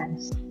Lego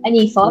fans.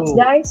 Any thoughts,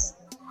 guys?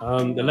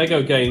 The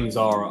Lego games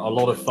are a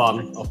lot of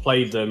fun. I've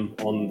played them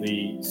on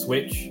the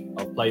Switch.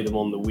 I've played them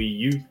on the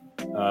Wii U.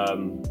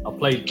 I've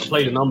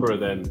played a number of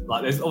them.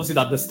 Like there's obviously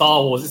like the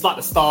Star Wars. It's like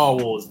the Star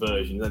Wars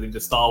version. I think the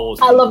Star Wars.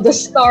 I love the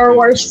Star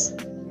Wars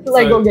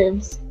Lego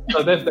games.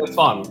 So they're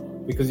fun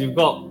because you've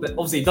got,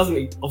 obviously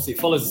it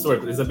follows the story,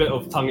 but there's a bit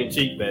of tongue in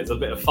cheek there. There's a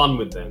bit of fun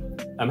with them.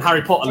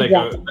 Harry Potter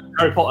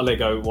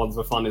Lego ones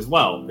were fun as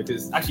well,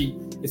 because actually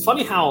it's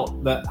funny how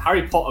the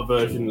Harry Potter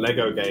version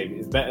Lego game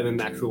is better than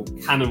the actual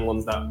canon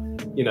ones that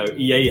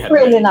EA had.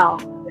 Really now,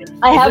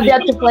 I have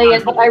yet to play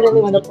it, but I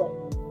really want to play.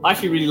 I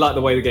actually really like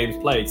the way the game's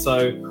played,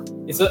 so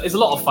it's a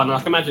lot of fun. And I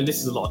can imagine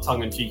this is a lot of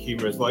tongue-in-cheek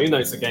humor as well. You know,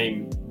 it's a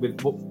game with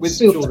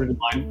children in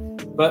mind.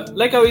 But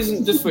Lego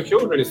isn't just for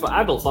children; it's for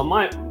adults. I'll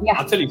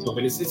tell you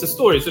something. It's a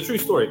story. It's a true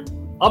story.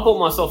 I bought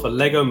myself a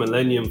Lego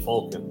Millennium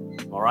Falcon.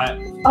 All right.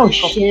 Oh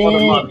shit!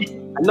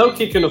 And no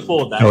kid can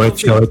afford that. Show it. I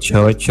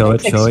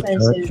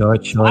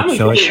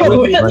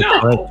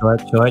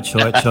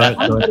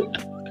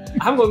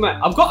haven't got that.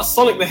 I've got a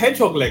Sonic the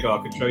Hedgehog Lego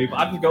I could show you, but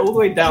I can go all the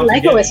way down.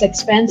 Lego is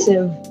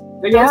expensive.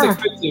 Lego is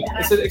expensive. Yeah.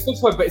 It's an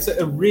expensive toy, but it's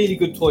a really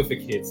good toy for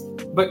kids.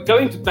 But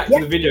going back to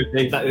the video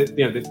games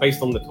that's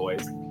based on the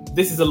toys,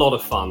 this is a lot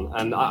of fun,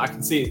 and I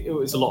can see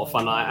it's a lot of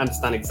fun. I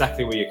understand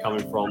exactly where you're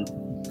coming from.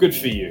 Good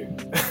for you.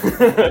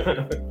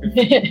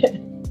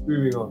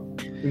 Moving on.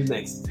 Who's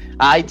next?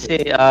 I'd say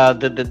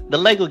the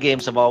Lego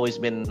games have always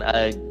been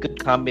a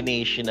good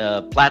combination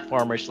of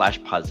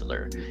platformer /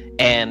 puzzler,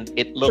 and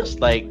it looks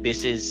like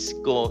this is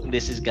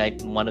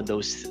like one of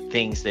those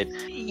things that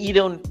you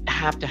don't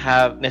have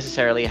to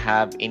necessarily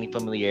have any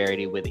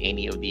familiarity with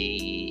any of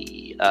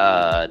the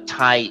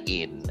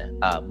tie-in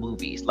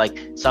movies. Like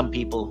some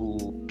people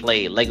who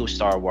play Lego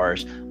Star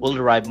Wars will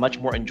derive much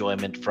more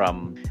enjoyment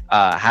from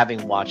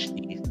having watched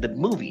the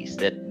movies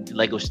that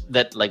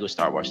Lego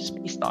Star Wars is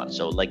based on.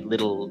 So like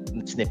little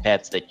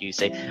snippets that you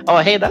say, oh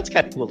hey, that's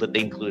kind of cool that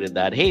they included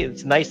that. Hey,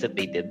 it's nice that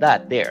they did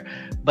that there.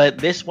 But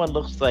this one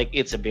looks like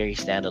it's a very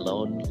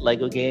standalone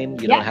Lego game.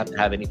 You don't have to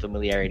have any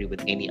familiarity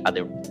with any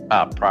other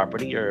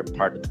property or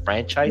part of the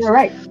franchise. You're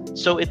right.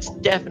 So it's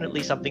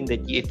definitely something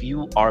that if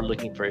you are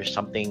looking for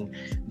something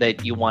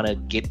that you want to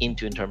get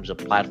into in terms of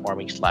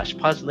platforming /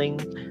 puzzling,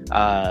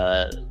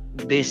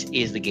 this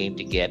is the game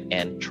to get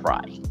and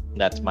try.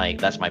 That's my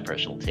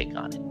personal take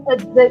on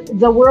it.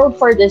 The world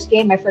for this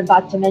game, I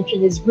forgot to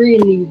mention, is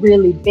really,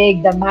 really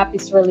big. The map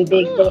is really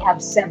big. They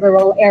have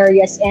several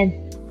areas, and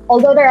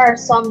although there are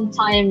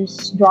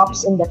sometimes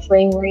drops in the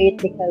frame rate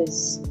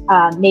because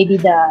maybe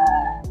the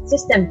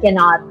system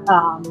cannot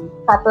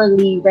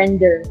properly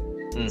render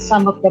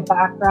some of the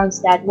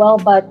backgrounds that well,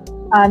 but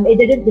it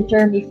didn't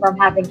deter me from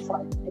having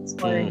fun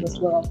exploring this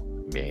world.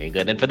 Very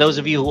good. And for those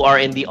of you who are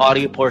in the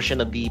audio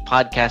portion of the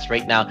podcast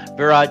right now,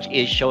 Viraj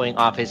is showing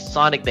off his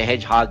Sonic the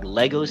Hedgehog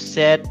Lego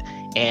set.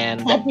 And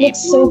that looks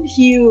so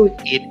cute.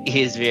 It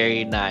is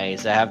very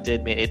nice. I have to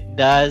admit, it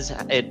does.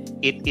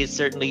 It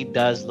certainly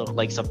does look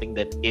like something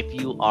that if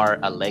you are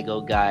a Lego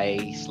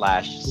guy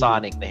 /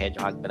 Sonic the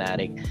Hedgehog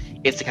fanatic,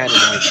 it's the kind of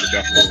thing that you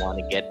definitely want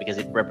to get because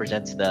it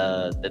represents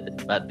the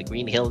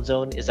Green Hill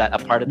Zone. Is that a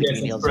part of the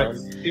Green Hill Zone?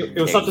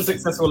 It was such a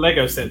successful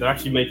Lego set. They're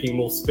actually making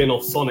more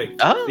spin-off Sonic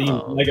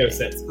themed Lego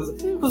sets because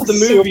the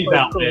movie's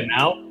out there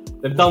now.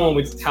 They've done one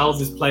with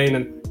Tails is playing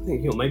and. I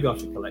think maybe I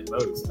should collect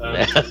those.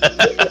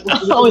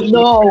 Oh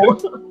no!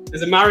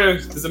 There's a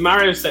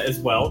Mario set as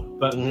well,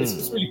 but it's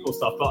just really cool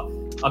stuff. But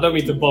I don't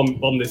mean to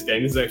bomb this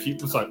game. This is actually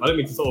I don't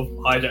mean to sort of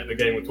hijack the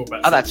game and talk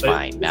about. Oh, that's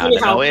fine.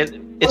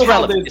 It's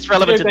relevant. It's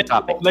relevant to the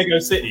topic. Lego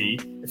City.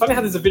 It's funny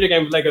how there's a video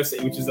game of Lego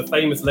City, which is a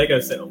famous Lego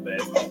set of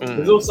theirs.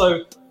 There's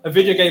also a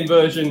video game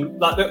version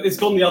like it's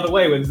gone the other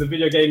way, where there's a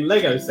video game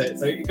Lego set.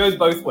 So it goes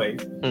both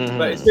ways.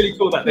 But it's really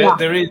cool that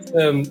there is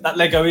that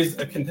Lego is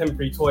a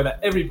contemporary toy that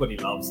everybody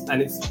loves,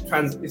 and it's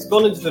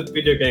gone into the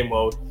video game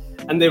world,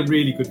 and they're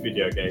really good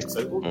video games.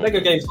 So Lego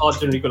games are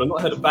generally good. I've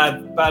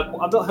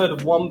not heard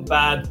of one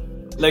bad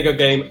Lego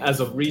game as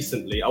of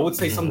recently. I would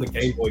say some of the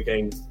Game Boy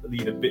games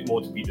leave a bit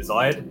more to be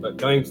desired, but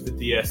going to the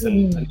DS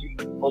and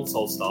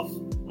console stuff,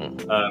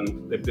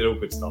 they're all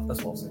good stuff.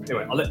 That's what I'll say.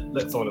 Anyway, I'll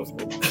let someone else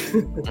talk.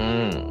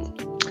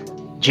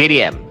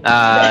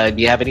 JDM,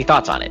 do you have any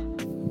thoughts on it?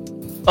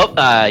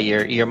 Oh,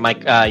 your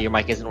mic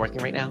isn't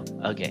working right now.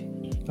 Okay.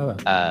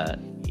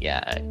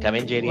 Yeah, come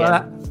in, JDM.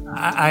 Well,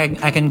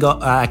 I can go.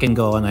 I can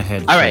go on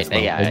ahead. All right.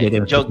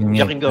 Joe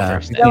can go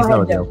first. Go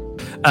ahead, Joe.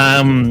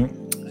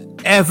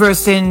 Ever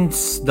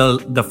since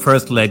the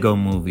first Lego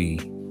movie,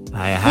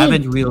 I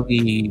haven't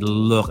really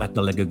looked at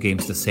the Lego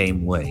games the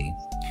same way.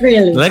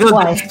 Really? Lego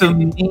Why? games to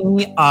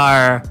me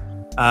are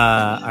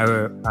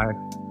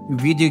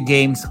video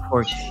games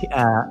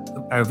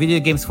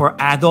for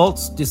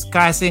adults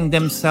disguising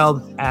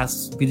themselves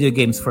as video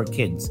games for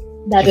kids.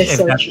 That is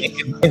so true.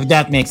 If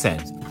that makes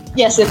sense.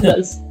 Yes, it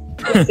does.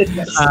 Yes, it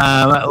does.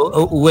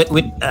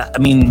 I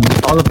mean,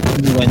 all of the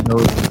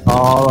innuendos,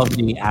 all of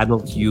the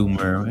adult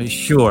humor,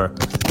 sure.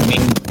 I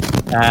mean,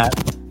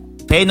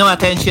 pay no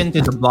attention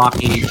to the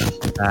blocky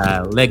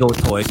Lego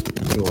toys,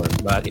 sure.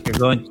 But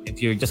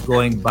if you're just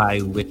going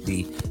by with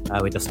the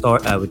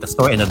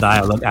story and the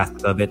dialogue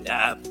aspect of it,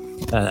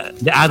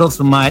 the adults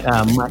might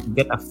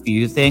get a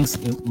few things,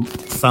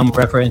 some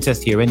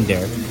references here and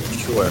there,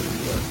 sure.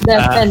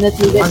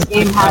 Definitely, this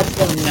game has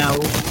them. Now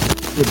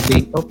would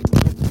be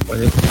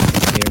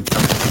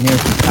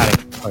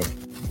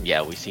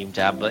Yeah, we seem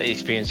to have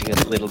experiencing a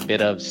little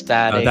bit of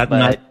static.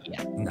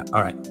 No,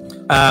 all right.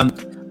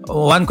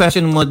 One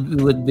question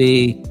would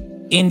be: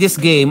 in this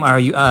game,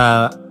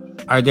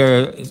 are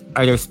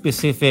there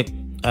specific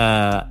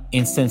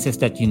instances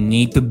that you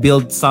need to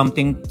build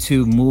something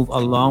to move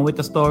along with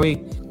the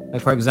story?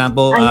 Like, for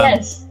example,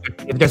 yes.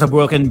 If there's a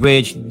broken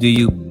bridge, do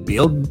you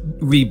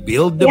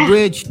rebuild the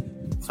bridge?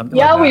 Something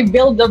like that? We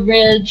build the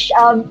bridge,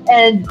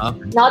 and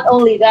not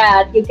only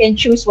that, you can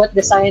choose what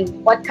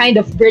kind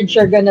of bridge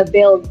you're gonna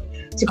build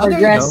to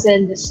progress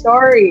in the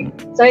story.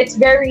 So it's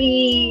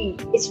very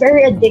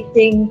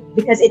addicting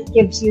because it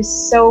gives you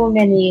so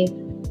many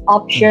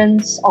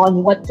options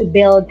on what to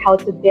build, how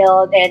to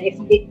build, and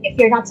if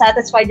you're not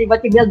satisfied with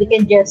what you build, you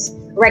can just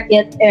wreck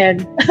it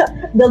and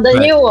build a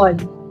new one.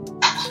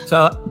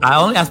 So I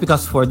only ask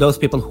because for those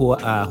people who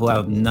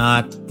have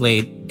not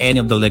played any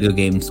of the Lego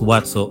games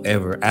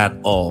whatsoever at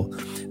all,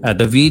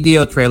 the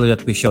video trailer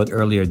that we showed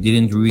earlier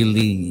didn't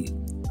really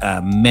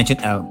mention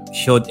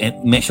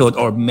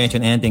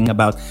anything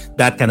about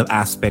that kind of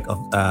aspect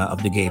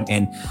of the game.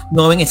 And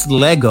knowing it's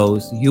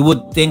Legos, you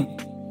would think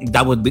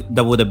that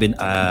would have been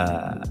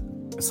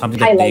something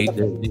that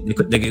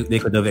they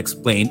could have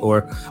explained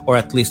or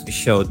at least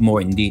showed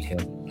more in detail.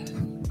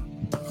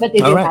 But they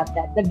didn't have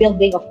that. The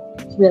building of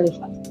it's really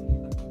fun.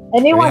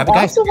 Anyone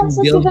else who wants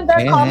to give them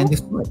their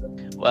comments?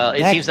 Well,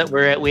 it seems that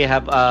we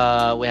have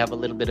a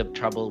little bit of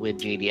trouble with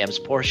JDM's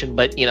portion,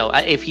 but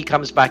if he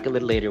comes back a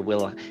little later,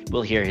 we'll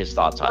hear his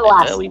thoughts on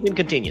it. We can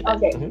continue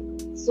then. Okay.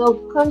 So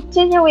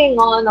continuing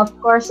on, of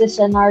course, as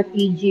an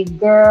RPG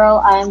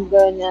girl, I'm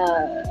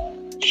gonna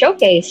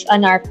showcase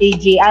an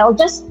RPG. I'll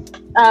just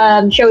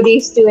show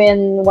these two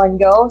in one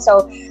go.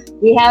 So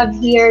we have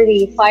here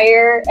the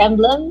Fire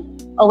Emblem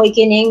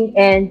Awakening,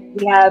 and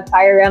we have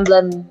Fire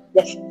Emblem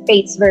the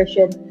Fates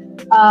version.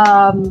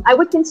 I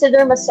would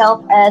consider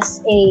myself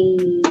as a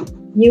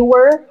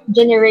newer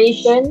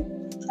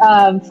generation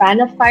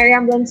fan of Fire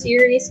Emblem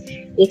series.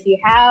 If you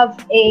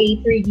have a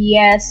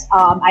 3DS,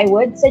 I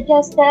would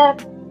suggest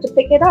to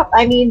pick it up.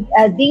 I mean,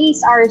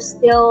 these are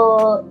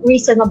still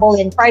reasonable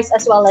in price,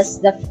 as well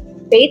as the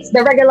Fates,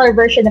 the regular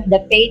version of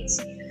the Fates.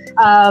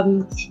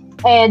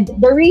 And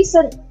the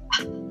reason,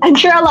 I'm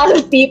sure a lot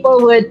of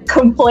people would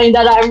complain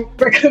that I'm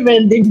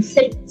recommending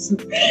Fates,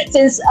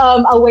 since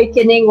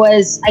Awakening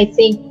was, I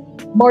think,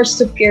 more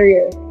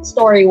superior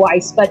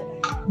story-wise. But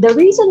the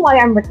reason why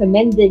I'm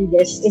recommending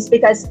this is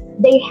because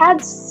they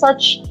had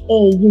such a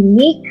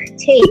unique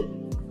take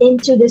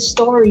into the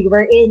story,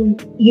 wherein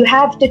you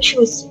have to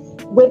choose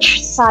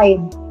which side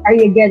are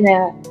you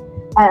gonna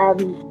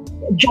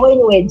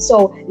join with.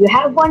 So you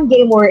have one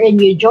game wherein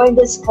you join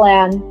this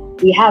clan,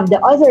 you have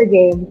the other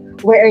game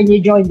wherein you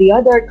join the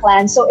other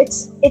clan. So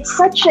it's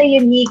such a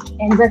unique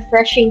and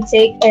refreshing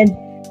take, and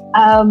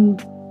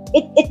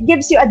it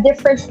gives you a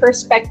different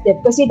perspective,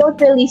 because you don't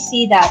really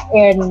see that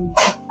in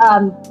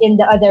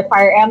the other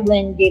Fire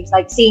Emblem games,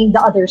 like seeing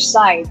the other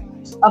side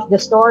of the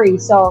story.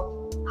 So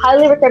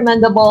highly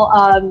recommendable.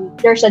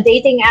 There's a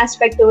dating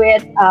aspect to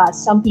it.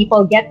 Some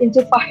people get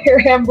into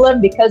Fire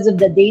Emblem because of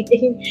the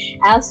dating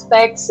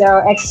aspect. So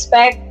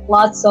expect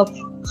lots of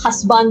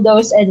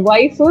husbandos and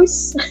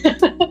waifus.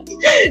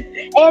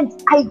 And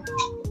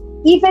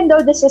even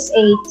though this is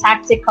a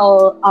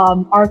tactical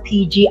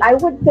RPG, I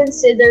would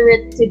consider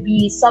it to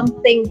be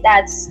something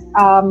that's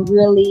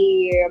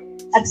really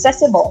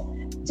accessible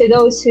to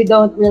those who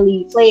don't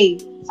really play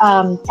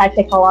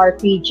tactical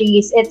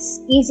RPGs.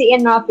 It's easy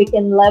enough. You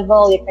can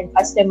level, you can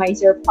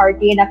customize your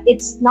party enough.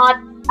 It's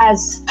not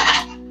as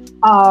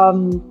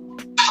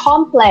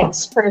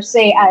complex per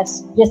se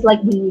as just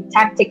like the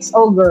Tactics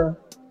Ogre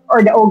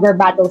or the Ogre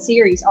Battle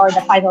series or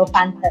the Final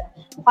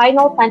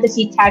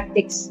Fantasy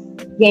Tactics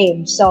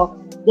game. So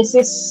this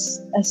is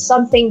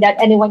something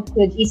that anyone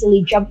could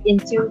easily jump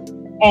into,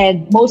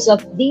 and most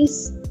of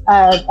these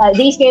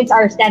games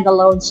are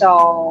standalone,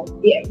 so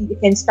you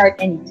can start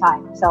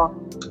anytime. So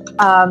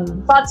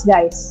thoughts,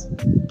 guys?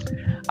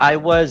 I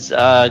was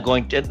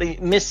going to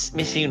Miss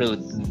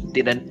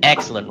did an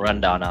excellent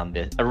rundown on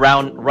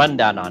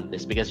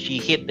this because she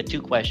hit the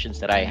two questions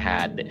that I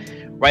had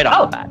right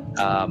off the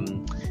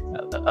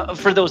bat.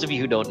 For those of you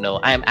who don't know,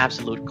 I am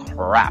absolute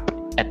crap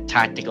at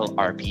tactical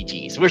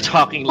RPGs. We're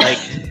talking like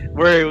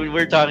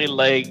we're talking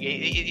like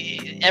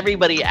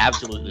everybody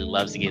absolutely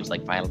loves the games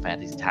like Final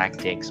Fantasy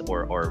Tactics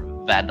or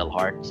Vandal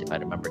Hearts, if I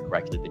remember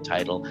correctly the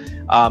title.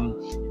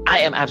 I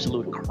am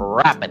absolute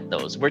crap at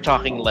those. We're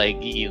talking like,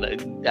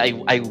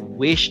 I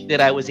wish that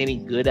I was any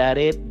good at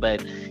it,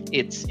 but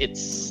it's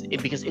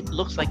because it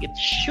looks like it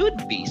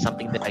should be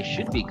something that I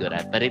should be good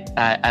at,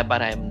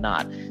 but I am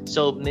not.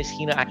 So Miss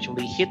Hina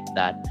actually hit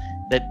that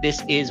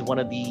this is one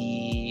of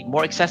the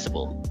more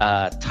accessible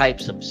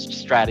types of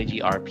strategy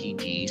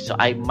RPG. So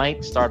I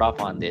might start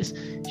off on this.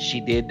 She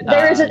did.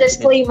 There is a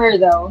disclaimer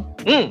though.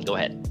 Go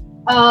ahead.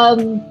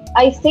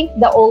 I think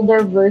the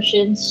older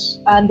versions,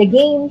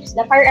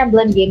 the Fire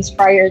Emblem games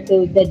prior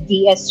to the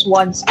DS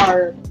ones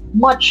are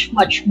much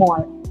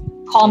more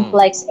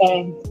complex,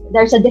 and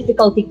there's a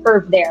difficulty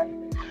curve there.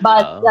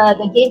 But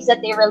the games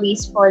that they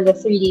released for the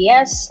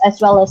 3DS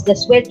as well as the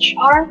Switch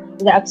are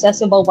the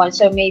accessible ones.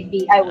 So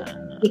maybe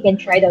you can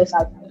try those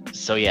out.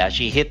 So yeah,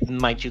 she hit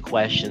my two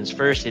questions.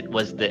 First, it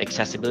was the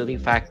accessibility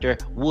factor.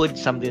 Would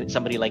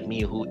somebody like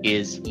me who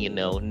is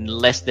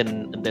less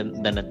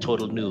than a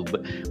total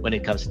noob when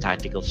it comes to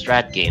tactical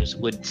strat games,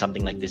 would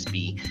something like this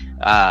be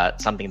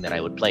something that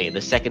I would play? The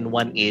second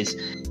one is,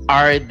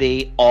 are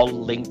they all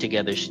linked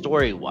together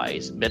story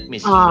wise? But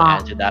Miss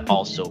Hina answered that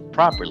also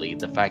properly.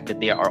 The fact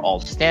that they are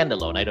all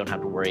standalone, I don't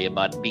have to worry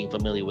about being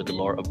familiar with the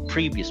lore of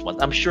previous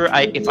ones. I'm sure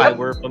if I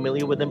were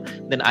familiar with them,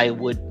 then I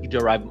would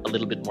derive a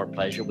little bit more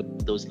pleasure with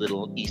those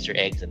little Easter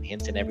eggs and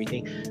hints and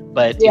everything.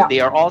 But if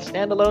they are all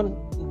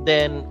standalone,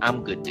 then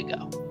I'm good to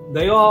go.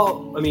 They are.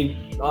 I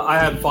mean, I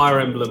have Fire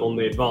Emblem on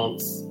the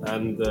Advance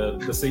and the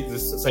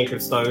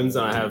Sacred Stones,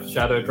 and I have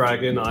Shadow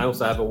Dragon. I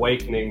also have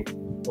Awakening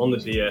on the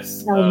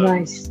DS. Oh,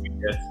 nice.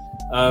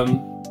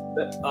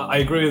 I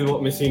agree with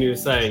what Missini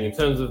was saying in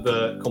terms of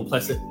the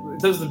complexity, in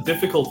terms of the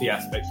difficulty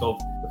aspect of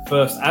the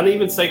first, and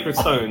even Sacred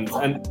Stones.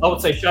 And I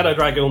would say Shadow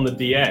Dragon on the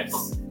DS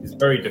is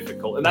very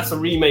difficult, and that's a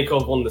remake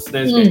of one of the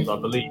SNES games, I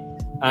believe.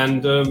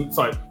 And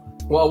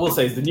what I will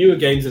say is the newer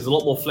games, there's a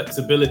lot more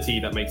flexibility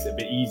that makes it a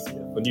bit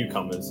easier for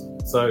newcomers.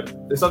 So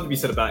there's something to be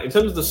said about it. In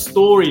terms of the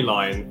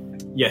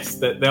storyline, yes,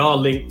 they are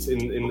linked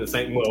in the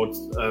same world,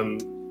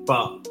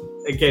 but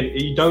again,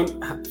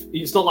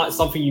 it's not like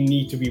something you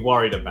need to be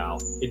worried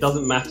about. It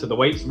doesn't matter. The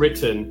way it's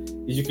written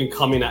is you can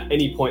come in at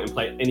any point and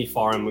play any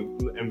Fire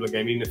Emblem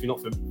game, even if you're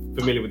not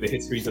familiar with the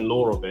histories and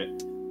lore of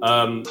it.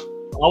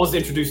 I was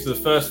introduced to the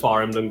first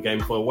Fire Emblem game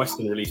for a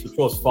Western release, which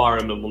was Fire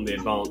Emblem on the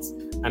Advance.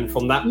 And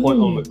from that point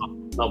on, I'm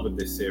in love with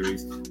this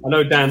series. I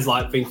know Dan's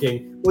like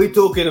thinking, what are you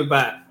talking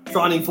about?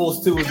 Shining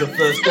Force 2 was the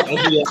first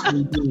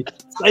RPG.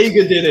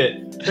 Sega did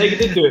it. Sega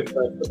did do it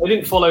first, but they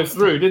didn't follow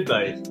through, did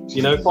they?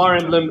 You know, Fire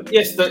Emblem,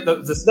 yes, the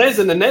SNES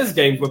and the NES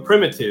games were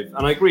primitive,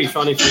 and I agree,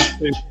 Shining Force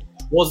 2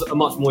 was a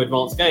much more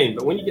advanced game,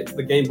 but when you get to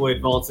the Game Boy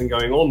Advance and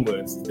going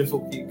onwards, the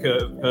difficulty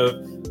curve,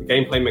 the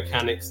gameplay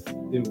mechanics,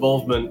 the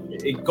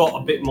involvement, it got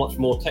a bit much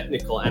more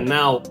technical. And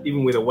now,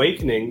 even with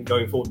Awakening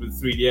going forward with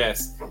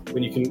 3DS,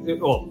 when you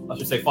can, or I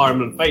should say Fire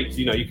Emblem Fates,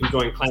 you know, you can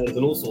join clans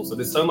and all sorts. So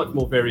there's so much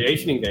more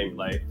variation in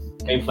gameplay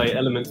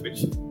elements, which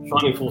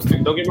Shining Force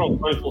 2, don't get me wrong,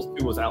 Shining Force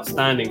 2 was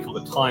outstanding for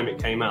the time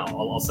it came out,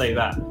 I'll say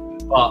that.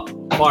 But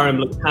Fire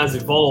Emblem has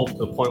evolved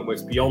to a point where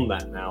it's beyond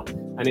that now.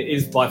 And it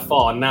is by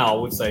far now, I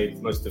would say,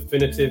 the most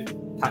definitive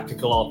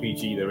tactical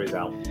RPG there is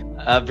out.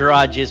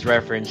 Viraj is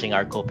referencing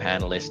our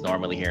co-panelist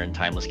normally here in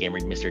Timeless Gamer,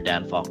 Mr.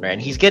 Dan Faulkner,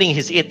 and he's getting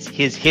his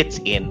hits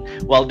in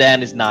while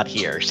Dan is not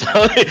here.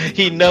 So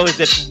he knows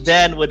that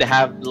Dan would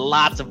have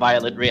lots of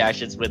violent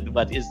reactions with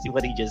what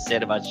he just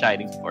said about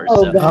Shining Force.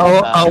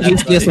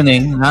 He's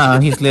listening.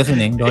 He's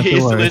listening. Don't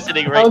you worry. He's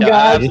listening right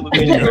now.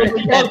 Absolutely.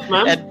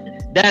 And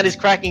Dan is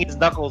cracking his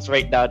knuckles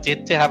right now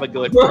to have a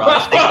go at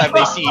Viraj next time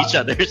they see each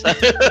other.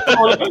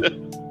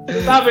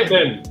 Have it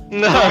then.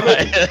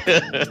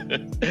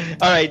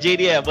 All right,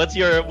 JDM, what's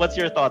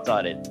your thoughts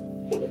on it?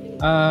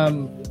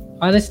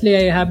 Honestly,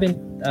 I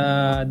haven't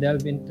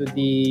delved into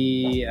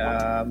the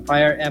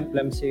Fire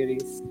Emblem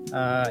series.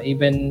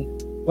 Even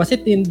was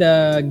it in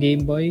the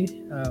Game Boy?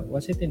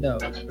 Was it in the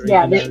original?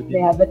 Yeah, they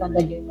have it on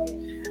the Game Boy.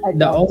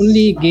 The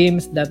only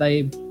games that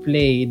I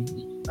played,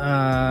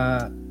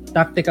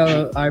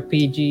 tactical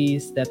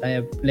RPGs that I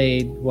have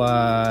played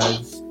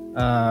was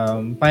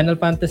Final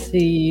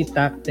Fantasy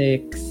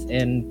Tactics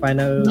and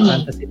Final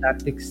Fantasy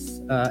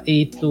Tactics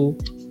A2.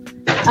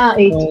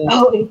 A2.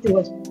 A2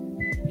 was.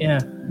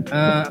 Yeah.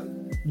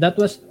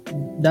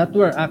 That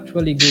were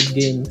actually good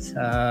games.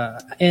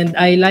 And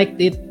I liked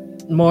it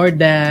more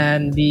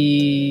than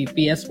the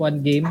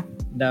PS1 game,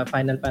 the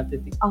Final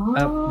Fantasy,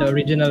 the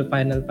original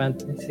Final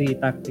Fantasy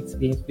Tactics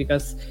games,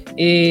 because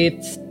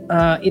it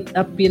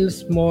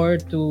appeals more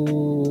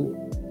to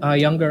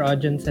younger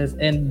audiences,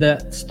 and the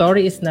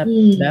story is not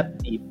that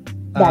deep.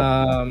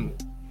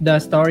 The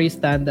story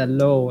stand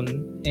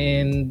alone,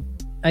 and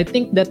I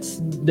think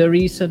that's the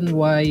reason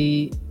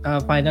why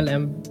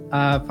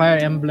Fire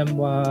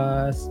Emblem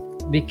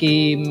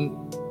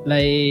became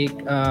like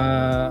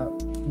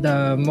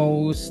the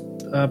most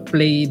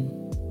played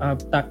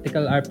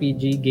tactical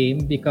RPG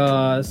game,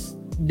 because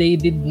they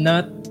did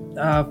not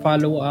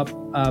follow up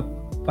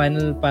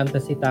Final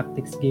Fantasy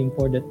Tactics game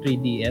for the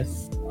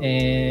 3DS,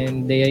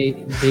 and they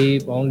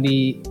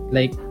only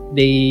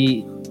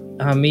they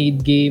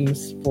made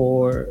games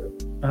for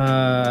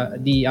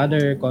the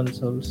other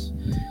consoles.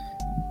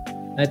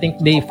 I think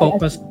they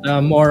focused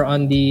more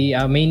on the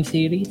main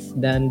series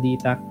than the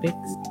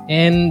tactics.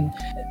 And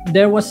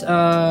there was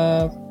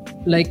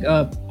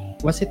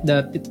was it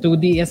the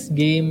 2DS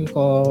game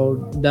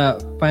called the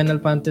Final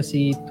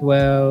Fantasy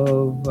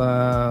 12?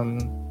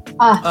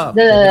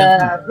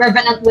 The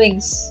Revenant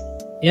Wings.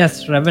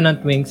 Yes,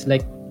 Revenant Wings.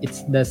 Like,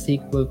 it's the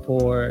sequel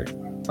for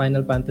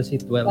Final Fantasy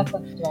 12.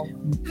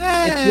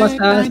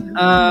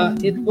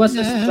 It was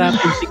a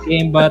strategy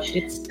game, but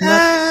it's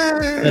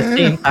not the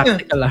same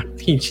tactical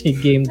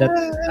RPG game that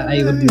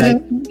I would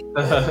like.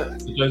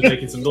 So Joe's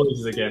making some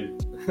noises again.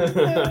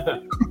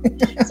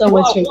 So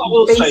much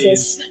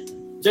faces.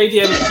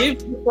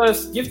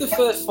 JDM, give the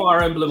first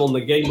Fire Emblem on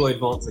the Game Boy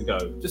Advance a go.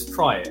 Just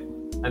try it,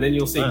 and then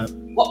you'll see.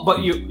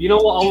 But you know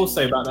what I will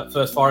say about that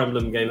first Fire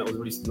Emblem game that was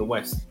released in the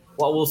West?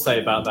 What I will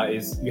say about that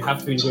is you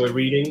have to enjoy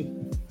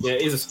reading. Yeah,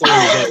 it is a story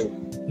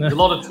game. There's a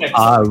lot of text.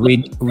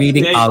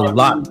 Reading a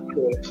lot.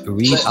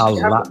 Read a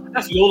lot.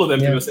 Actually, all of them.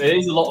 Yeah. There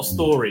is a lot of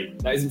story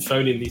that isn't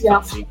shown in these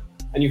cutscenes,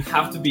 and you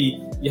have to be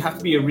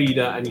a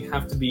reader, and you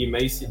have to be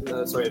immersed in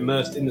the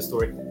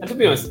story. And to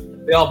be honest,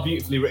 they are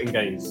beautifully written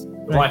games.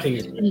 The writing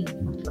is good.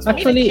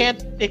 Actually,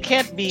 it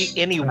can't be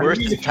any worse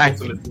than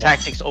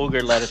Tactics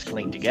Ogre Let Us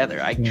Cling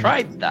Together. I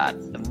tried that,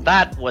 and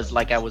that was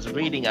like I was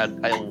reading a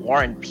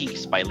War and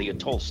Peace by Leo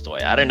Tolstoy.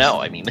 I don't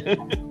know. I mean,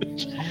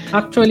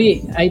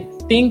 actually,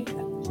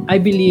 I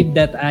believe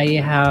that I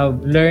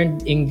have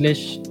learned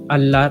English a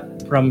lot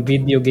from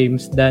video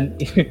games than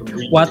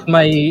what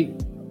my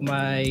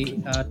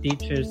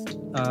teachers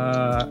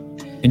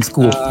in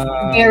school.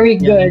 Very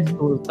good.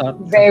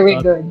 Very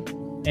good.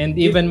 And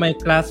even my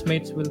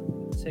classmates will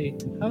say,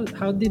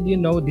 "How did you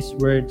know these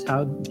words?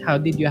 How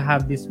did you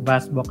have this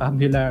vast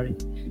vocabulary?"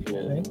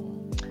 Right?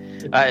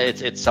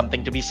 It's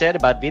something to be said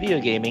about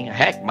video gaming.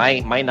 Heck,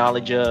 my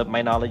knowledge of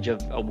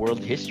world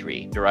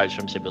history derives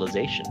from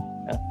Civilization.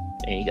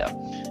 There you go.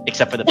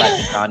 Except for the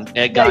fact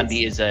that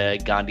Gandhi is a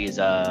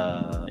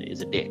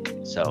dick.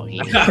 So he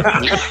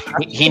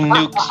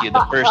nukes you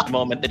the first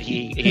moment that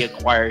he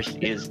acquires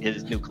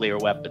his nuclear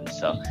weapons.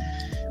 So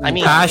I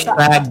mean,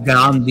 Hashtag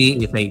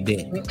Gandhi is a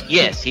dick.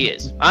 yes, he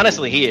is.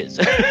 Honestly, he is.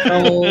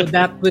 So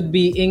that would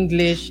be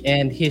English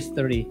and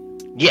history.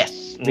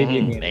 Yes.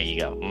 Video games. There you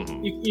go.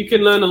 Mhm. You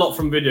can learn a lot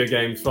from video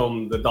games,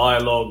 from the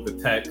dialogue, the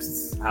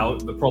texts, how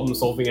the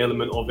problem-solving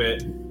element of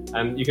it,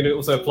 and you can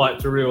also apply it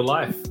to real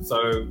life.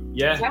 So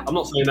yeah, I'm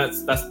not saying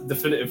that's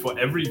definitive for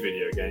every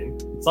video game.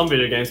 Some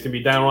video games can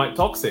be downright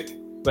toxic,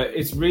 but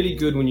it's really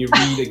good when you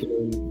read a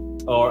game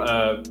or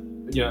a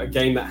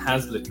game that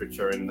has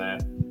literature in there,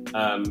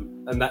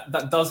 and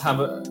that does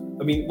have a.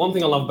 I mean, one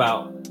thing I love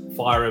about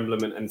Fire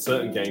Emblem and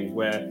certain games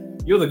where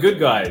you're the good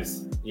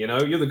guys.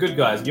 You're the good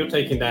guys. You're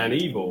taking down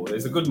evil.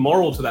 There's a good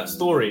moral to that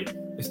story.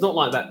 It's not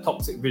like that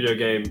toxic video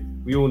game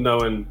we all know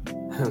and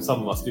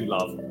some of us do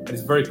love. And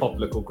it's very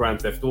popular called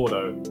Grand Theft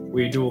Auto,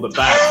 where you do all the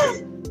bad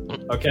shit.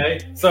 Okay,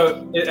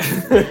 so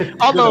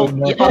although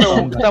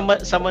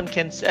someone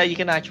can say, you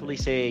can actually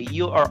say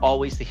you are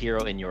always the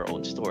hero in your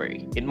own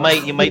story. You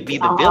might be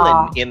the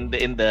villain in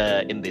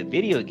the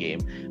video game,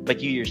 but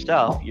you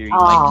yourself you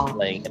might be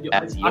playing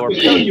as your. I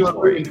can tell you were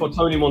rooting for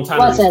Tony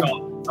Montana.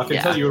 I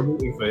can tell you were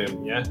rooting for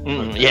him. Yeah.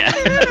 Yeah.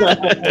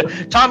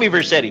 Tommy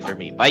Vercetti for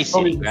me. Vice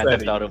City. Grand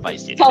Theft Auto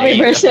Vice City. Tommy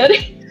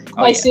Vercetti.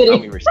 Vice City.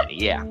 Tommy Vercetti.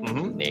 Yeah.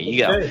 There you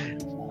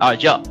go.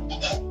 Joe.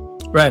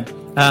 Right.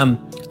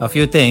 A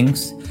few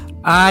things.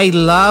 I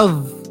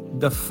love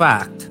it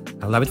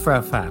for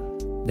a fact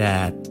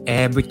that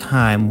every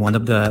time one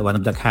of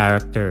the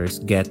characters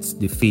gets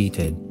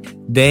defeated,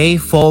 they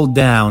fall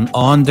down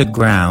on the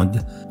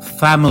ground,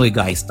 Family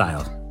Guy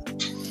style.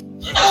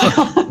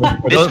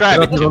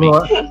 Describe it to me.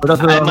 For those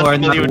who I'm are not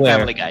familiar with aware,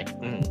 Family Guy.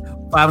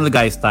 Family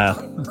Guy style.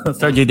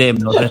 Sergio Dame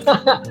knows it.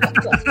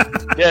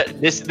 Yeah,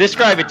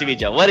 describe it to me,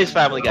 Joe. What is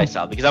Family Guy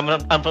style? Because I'm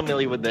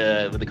unfamiliar with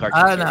the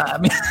cartoon. No, I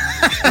mean,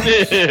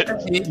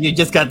 you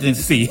just got to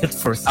see it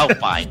first. Oh,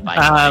 fine.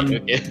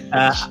 Okay.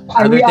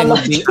 Other thing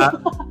would be,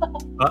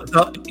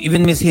 so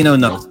even Miss Hino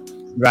knows,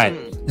 right?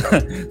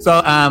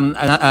 So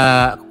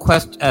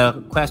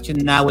question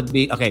now would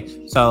be,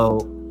 okay,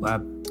 so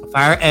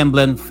Fire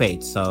Emblem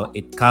Fates. So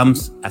it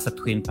comes as a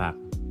twin pack,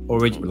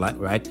 original,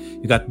 right?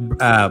 You got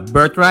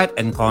Birthright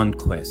and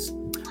Conquest.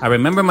 I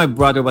remember my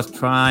brother was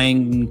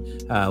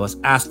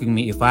asking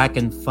me if I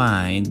can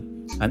find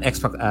an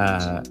extra,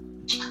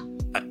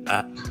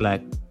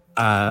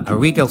 a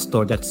retail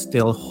store that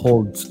still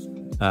holds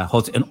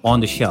on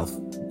the shelf,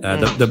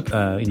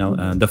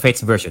 the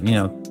Fates version,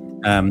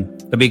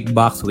 the big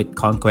box with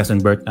Conquest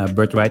and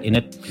Birthright in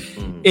it.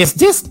 Is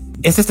this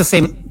the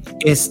same?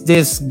 Is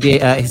this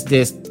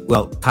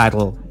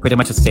title pretty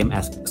much the same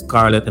as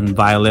Scarlet and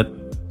Violet?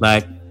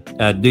 Like,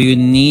 do you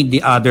need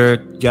the other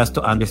just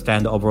to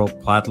understand the overall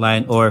plot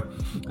line, or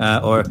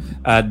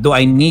do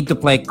I need to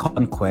play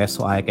Conquest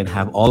so I can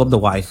have all of the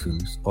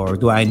waifus, or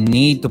do I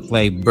need to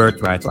play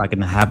Birthright so I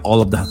can have all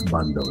of the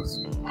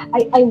bundles?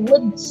 I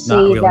would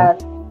say that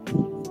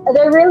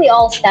they're really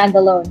all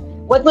standalone.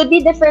 What would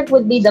be different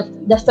would be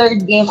the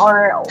third game,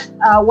 or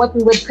what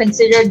we would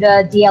consider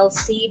the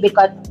DLC,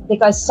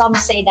 because some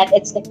say that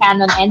it's the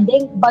canon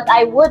ending. But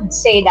I would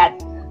say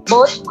that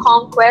both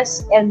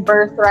Conquest and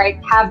Birthright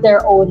have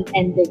their own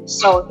endings.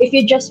 So if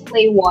you just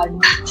play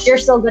one, you're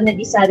still going to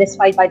be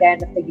satisfied by the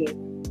end of the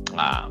game.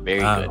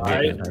 Very good.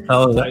 Very good.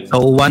 So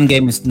one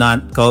game is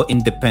not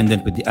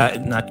co-independent with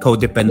not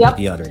codependent with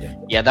the other. Then.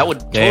 Yeah, that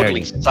would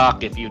totally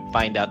suck if you'd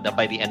find out that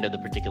by the end of the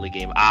particular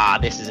game,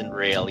 this isn't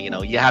real.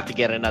 You have to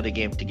get another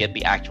game to get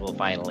the actual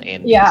final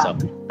end. Yeah. So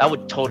that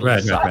would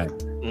totally suck. Right.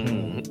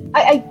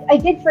 I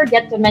did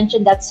forget to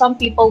mention that some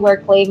people were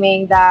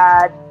claiming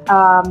that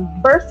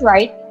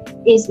Birthright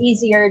is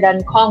easier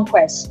than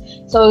Conquest.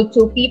 So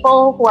to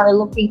people who are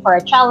looking for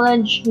a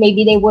challenge,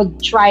 maybe they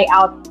would try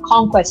out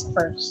Conquest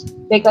first,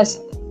 because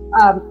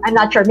I'm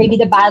not sure, maybe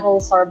the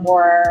battles are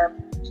more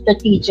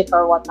strategic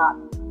or whatnot.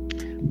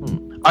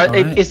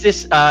 Is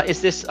this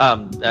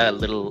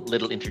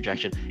little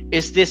interjection?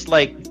 Is this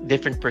like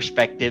different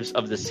perspectives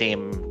of the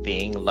same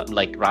thing,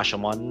 like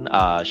Rashomon?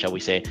 Shall we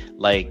say,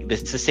 like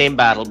it's the same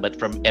battle but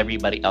from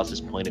everybody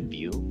else's point of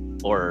view,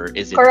 or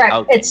is it?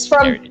 Correct. It's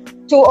from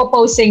two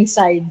opposing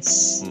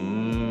sides.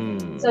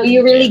 So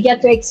you really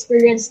get to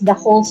experience the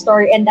whole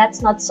story, and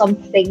that's not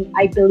something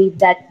I believe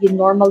that you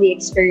normally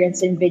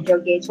experience in video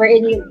games,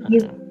 wherein you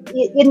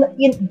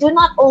do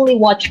not only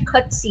watch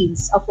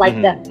cutscenes of like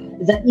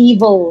the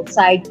evil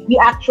side. You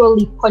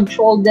actually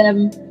control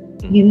them.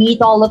 You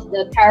meet all of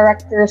the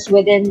characters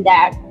within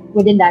that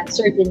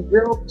certain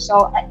group.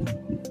 So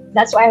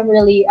that's why I'm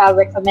really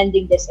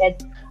recommending this. And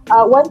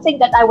one thing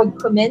that I would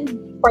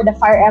commend for the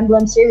Fire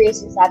Emblem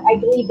series is that I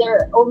believe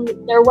they're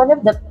one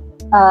of the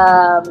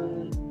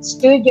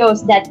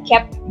studios that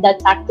kept the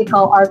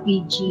tactical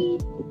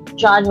RPG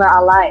genre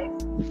alive,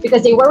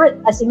 because they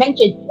weren't, as you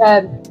mentioned,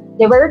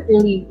 they weren't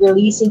really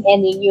releasing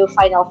any new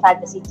Final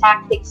Fantasy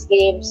Tactics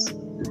games,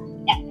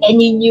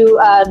 any new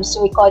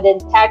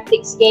Suikoden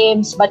Tactics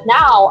games. But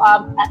now,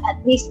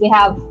 at least we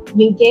have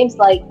new games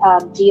like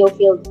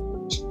Geofield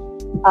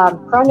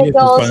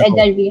Chronicles, and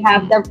then we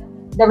have the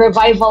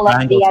revival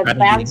of the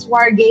Advance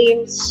War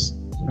games.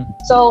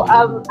 So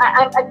I'm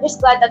just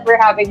glad that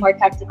we're having more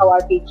tactical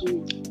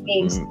RPG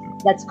games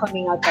that's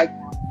coming out right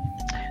now.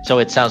 So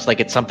it sounds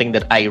like it's something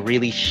that I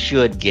really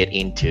should get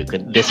into,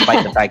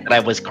 despite the fact that I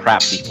was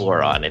crap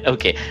before on it.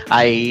 Okay,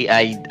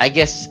 I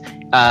guess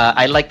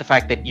I like the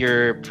fact that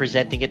you're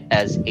presenting it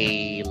as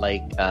a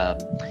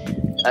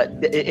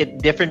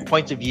different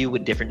points of view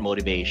with different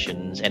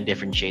motivations and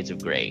different shades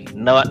of gray.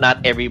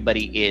 Not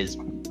everybody is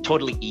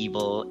totally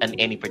evil at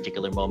any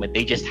particular moment.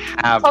 They just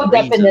have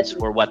reasons definitely.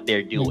 for what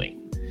they're doing.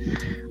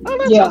 Oh,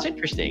 that sounds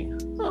interesting.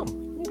 Oh,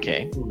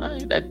 okay.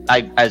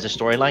 As a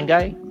storyline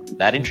guy,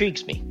 that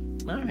intrigues me.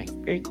 All right,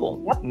 very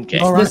cool. Okay.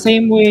 It's the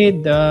same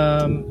with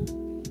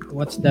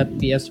what's that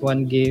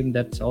PS1 game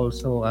that's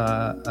also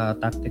a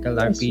tactical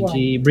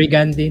RPG,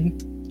 Brigandine.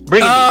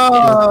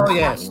 Oh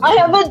yes. I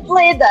haven't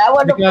played that. I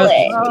want to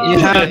play. You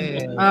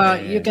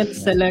have you can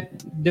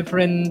select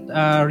different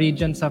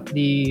regions of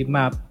the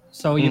map,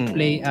 so you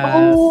play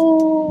as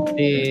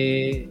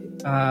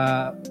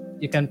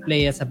you can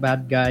play as a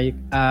bad guy,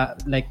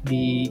 like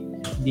the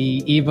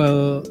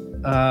evil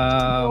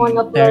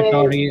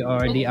territory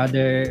or the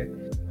other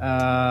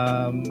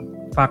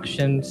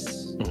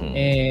factions,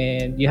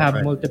 and you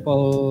have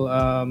multiple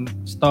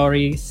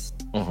stories.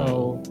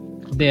 So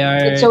they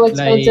are It's so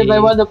expensive. I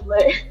want to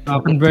play.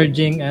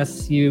 Converging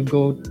as you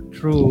go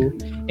through,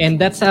 and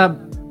that's a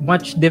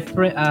much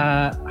different,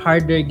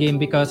 harder game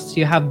because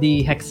you have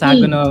the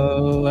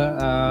hexagonal,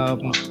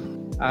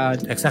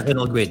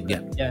 Hexagonal grid.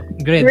 Yeah.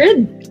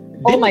 grid.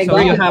 Oh my So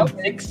god. you have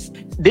six.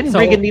 Didn't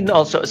Brigandine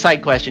also,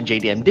 side question,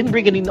 JDM, didn't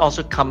Brigandine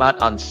also come out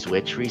on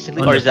Switch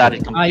recently? Or is that a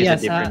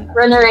different?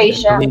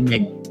 Regeneration.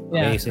 Remake,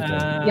 Yeah. basically.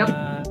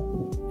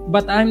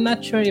 But I'm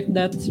not sure if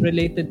that's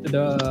related to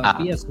the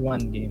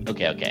PS1 game.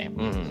 Okay. Okay.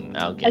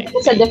 I think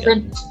it's a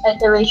different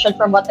iteration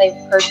from what I've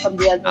heard from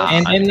the others.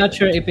 And I'm not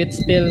sure if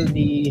it's still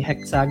the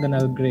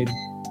hexagonal grid.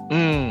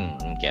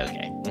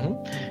 Okay.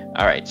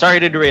 All right. Sorry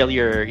to derail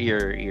your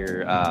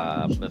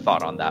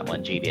thought on that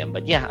one, JDM.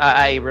 But yeah,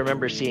 I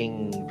remember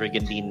seeing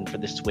Brigandine for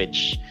the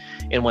Switch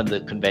in one of the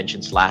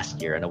conventions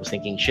last year, and I was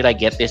thinking, should I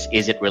get this?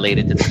 Is it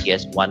related to the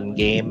PS1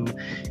 game?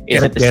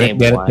 Is it the same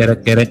one?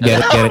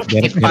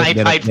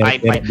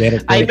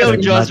 Fine. I know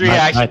Joe's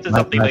reaction to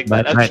something like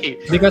that. Okay.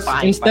 Because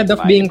instead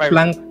of being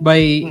flanked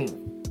by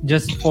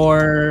just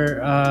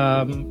 4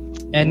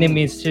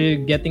 enemies, you're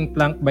getting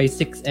flanked by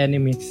 6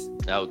 enemies.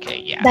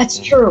 Okay. Yeah. That's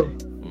true.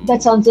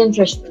 That sounds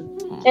interesting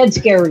and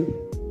scary.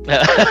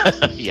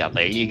 Yeah,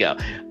 there you go.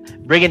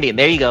 Brigandine,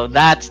 there you go.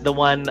 That's the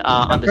one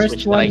on the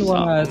Switch that I first saw.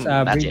 one was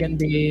That's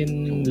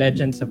Brigandine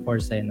Legends of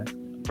Forsena.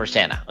 for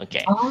Santa.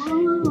 Okay.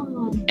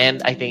 Oh.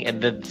 And I think,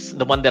 and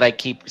the one that I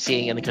keep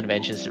seeing in the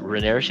conventions,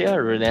 Runesia.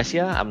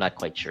 I'm not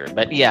quite sure,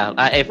 but yeah,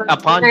 if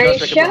upon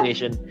Joe's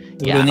recommendation,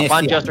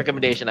 upon Joe's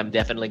recommendation, I'm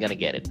definitely gonna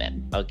get it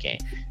then. Okay,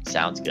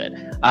 sounds good.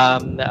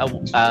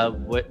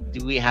 What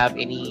do we have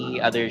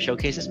any other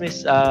showcases,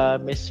 Miss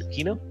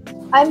Kino?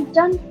 I'm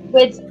done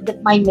with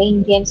my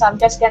main game, so I'm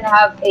just gonna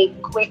have a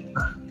quick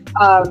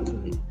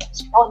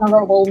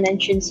honorable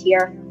mentions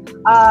here.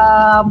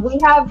 We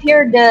have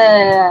here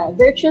the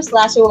Virtuous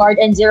Lasso Guard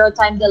and Zero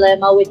Time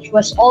Dilemma, which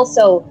was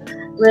also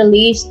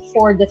released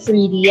for the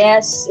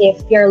 3DS.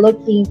 If you're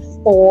looking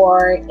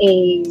for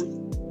a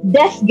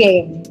death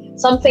game,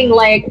 something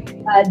like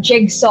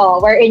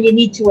Jigsaw, wherein you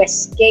need to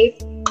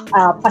escape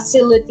a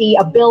facility,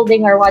 a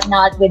building, or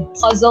whatnot with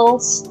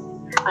puzzles,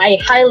 I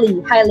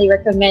highly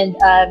recommend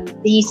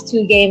these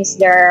two games.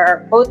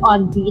 They're both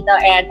on Vita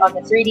and on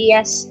the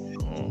 3DS.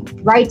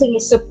 Writing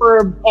is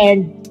superb,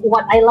 and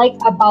what I like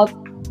about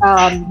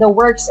the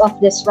works of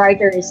this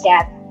writer is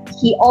that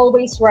he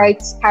always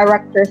writes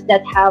characters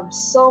that have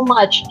so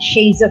much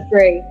shades of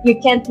gray. You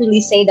can't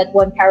really say that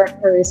one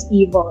character is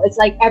evil. It's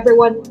like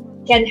everyone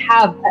can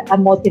have a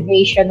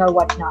motivation or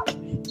whatnot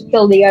to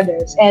kill the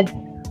others. And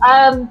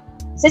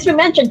since we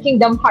mentioned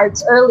Kingdom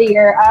Hearts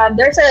earlier,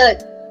 there's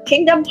a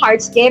Kingdom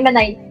Hearts game, and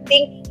I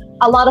think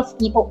a lot of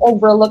people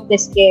overlook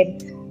this game.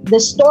 The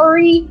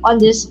story on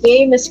this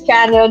game is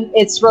canon.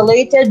 It's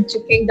related to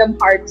Kingdom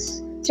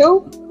Hearts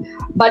 2,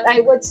 but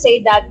I would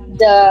say that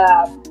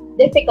the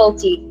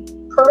difficulty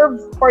curve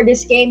for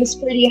this game is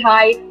pretty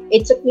high.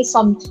 It took me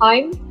some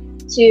time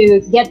to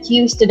get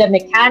used to the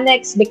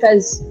mechanics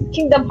because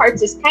Kingdom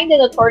Hearts is kind of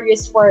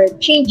notorious for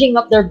changing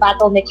up their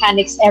battle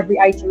mechanics every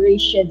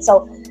iteration.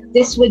 So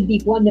this would be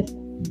one of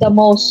the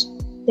most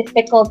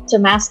difficult to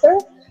master.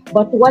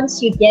 But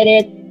once you get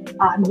it,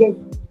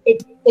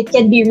 it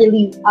can be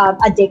really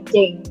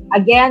addicting.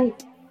 Again,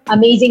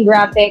 amazing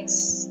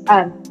graphics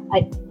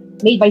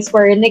made by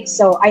Square Enix,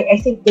 so I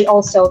think they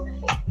also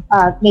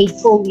made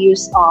full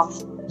use of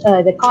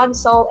the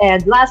console.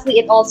 And lastly,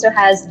 it also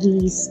has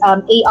these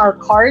AR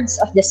cards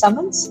of the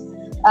summons.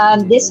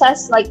 This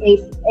has like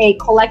a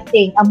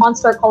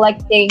monster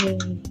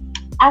collecting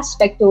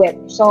aspect to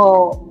it,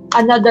 so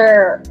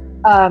another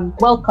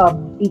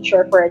welcome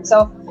feature for it.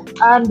 So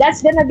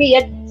that's gonna be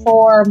it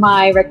for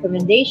my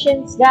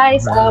recommendations,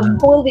 guys.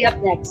 Who will be up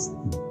next?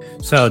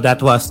 So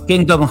that was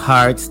Kingdom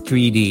Hearts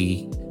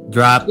 3D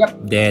Drop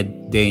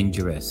Dead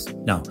dangerous.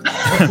 No.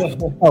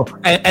 Oh,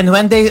 and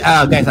when they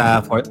guys,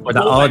 for the bought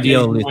that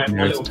audio game for my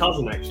listeners, little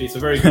cousin, actually. It's a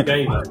very good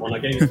game, that one. I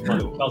gave it to my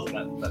little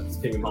cousin, that's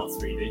Kingdom Hearts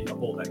 3D. I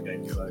bought that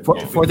game. So,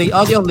 yeah, for the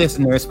audio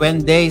listeners,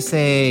 when they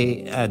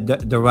say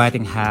the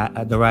writing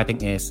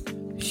is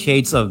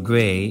shades of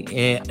gray,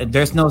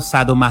 there's no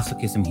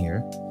sadomasochism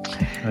here.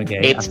 Okay,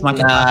 It's as much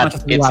not.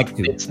 as we like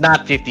to. It's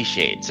not 50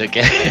 Shades.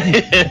 Okay.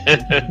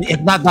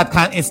 It's not that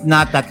kind. It's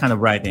not that kind of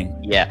writing.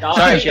 Yeah. I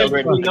Sorry, think Shelburne.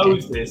 everyone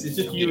knows this. It's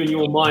just you in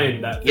your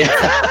mind that. Yeah.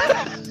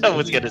 I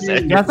was gonna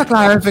say. That's a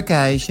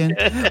clarification.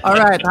 All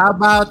right, how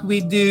about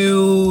we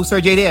do Sir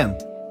JDM?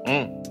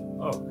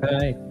 Oh,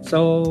 Right.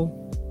 So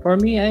for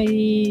me,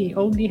 I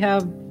only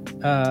have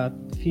a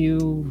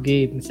few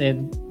games,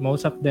 and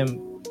most of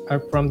them are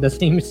from the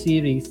same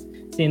series.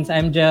 Since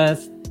I'm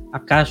just a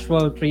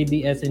casual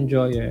 3DS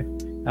enjoyer,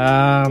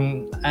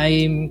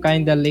 I'm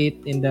kind of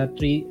late in the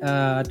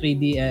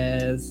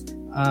 3DS.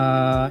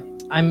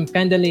 I'm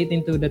kind of late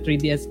into the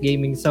 3DS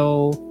gaming,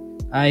 so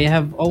I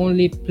have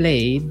only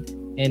played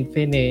and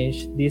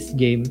finished these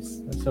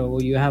games. So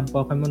you have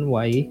Pokemon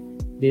Y.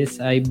 This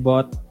I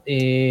bought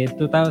in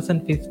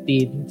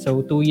 2015,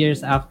 so 2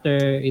 years after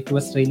it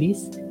was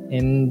released.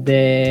 And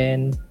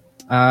then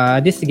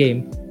this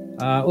game,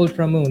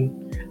 Ultra Moon.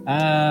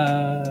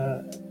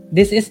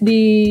 This is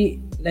the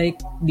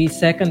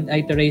second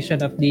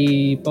iteration of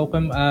the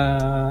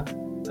Pokemon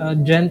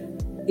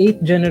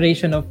eighth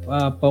generation of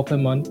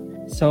Pokemon.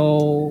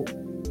 So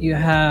you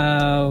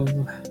have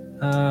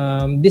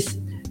this.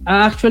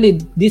 Actually,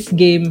 this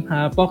game,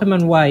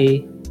 Pokemon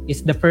Y,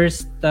 is the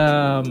first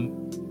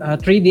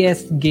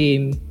 3DS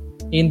game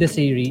in the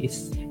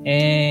series,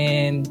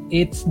 and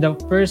it's the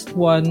first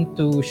one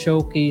to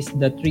showcase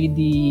the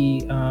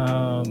 3D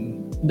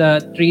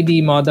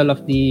model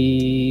of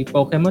the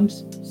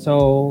Pokemons.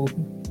 So,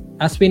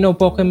 as we know,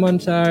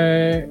 Pokemons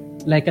are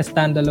like a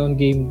standalone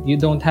game. You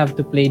don't have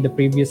to play the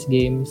previous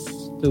games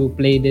to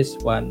play this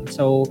one.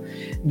 So,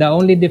 the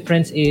only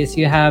difference is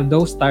you have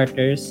those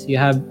starters, you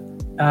have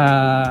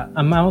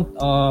amount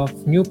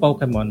of new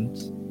Pokemon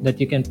that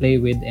you can play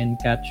with and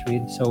catch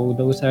with. So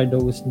those are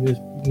those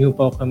new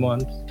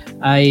Pokemon.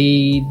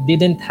 I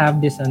didn't have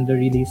this on the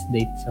release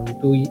date, so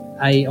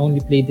I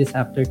only played this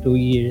after 2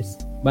 years.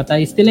 But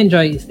I still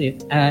enjoy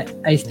it.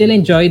 I still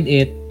enjoyed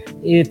it.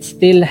 It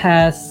still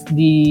has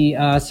the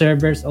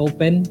servers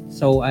open,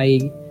 so I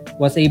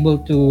was able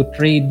to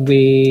trade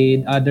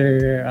with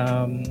other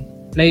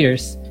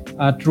players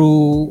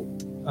through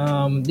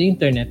the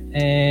internet.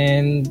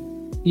 And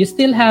you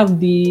still have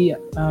the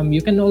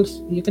you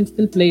can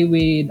still play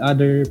with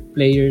other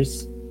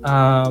players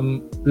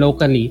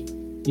locally.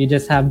 You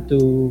just have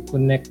to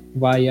connect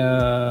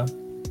via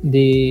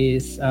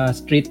this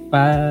street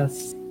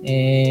pass,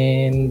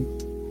 and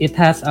it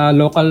has a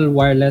local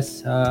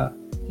wireless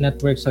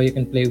network, so you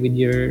can play with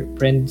your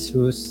friends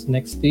who's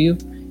next to you.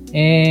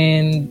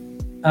 And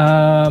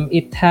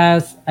it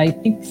has, I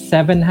think,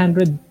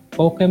 700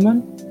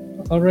 Pokemon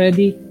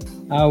already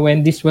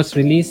when this was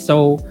released.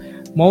 So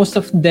most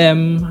of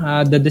them,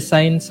 the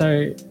designs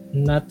are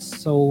not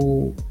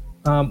so.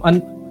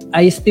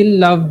 I still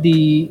love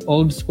the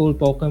old school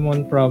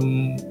Pokemon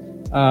from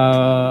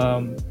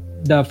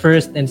the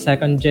first and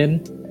second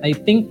gen. I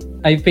think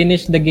I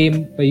finished the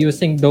game by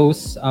using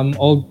those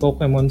old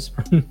Pokemons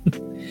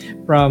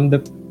from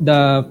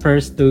the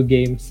first two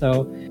games.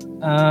 So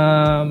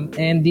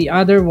and the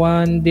other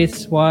one,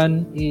 this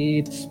one,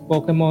 it's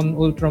Pokemon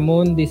Ultra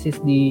Moon. This is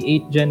the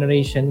 8th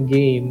generation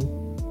game,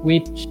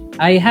 which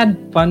I had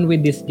fun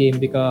with this game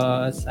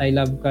because I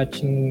love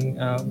catching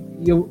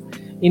you.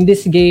 In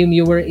this game,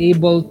 you were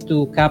able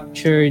to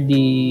capture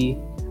the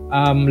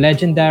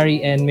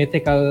legendary and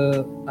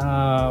mythical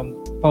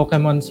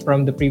Pokemons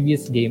from the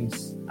previous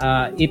games.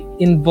 It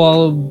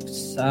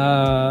involves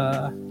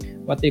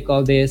what they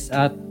call this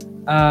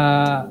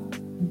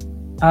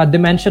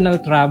dimensional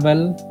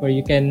travel, where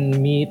you can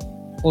meet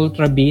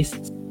Ultra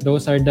Beasts.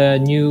 Those are the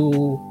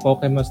new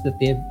Pokemons that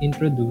they've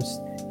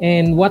introduced.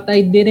 And what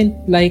I didn't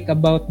like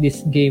about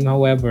this game,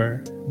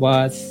 however,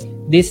 was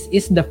this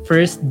is the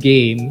first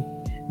game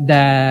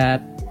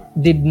that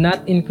did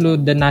not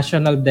include the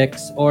national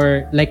dex,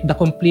 or like the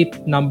complete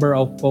number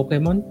of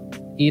Pokemon.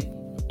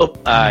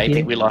 I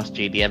think we lost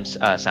JDM's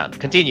sound.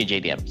 Continue,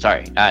 JDM.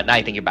 Sorry. Now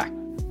I think you're back.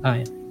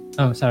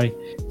 Oh, sorry.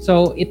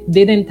 So it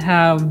didn't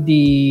have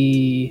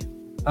the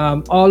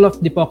all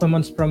of the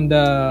Pokemons from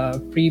the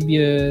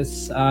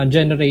previous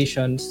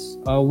generations,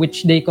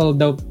 which they call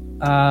the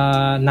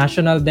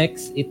national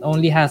dex. It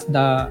only has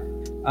the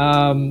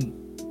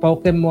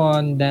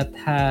Pokemon that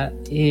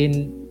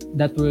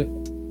were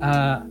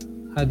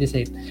how do you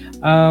say it?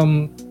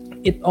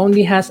 It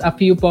only has a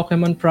few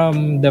Pokemon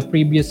from the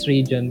previous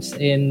regions,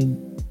 and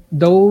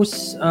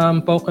those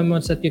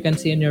Pokemons that you can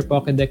see in your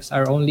Pokédex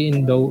are only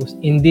in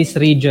this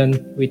region,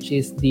 which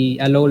is the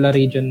Alola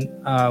region,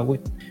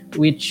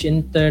 which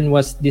in turn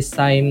was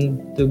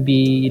designed to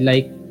be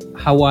like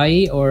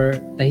Hawaii or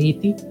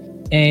Tahiti,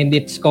 and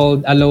it's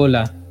called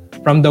Alola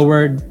from the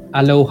word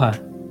aloha.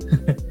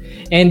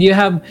 And you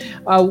have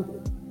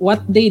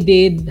what they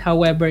did,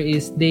 however,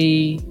 is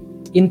they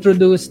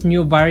introduced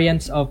new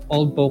variants of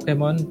old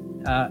Pokemon.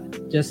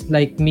 Just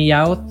like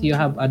Meowth, you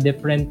have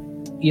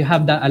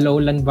the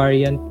Alolan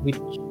variant, which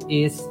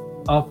is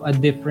of a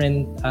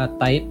different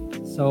type.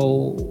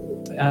 So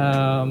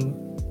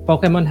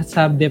Pokemon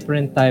have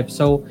different types.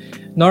 So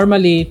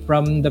normally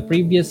from the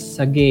previous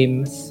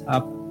games,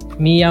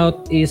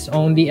 Meowth is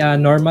only a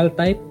normal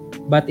type,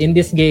 but in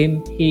this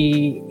game,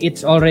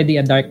 it's already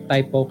a dark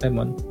type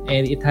Pokemon,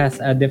 and it has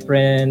a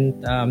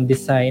different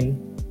design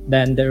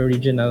than the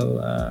original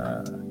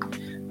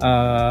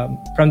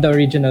from the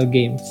original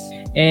games.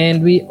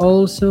 And we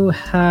also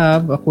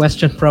have a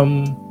question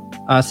from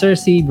Sir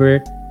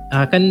Siebert.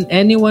 Can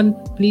anyone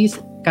please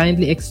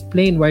kindly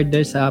explain why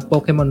there's a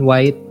Pokemon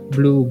White,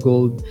 Blue,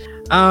 Gold?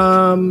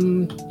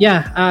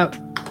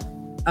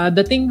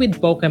 The thing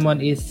with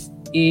Pokemon is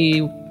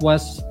it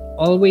was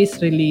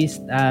always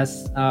released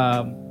as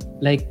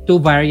like two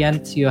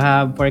variants. You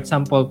have, for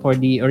example, for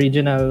the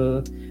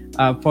original,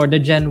 for the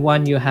Gen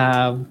 1, you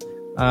have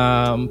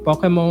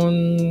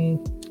Pokemon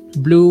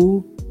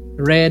Blue,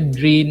 Red,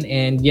 Green,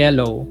 and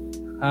Yellow.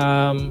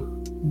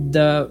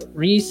 The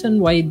reason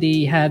why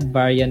they had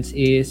variants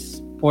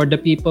is for the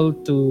people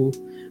to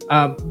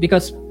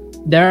because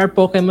there are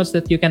Pokemons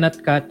that you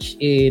cannot catch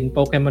in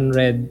Pokemon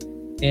Red,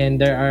 and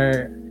there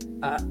are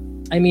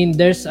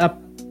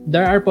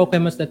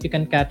Pokemons that you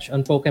can catch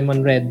on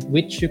Pokemon Red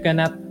which you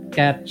cannot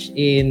catch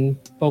in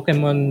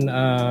Pokemon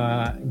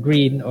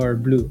Green or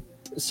Blue.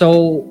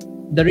 So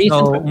the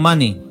reason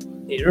money.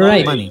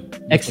 Right. Money.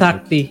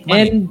 Exactly.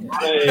 Money. And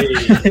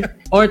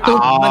Or to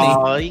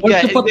money. You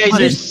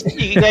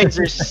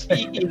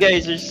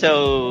guys are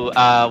so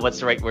what's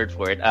the right word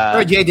for it?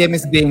 Or JDM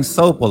is being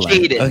so polite.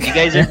 Jaded. Okay. You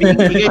guys are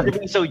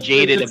being so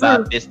jaded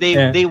about this.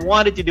 They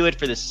wanted to do it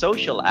for the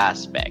social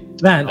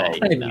aspect. Man,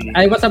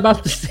 I was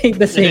about to say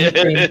the same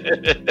thing.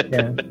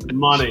 Yeah.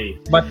 Money.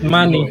 But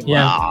money,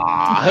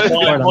 yeah.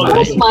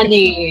 Where's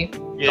money?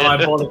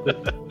 Diabolical.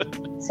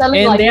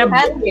 Selling And like they have-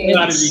 Bad as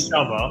pancakes. each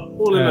other.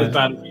 All of them as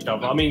bad as each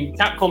other. I mean,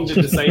 Capcom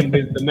did the same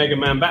with the Mega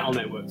Man Battle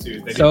Network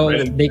too. They did So Red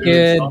and they Blue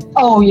and could- stuff.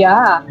 Oh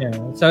yeah.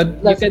 Yeah. So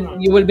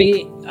you will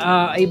be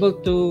able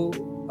to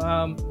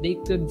they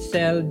could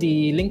sell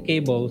the link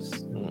cables.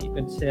 You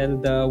could sell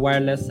the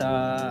wireless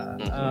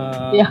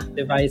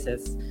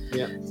devices.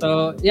 Yeah.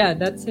 So yeah,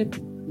 that's it.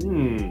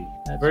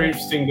 That's Very it.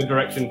 interesting the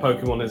direction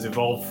Pokemon has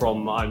evolved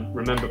from. I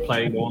remember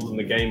playing the ones on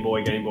the Game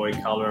Boy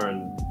Color, and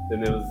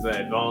then there was the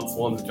advanced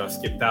ones which I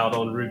skipped out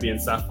on, Ruby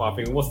and Sapphire.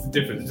 Thinking, what's the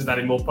difference? It's just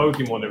adding more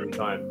Pokemon every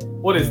time.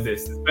 What is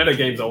this? There's better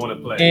games I want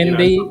to play. And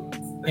you know?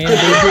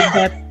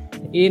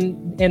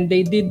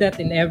 they did that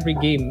in every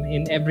game,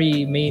 in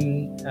every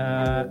main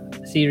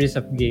series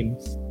of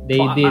games. They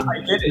Well, did I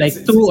get it. like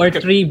It's two or like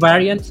a- three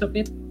variants of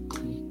it.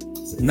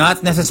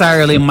 Not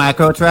necessarily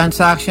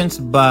microtransactions,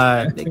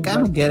 but they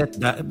kind of get it.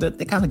 But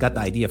they kind of got the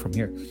idea from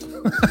here.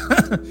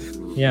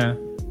 Yeah,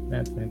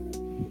 that's it.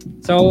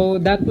 So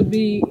that would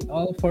be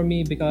all for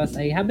me because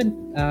I haven't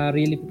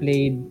really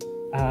played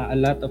a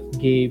lot of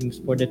games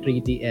for the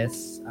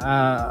 3DS.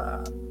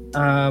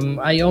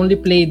 I only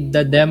played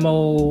the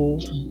demo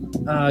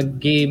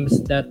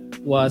games that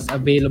was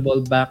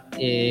available back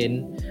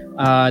in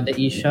the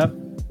eShop.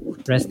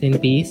 Rest in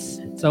peace.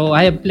 So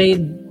I have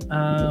played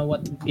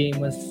what game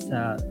was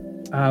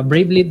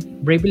Bravely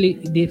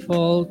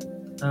Default.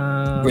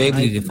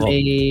 Bravely I Default.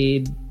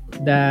 played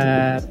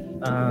that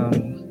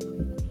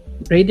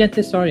Radiant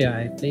Historia.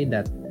 I played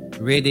that.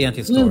 Radiant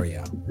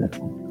Historia.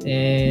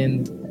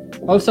 And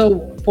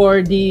also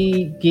for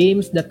the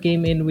games that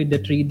came in with the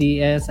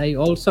 3DS, I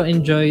also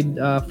enjoyed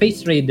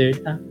Face Raider.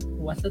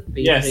 What's that?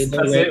 Face Yes, Raider?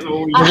 that's where- it.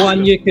 Well, The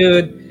one you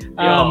could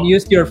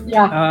use your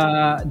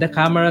the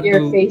camera Your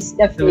to face,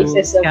 the to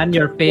faces of scan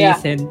your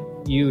face, and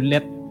you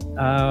let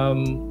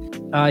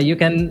you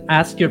can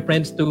ask your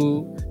friends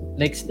to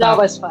like stop,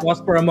 was fun. pause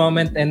for a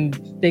moment, and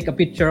take a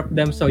picture of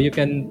them so you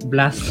can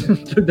blast them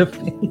through the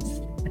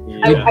face.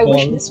 I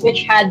wish balls. the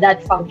Switch had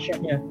that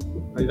function. Yeah.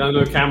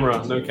 No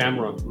camera.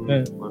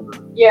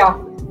 Yeah.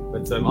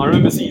 But I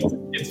remember seeing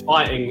kids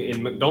fighting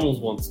in McDonald's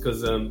once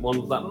because one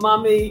was like,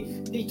 "Mummy,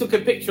 he took a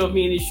picture of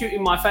me and he's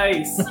shooting my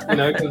face." You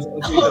know, because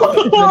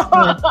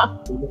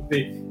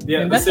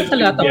And that's just a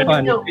lot of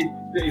fun.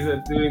 He's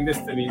doing this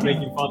to me,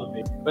 making fun of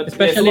me. But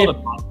Especially it's a lot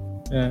of fun.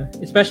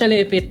 Especially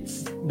if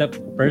it's the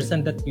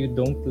person that you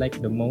don't like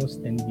the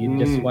most and you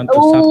just want to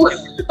Oh.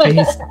 suck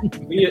their face.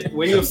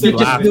 When you're You just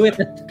siblings, do it.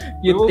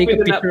 You we've all take a been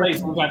in that picture.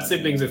 place. We've had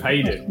siblings who've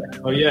hated.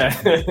 Oh yeah.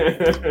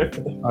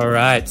 All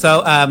right.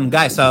 So,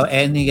 guys, so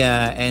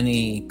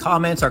any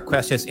comments or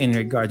questions in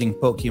regarding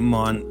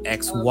Pokemon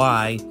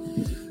XY,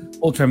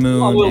 Ultra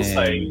Moon? I will and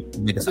say,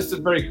 Mega Sun? just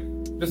a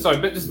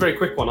very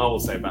quick one I will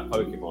say about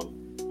Pokemon.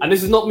 And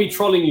this is not me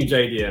trolling you,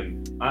 JDM.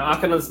 I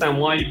can understand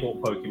why you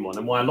bought Pokemon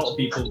and why a lot of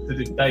people to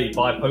this day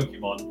buy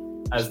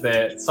Pokemon as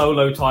their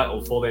solo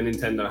title for their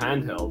Nintendo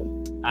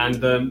handheld. And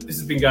this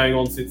has been going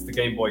on since the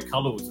Game Boy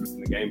Color was released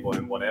in the Game Boy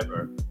and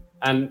whatever.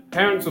 And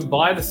parents would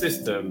buy the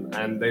system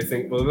and they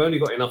think, well, we've only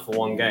got enough for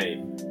one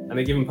game. And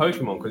they give them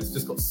Pokemon because it's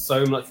just got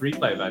so much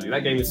replay value.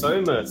 That game is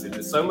so immersive.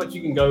 There's so much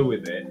you can go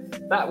with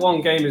it. That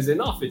one game is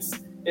enough. And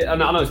I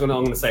know I'm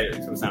going to say it's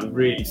going to sound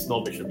really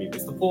snobbish of me, but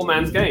it's the poor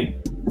man's game.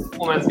 It's the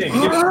poor man's game.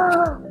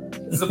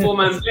 It's the poor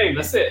man's game.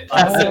 That's it.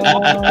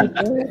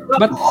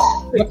 But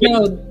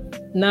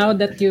now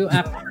that you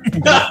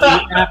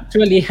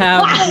actually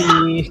have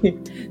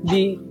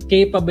the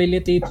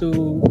capability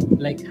to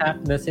like hack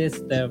the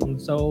system,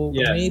 so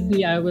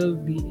maybe I will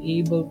be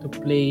able to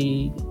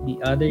play the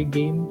other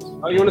games.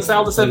 Oh, you want to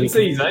sail the seven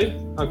seas, eh?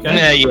 Okay.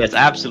 Yeah, yes,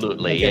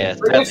 absolutely. Okay. Yes.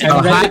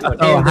 So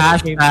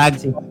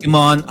hashtags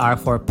Pokemon are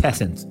for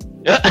peasants.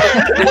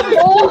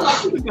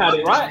 Think about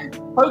it, right?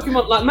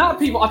 Pokemon, like amount of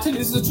people. I tell you,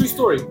 this is a true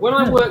story. When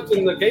I worked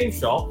in the game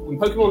shop, when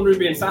Pokemon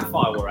Ruby and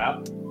Sapphire were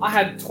out, I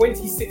had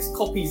 26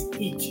 copies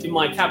each in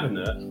my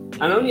cabinet,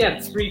 and I only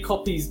had 3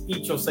 copies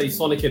each of, say,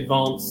 Sonic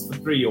Advance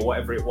 3 or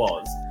whatever it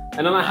was.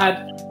 And then I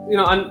had,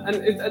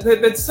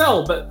 they'd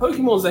sell, but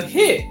Pokemon's a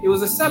hit. It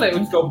was a seller. It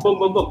would go boom,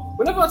 boom, boom.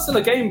 Whenever I'd sell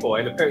a Game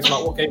Boy, and the parents were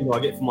like, what game do I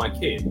get for my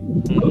kid?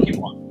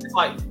 Pokemon. It's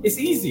like, it's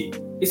easy.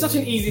 It's such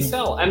an easy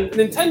sell. And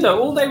Nintendo,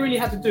 all they really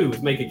had to do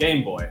was make a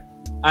Game Boy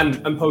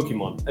and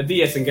Pokemon, a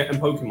DS and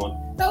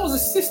Pokemon. That was a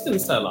system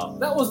seller.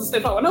 That was a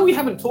step up. I know we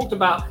haven't talked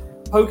about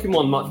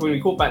Pokemon much when we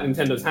talk about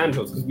Nintendo's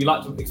handhelds because we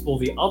like to explore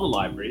the other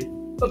library,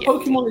 but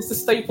Pokemon is the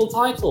staple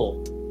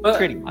title. But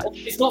pretty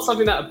much. It's not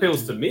something that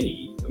appeals to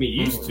me. I mean, it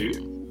used to,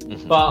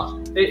 but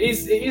it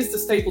is the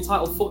staple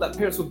title for that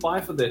parents would buy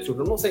for their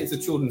children. I'm not saying it's a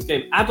children's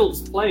game.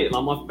 Adults play it.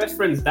 Like my best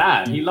friend's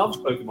dad, he loves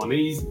Pokemon.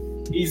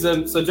 He's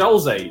Sir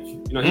Joel's age.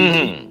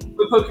 When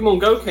Pokemon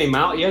Go came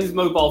out, he has his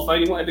mobile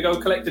phone. He wanted to go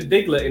collect a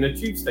Diglett in a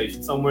tube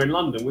station somewhere in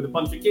London with a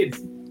bunch of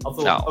kids. I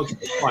thought, okay,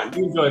 fine,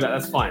 you enjoy that.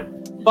 That's fine.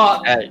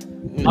 But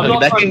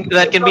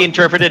that can be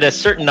interpreted a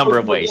certain number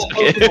of ways.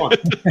 Okay?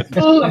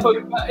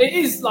 It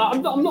is like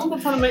I'm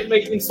not trying to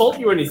make insult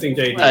you or anything,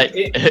 JD.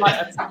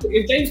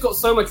 The game's got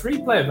so much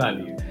replay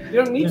value.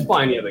 You don't need to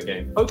buy any other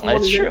game. Pokemon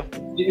That's true.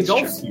 It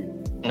engulfs you.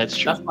 That's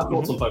true. That's my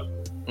thoughts on Pokemon.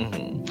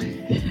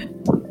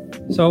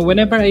 So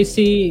whenever I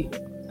see,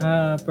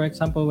 for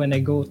example, when I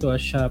go to a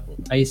shop,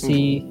 I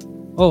see,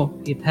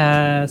 it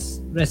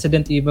has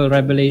Resident Evil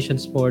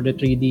Revelations for the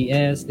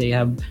 3DS. They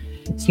have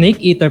Snake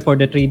Eater for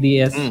the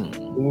 3DS.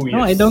 Ooh, yes. No,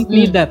 I don't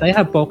need that. I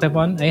have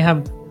Pokemon. I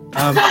have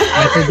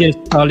Metal Gear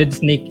Solid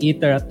Snake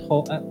Eater at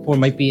home for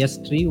my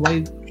PS3.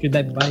 Why should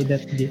I buy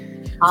that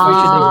game? Why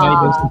should I buy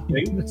those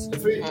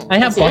things? I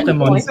have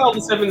Pokemon. You sell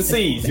the 7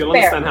 Seas, you'll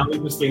understand how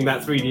interesting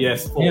that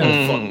 3DS port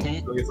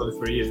is for the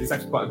 3 years. It's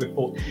actually quite a good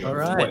port. All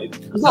right.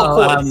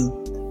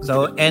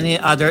 So any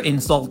other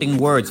insulting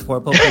words for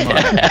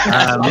Pokemon?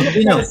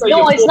 No,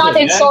 it's not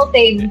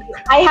insulting.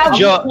 I have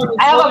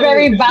a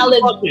very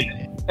valid.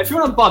 If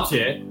you're on a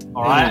budget,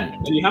 all right,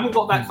 and you haven't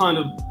got that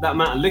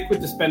amount of liquid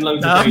to spend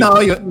loads of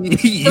No,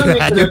 games, you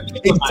had your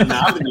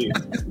now, haven't you?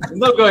 There's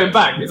no going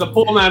back. It's a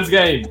poor man's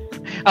game.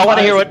 I want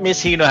to hear what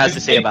Miss Hino has to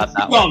say about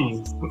that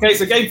one. Okay,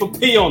 it's a game for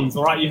peons,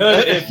 all right? You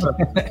heard it here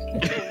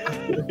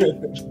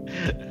first.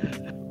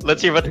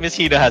 Let's hear what Miss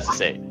Hino has to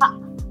say.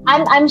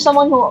 I'm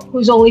someone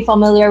who's only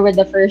familiar with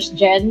the first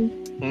gen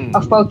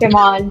of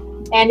Pokemon,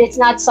 and it's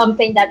not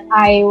something that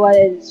I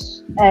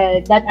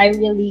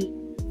really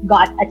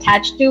got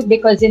attached to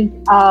because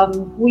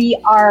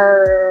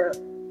our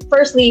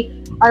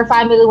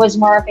family was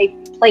more of a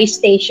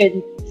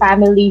PlayStation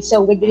family, so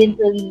we didn't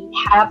really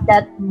have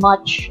that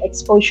much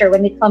exposure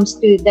when it comes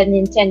to the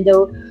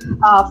Nintendo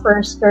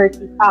first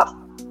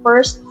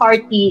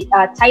party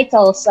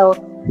titles. So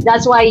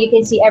that's why you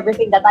can see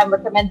everything that I'm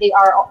recommending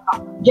are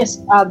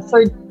just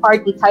third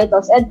party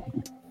titles. And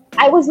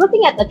I was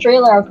looking at the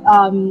trailer of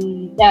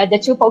the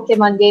 2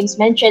 Pokemon games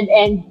mentioned,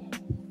 and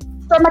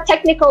from a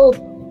technical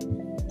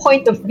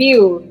point of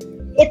view,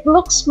 it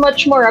looks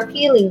much more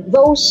appealing.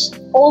 Those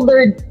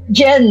older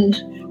gen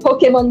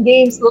Pokemon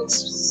games look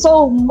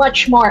so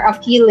much more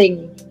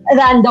appealing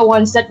than the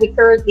ones that we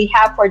currently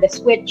have for the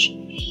Switch.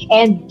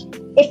 And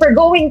if we're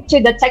going to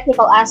the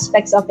technical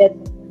aspects of it,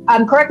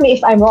 correct me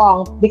if I'm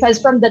wrong, because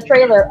from the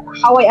trailer,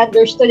 how I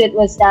understood it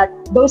was that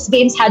those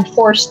games had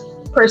forced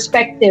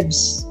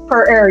perspectives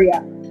per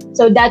area.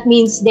 So that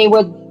means they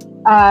would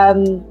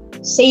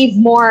save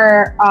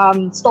more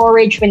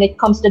storage when it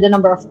comes to the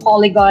number of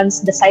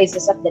polygons, the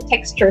sizes of the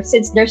texture,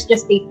 since there's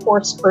just a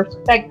forced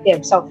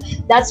perspective. So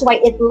that's why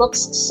it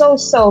looks so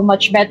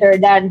much better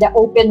than the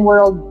open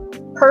world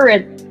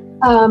current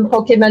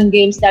Pokemon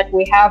games that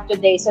we have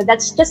today. So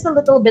that's just a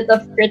little bit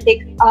of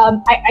critic.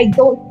 I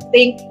don't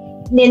think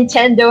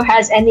Nintendo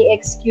has any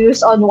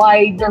excuse on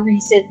why the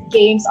recent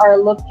games are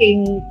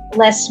looking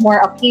more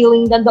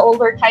appealing than the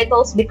older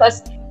titles,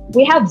 because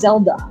we have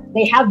Zelda.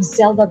 They have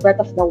Zelda Breath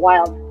of the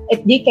Wild.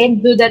 If they can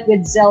do that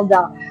with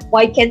Zelda,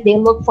 why can't they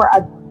look for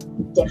a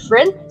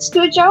different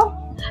studio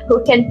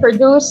who can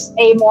produce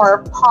a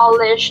more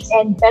polished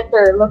and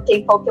better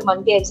looking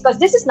Pokemon games? Because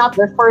this is not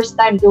their first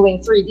time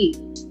doing 3D.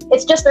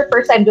 It's just their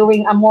first time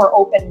doing a more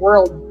open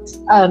world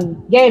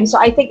game. So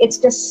I think it's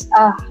just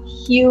a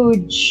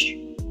huge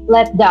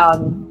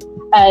letdown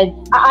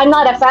And I'm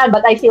not a fan,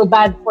 but I feel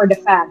bad for the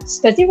fans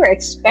because they were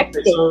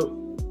expecting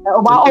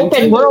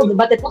open world,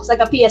 but it looks like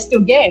a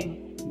PS2 game.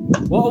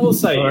 What I will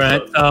say, All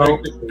right,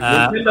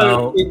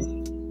 Nintendo is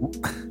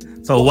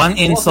so one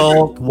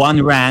insult,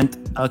 one rant.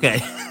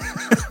 Okay.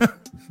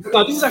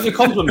 no, this is actually a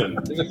compliment.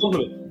 It's a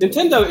compliment.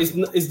 Nintendo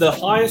is the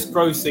highest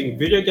grossing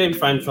video game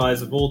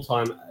franchise of all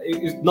time.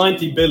 It's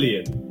 90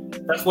 billion.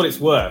 That's what it's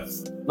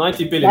worth.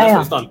 90 billion. That's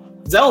what it's done.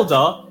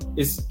 Zelda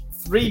is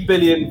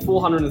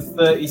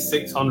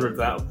 336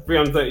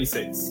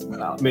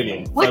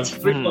 million. What? So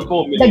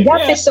 3.4 million. The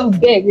gap is so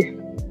big.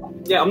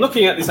 Yeah, I'm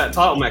looking at this at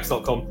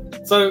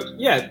TitleMax.com. So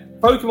yeah,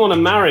 Pokemon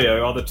and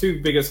Mario are the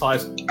two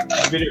highest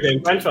video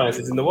game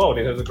franchises in the world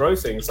in terms of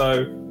grossing.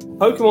 So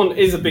Pokemon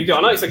is a big deal.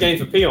 I know it's a game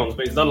for peons,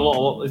 but it's done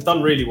it's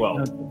done really well.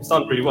 It's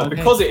done really well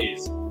because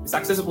it's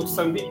accessible to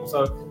so many people.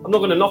 So I'm not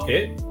going to knock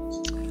it.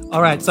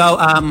 All right. So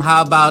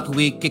how about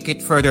we kick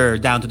it further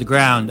down to the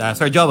ground,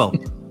 Sir Joel?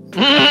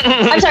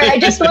 I'm sorry. I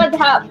just want to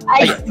have.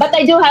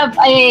 I do have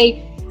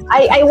a.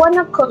 I want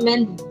to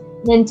commend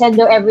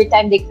Nintendo every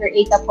time they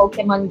create a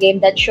Pokemon game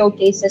that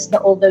showcases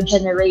the older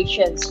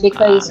generations,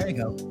 because there you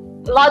go.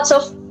 lots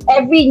of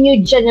every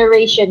new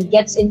generation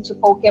gets into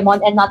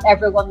Pokemon, and not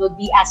everyone would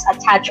be as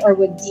attached or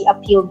would be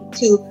appealed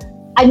to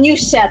a new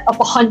set of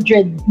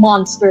 100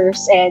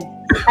 monsters, and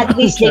at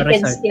least they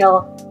can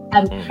still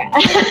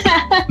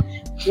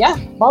yeah,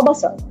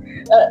 Bulbasaur.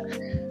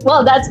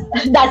 Well,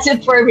 that's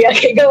it for me.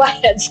 Okay, go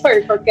ahead.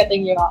 Sorry for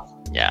cutting you off.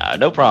 Yeah,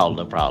 no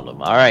problem.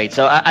 All right.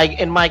 So I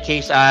in my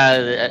case,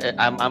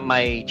 I'm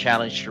my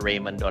challenge to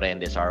Raymond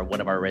Orendes,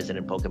 one of our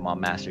resident Pokemon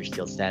masters,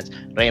 still stands.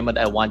 Raymond,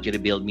 I want you to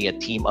build me a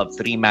team of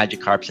 3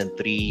 Magikarps and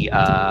 3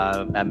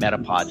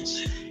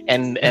 Metapods,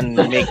 and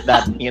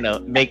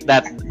make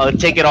that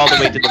take it all the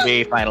way to the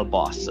very final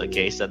boss.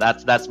 Okay, so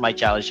that's my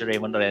challenge to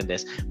Raymond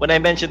Orendes. When I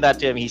mentioned that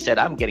to him, he said,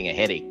 "I'm getting a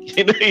headache."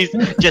 He's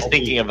just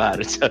thinking about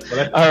it. So,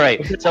 all right.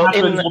 So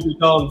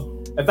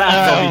if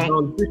that's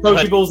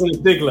Pokeballs and a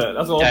Diglett,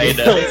 that's what I'll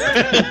do.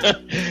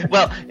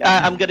 Well,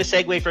 I'm gonna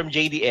segue from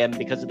JDM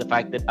because of the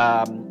fact that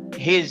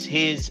his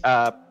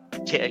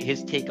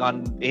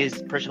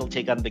personal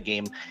take on the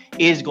game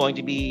is going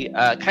to be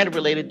kind of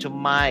related to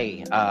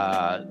my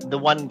the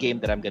one game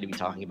that I'm going to be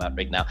talking about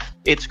right now.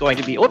 It's going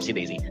to be oopsie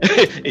daisy.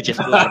 It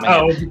just flew out of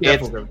my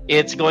head.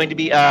 It's going to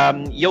be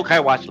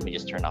Yokai Watch. Let me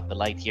just turn off the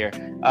light here.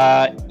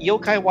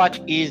 Yokai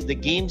Watch is the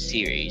game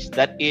series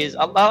that is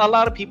a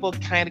lot of people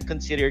kind of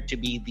consider to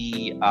be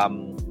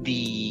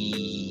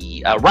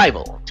the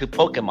rival to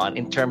Pokemon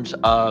in terms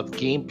of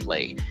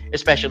gameplay,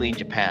 especially in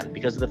Japan,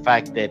 because of the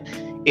fact that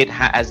it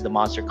has the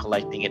monster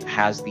collecting, it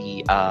has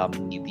the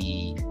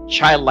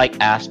childlike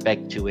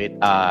aspect to it,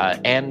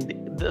 and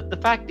the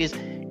fact is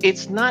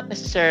it's not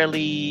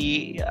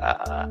necessarily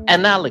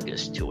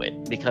analogous to it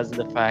because of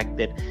the fact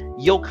that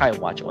Yokai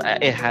Watch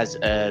it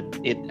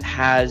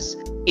has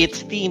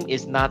its theme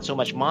is not so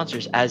much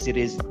monsters as it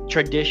is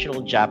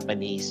traditional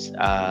Japanese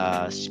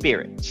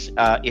spirits.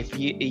 If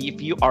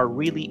you are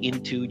really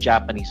into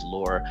Japanese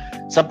lore,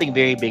 something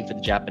very big for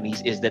the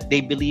Japanese is that they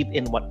believe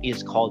in what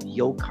is called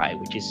yokai,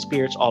 which is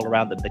spirits all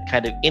around them that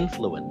kind of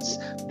influence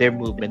their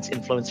movements,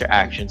 influence their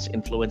actions,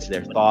 influence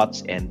their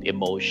thoughts and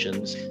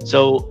emotions.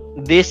 So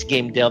this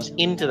game delves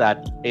into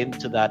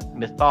that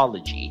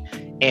mythology.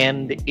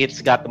 And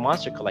it's got the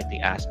monster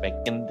collecting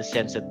aspect in the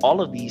sense that all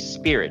of these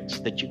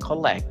spirits that you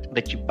collect,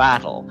 that you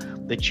battle,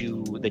 that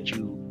you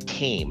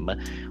tame,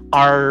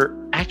 are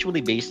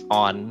actually based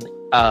on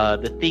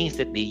the things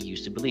that they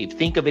used to believe.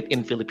 Think of it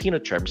in Filipino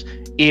terms.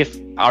 If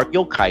our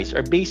yokais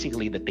are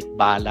basically the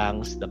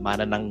tikbalangs, the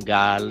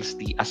manananggals,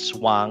 the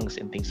aswangs,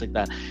 and things like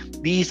that,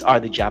 these are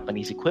the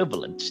Japanese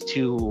equivalents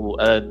to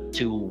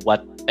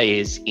what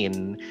is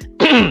in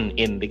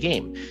in the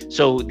game.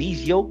 So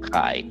these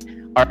yokai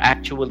are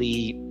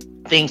actually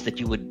things that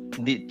you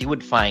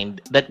would find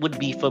that would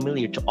be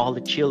familiar to all the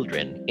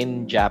children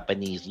in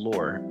Japanese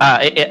lore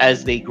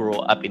as they grow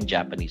up in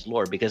Japanese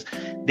lore, because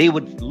they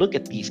would look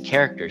at these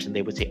characters and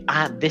they would say,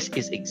 this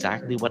is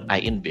exactly what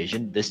I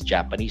envisioned this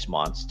Japanese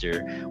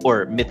monster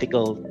or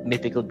mythical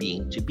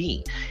being to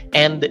be.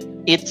 And the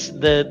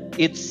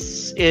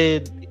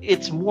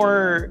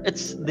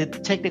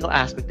technical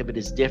aspect of it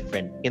is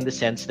different in the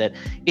sense that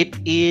it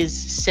is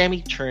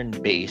semi-turn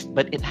based,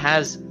 but it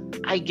has,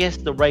 I guess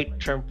the right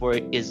term for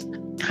it is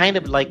kind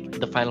of like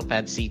the Final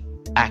Fantasy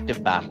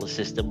active battle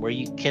system, where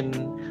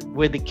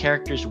the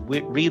characters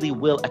really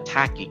will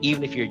attack you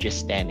even if you're just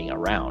standing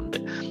around.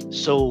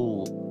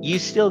 So you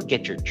still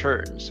get your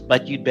turns,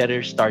 but you'd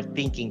better start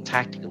thinking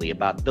tactically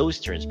about those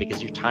turns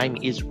because your time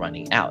is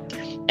running out.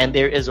 And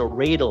there is a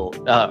radial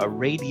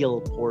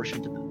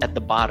portion at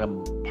the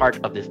bottom part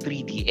of the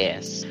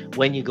 3DS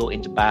when you go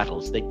into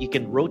battles that you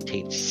can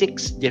rotate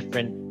 6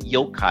 different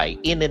yokai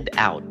in and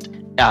out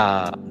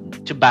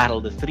to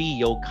battle the 3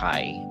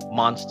 yokai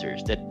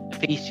monsters that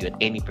face you at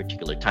any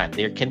particular time.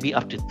 There can be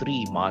up to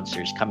 3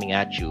 monsters coming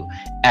at you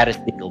at a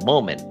single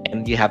moment,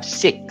 and you have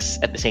 6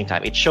 at the same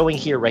time. It's showing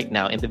here right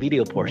now in the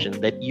video portion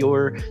that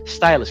your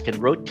stylus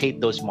can rotate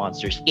those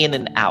monsters in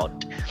and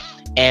out,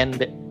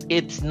 and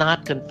it's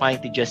not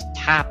confined to just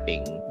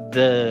tapping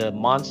the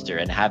monster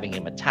and having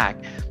him attack.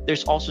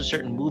 There's also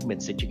certain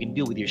movements that you can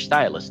do with your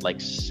stylus,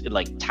 like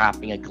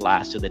tapping a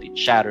glass so that it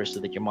shatters, so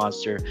that your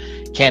monster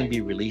can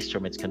be released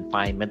from its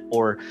confinement,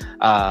 or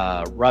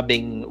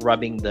rubbing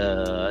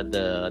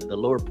the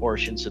lower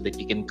portion so that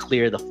you can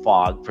clear the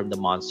fog from the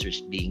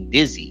monsters being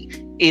dizzy.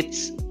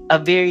 It's a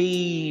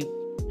very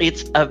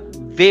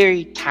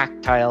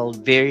tactile,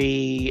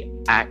 very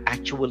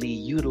actually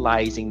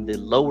utilizing the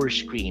lower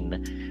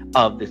screen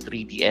of the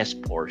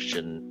 3DS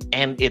portion,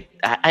 and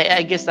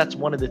I guess that's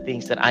one of the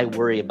things that I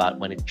worry about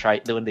when they try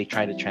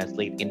to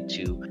translate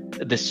into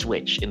the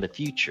Switch in the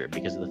future,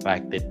 because of the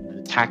fact that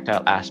the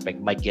tactile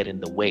aspect might get in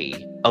the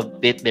way of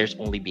it. There's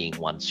only being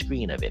one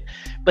screen of it.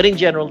 But in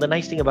general, the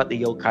nice thing about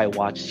the Yokai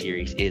Watch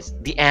series is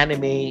the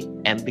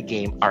anime and the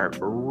game are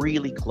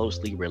really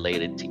closely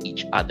related to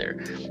each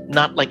other.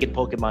 Not like in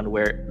Pokemon,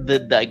 where the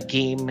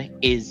game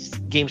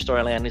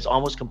storyline is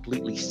almost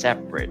completely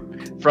separate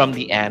from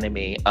the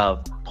anime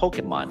of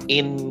Pokemon.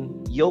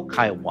 In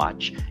Yokai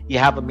Watch, you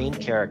have a main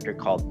character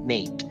called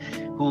Nate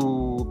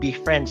who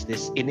befriends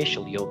this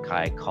initial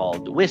yokai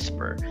called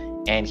Whisper,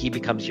 and he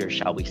becomes your,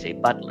 shall we say,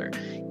 butler.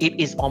 It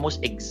is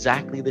almost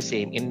exactly the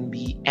same in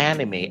the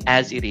anime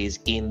as it is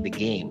in the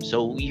game.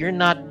 So you're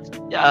not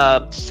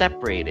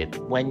separated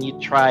when you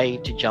try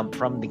to jump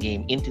from the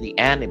game into the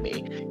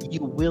anime.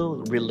 You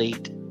will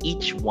relate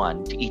each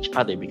one to each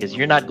other, because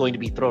you're not going to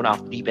be thrown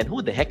off the deep end.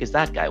 Who the heck is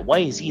that guy? Why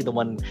is he the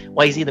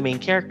main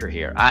character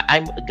here?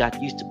 I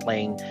got used to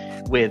playing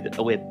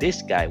with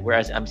this guy,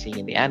 whereas I'm seeing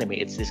in the anime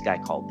it's this guy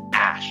called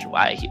Ash.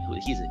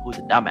 Who's a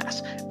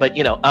dumbass. But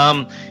the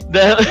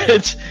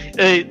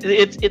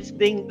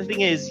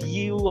thing is,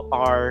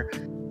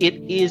 it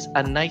is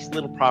a nice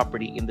little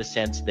property in the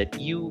sense that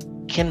you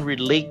can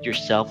relate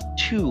yourself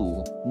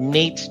to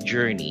Nate's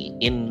journey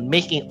in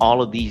making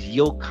all of these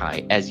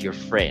yokai as your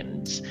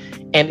friends.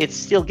 And it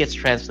still gets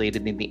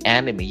translated in the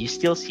anime. You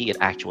still see it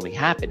actually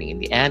happening in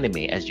the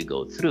anime as you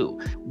go through.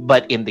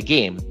 But in the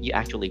game, you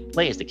actually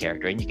play as the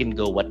character, and you can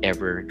go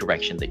whatever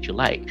direction that you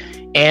like.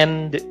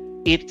 And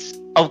it's,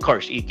 of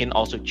course, you can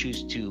also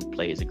choose to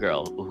play as a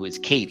girl who is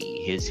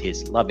Katie,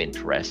 his love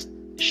interest,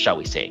 shall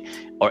we say,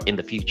 or in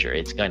the future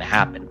it's going to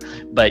happen.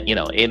 But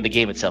in the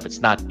game itself, it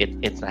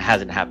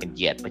hasn't happened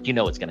yet, but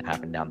it's going to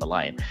happen down the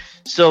line.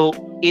 So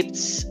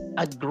it's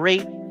a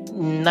great,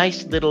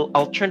 nice little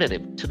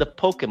alternative to the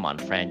Pokemon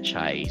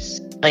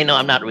franchise. I know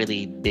I'm not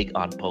really big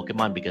on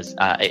Pokemon because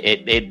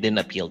it didn't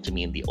appeal to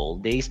me in the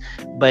old days,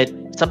 but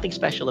something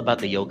special about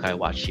the Yokai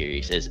Watch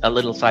series, is a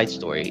little side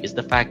story, is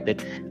the fact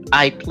that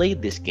I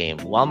played this game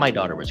while my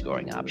daughter was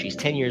growing up. She's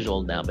 10 years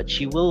old now, but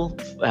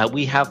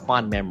we have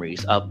fond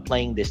memories of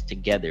playing this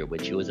together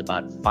when she was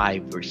about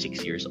 5 or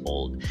 6 years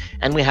old,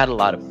 and we had a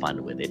lot of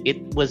fun with it.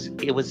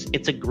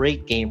 It's a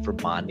great game for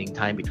bonding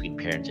time between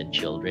parents and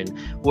children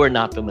who are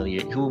not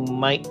familiar, who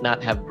might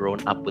not have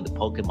grown up with the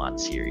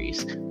Pokemon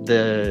series.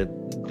 The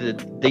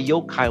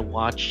Yokai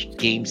Watch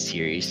game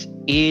series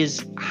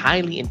is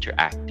highly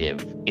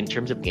interactive in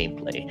terms of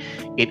gameplay.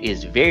 It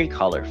is very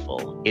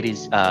colorful. It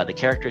is the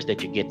characters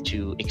that you get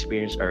to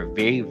experience are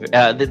very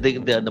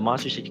the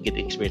monsters that you get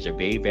to experience are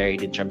very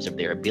varied in terms of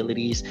their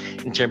abilities,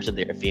 in terms of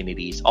their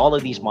affinities. All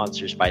of these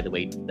monsters, by the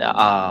way,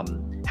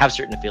 have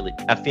certain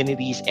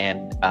affinities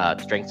and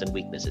strengths and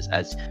weaknesses,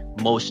 as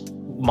most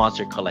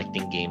monster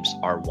collecting games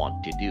are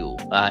wont to do,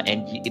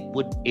 and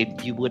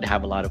you would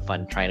have a lot of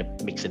fun trying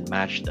to mix and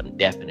match them,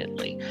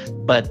 definitely.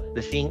 But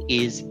the thing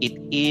is, it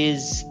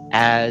is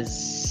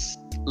as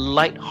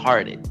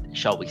lighthearted,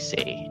 shall we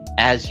say,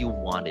 as you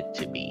want it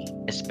to be,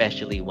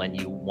 especially when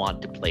you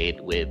want to play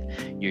it with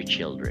your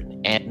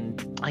children.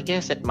 And I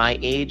guess at my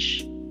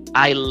age,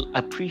 I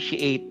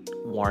appreciate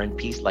War and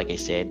Peace, like I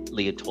said,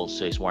 Leo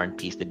Tolstoy's War and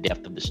Peace, the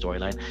depth of the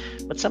storyline.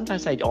 But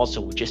sometimes I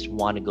also just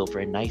want to go for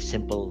a nice,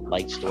 simple,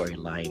 light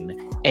storyline,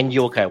 and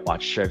Yokai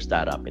Watch serves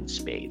that up in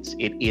spades.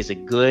 It is a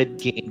good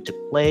game to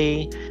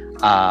play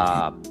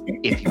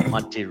if you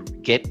want to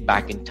get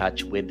back in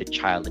touch with the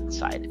child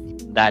inside.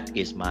 That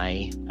is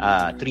my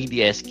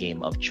 3DS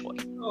game of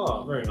choice.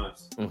 Oh, very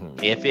nice.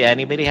 Mm-hmm. If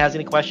anybody has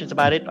any questions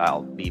about it,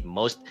 I'll be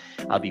most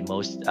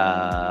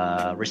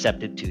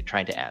receptive to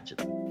trying to answer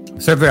them.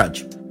 Sir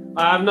Viraj.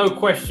 I have no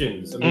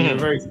questions. I mean, you're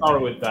very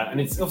thorough with that, and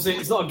it's obviously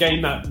it's not a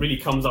game that really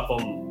comes up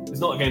on.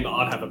 It's not a game that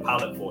I'd have a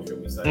palate for, shall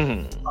we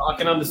say? I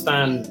can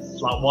understand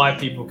why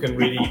people can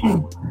really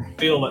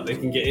feel that they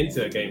can get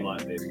into a game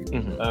like this.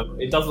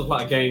 It does look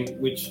like a game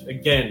which,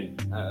 again,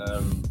 I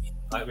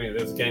mean,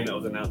 there was a game that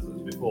was announced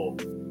before.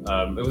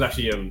 It was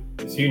actually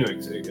it's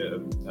Hunix. It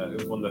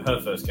was one of her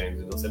first games,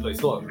 and I said, look,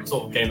 it's not the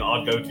sort of game that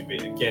I'd go to,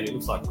 but again, it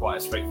looks like quite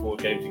a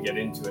straightforward game to get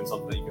into and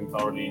something that you can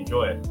thoroughly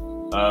enjoy.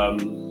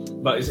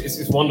 But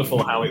it's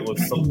wonderful how it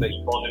was something that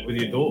you bonded with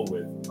your daughter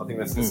with. I think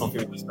there's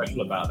something really special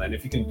about that. And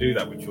if you can do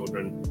that with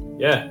children,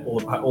 yeah,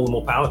 all the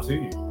more power to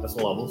you. That's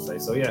all I will say.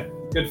 So yeah,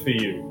 good for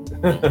you.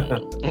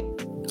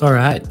 All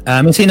right,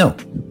 Missino.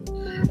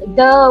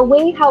 The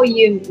way how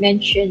you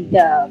mentioned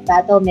the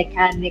battle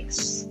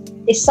mechanics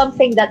is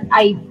something that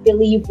I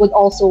believe would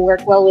also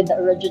work well with the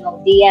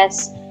original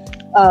DS.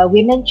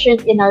 we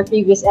mentioned in our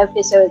previous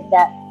episode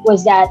that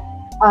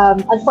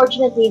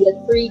unfortunately the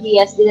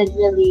 3DS didn't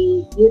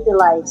really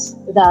utilize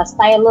the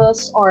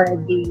stylus or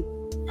the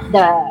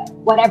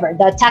whatever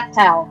the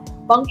tactile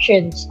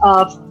functions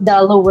of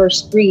the lower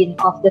screen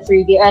of the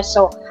 3DS.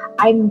 So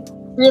I'm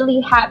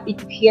really happy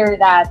to hear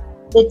that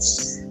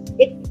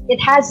it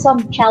has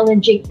some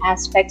challenging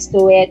aspects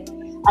to it.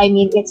 I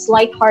mean, it's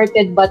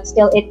lighthearted, but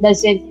still it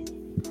doesn't.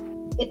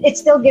 It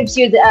still gives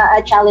you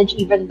a challenge,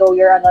 even though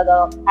you're an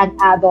adult.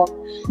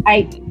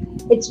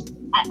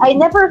 I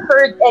never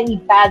heard any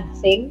bad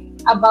thing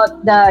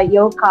about the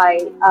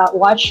Yokai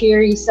Watch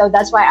series, so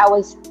that's why I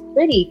was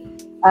pretty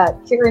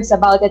curious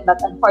about it.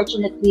 But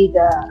unfortunately,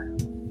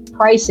 the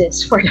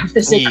prices for the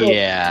physical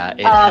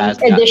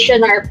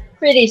edition are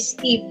pretty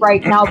steep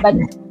right now. But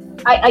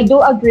I do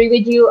agree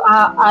with you.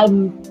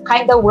 I'm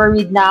kind of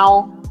worried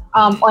now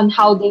on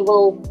how they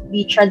will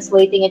be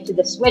translating it to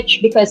the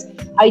Switch, because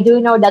I do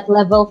know that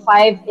Level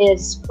 5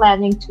 is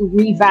planning to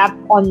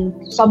revamp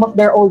on some of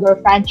their older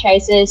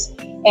franchises,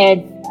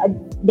 and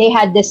they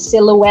had this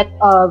silhouette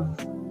of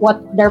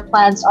what their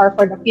plans are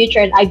for the future,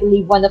 and I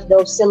believe one of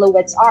those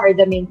silhouettes are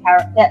the main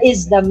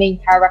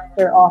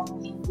character of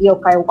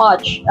Yokai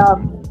Watch.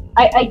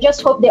 I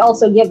just hope they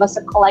also give us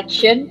a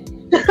collection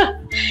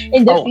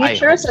in the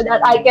future, so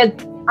that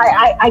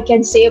I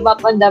can save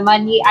up on the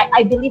money.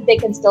 I believe they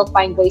can still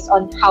find ways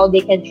on how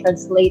they can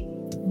translate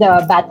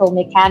the battle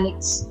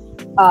mechanics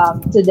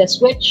to the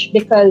Switch,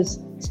 because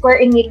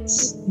Square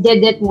Enix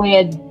did it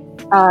with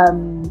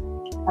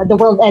The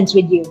World Ends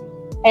With You,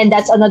 and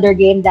that's another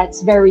game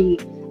that's very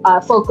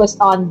focused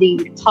on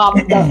the top,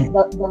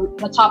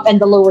 the top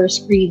and the lower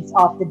screens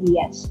of the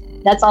DS.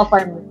 That's all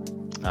for me.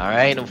 All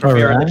right, and from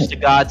your lips to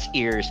God's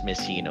ears, Miss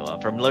Sino.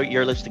 From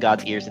your lips to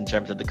God's ears in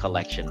terms of the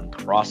collection.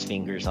 Cross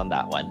fingers on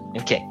that one.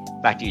 Okay,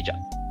 back to you, John.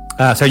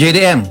 Sir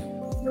JDM.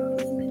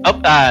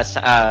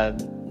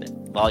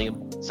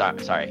 Volume.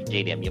 Sorry,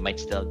 JDM. You might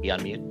still be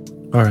on mute.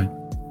 All right.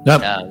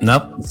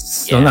 Nope.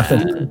 Still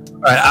nothing.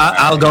 All right,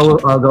 I'll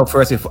go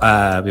first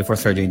before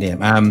Sir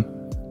JDM.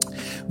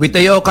 With the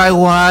Yokai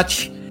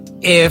Watch,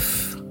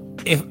 if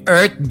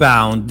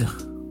Earthbound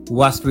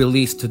was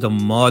released to the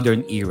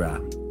modern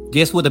era,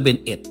 this would have been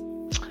it.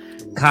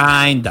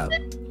 Kind of.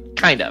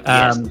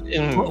 Yes.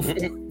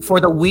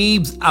 For the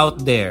weebs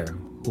out there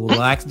who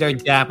likes their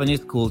Japanese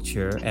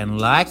culture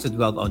and likes to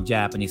dwell on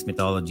Japanese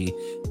mythology,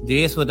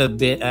 this would have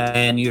been,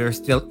 and you're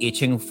still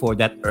itching for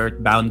that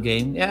Earthbound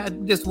game. Yeah,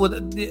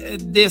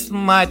 this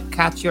might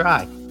catch your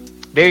eye.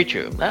 Very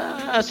true.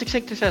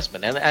 Succinct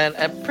assessment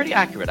and pretty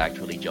accurate,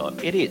 actually, Joe.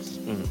 It is.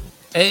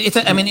 It's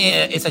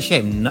a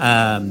shame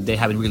they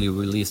haven't really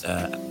released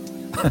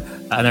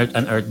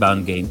an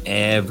Earthbound game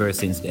ever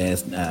since the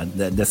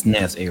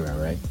SNES era,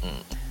 right?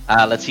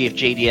 Let's see if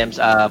JDM's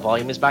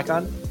volume is back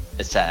on.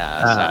 It's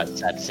sad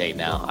to say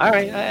now. All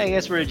right, I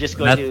guess we're just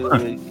going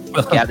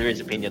to gather his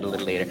opinion a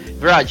little later.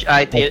 Viraj,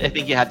 I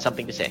think you had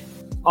something to say.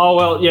 Oh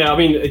well, yeah. I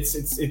mean, it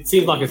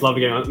seems like it's a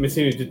lovely game. I'm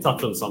assuming you did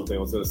touch on something. I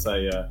was going to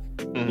say,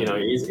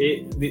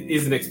 it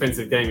is an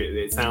expensive game.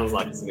 It sounds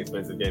like it's an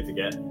expensive game to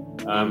get.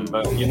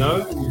 But I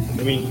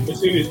mean, as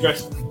soon as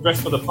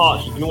dressed for the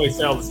parts, you can always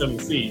sail the 7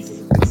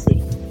 seas.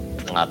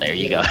 Oh, there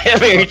you go.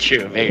 Very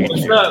true. Very true.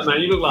 Shirt,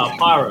 man, you look like a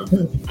pirate.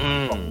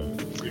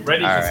 You're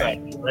ready to say.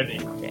 Ready.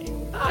 Okay.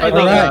 I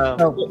think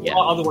there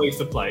are other ways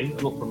to play.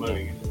 I'm not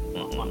promoting it.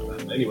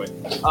 But anyway,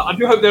 I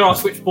do hope there are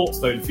Switch ports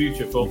though in the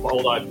future for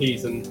old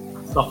IPs and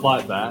stuff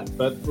like that.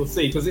 But we'll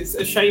see, because it's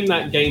a shame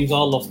that games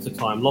are lost to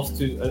time, lost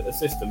to a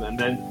system, and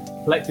then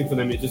collecting for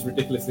them is just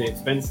ridiculously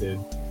expensive.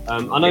 I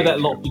know that a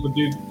lot of people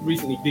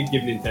recently did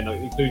give Nintendo,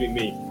 including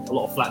me, a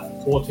lot of flat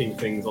for porting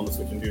things on the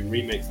Switch and doing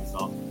remakes and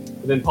stuff.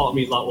 But then part of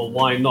me is like, well,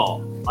 why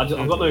not? I've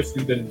got no issue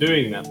with them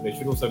doing that, but they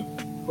should also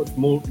put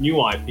more new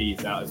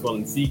IPs out as well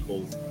and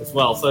sequels as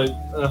well. So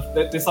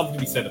there's something to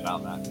be said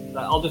about that.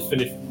 I'll just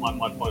finish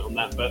my point on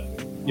that. But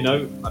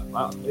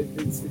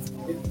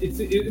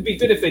it'd be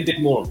good if they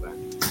did more of that.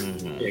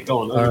 Yeah, go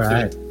on. All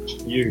right.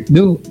 You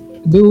do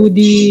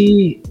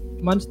the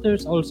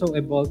monsters also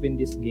evolve in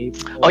this game?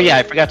 Oh yeah,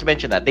 I forgot to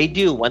mention that. They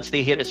do. Once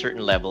they hit a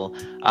certain level,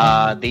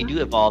 they do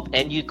evolve,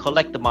 and you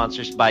collect the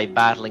monsters by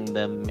battling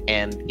them.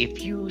 And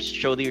if you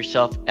show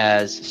yourself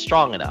as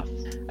strong enough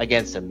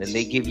against them, then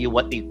they give you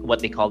what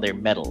they call their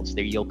medals,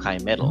 their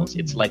yokai medals.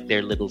 It's like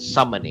their little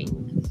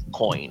summoning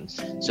coins.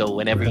 So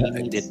whenever you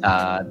need it,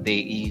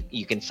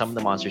 you can summon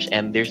the monsters,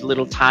 and there's a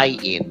little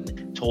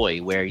tie-in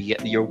toy where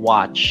your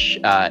watch,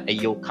 a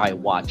yokai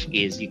watch,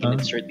 is you can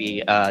insert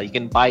the you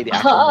can buy the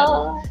actual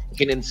medal. You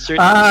can insert.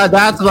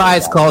 That's why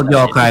it's called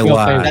yokai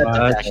watch.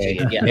 Okay.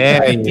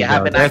 There you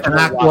go. There's an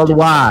actual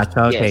watch.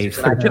 Okay. Yes,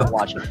 an actual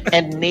watch.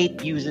 And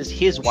Nate uses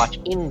his watch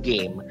in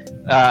game.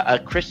 A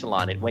crystal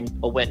on it.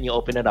 When you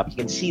open it up, you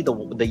can see the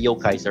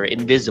yokais that are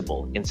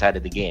invisible inside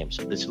of the game.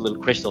 So this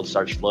little crystal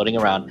starts floating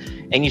around,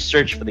 and you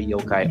search for the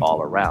yokai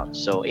all around.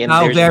 So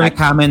very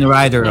Kamen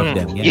Rider of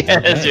them.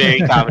 Yeah, it's very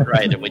Kamen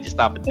Rider when you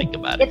stop and think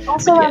about it. It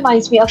also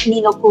reminds me of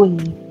Ni no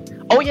Kuni.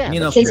 Oh yeah,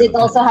 since it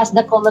also has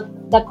the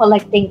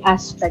collecting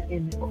aspect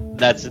in it.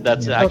 That's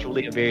Yeah.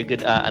 actually a very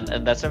good and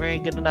that's a very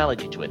good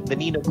analogy to it. The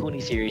Nino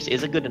Kuni series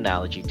is a good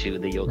analogy to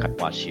the Yokai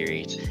Watch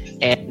series,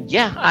 and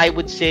yeah, I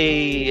would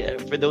say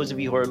for those of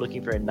you who are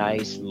looking for a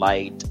nice,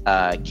 light,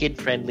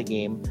 kid-friendly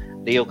game,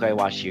 the Yokai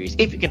Watch series,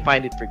 if you can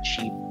find it for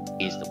cheap,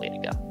 is the way to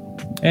go.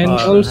 And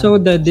Alright. also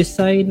the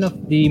design of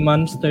the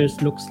monsters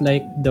looks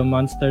like the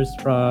monsters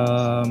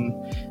from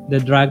the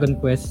Dragon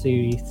Quest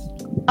series.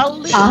 A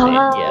little bit,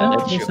 yeah, Ah.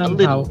 that's true. A Somehow.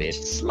 little bit,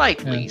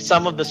 slightly. Yeah.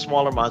 Some of the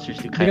smaller monsters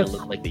do kind of Because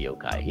look like the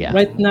yokai. Yeah.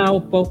 Right now,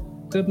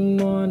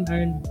 Pokemon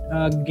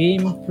are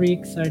Game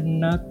Freaks are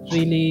not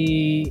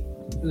really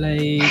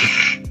like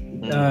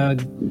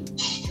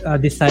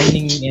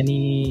designing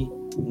any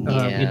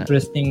Yeah.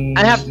 interesting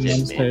I have to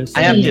monsters.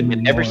 admit, I have to admit,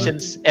 ever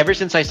anymore.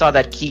 since I saw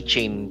that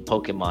keychain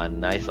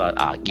Pokemon, I thought,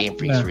 Game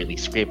Freak's Yeah. really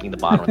scraping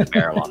the bottom of the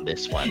barrel on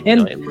this one.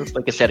 And- it looks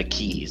like a set of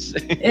keys.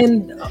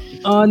 And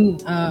on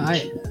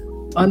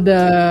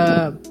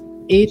the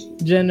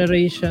 8th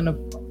generation of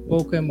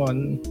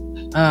Pokemon,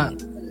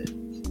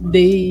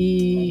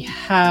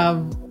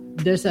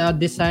 there's a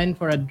design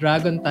for a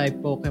dragon type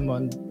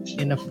Pokemon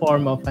in a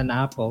form of an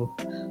apple.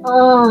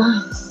 Oh.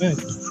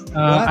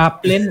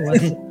 Applin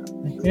was it?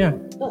 Yeah.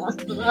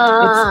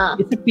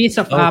 It's a piece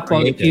of So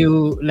apple if creative.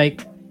 you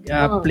like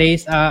Oh.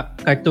 place a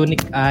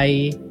cartoonic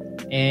eye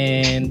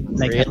and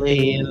like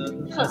Really? a tail.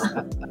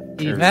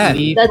 Yeah.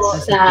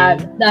 That's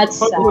sad. That's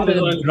Pokemon sad.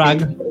 design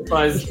Drag-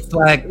 size-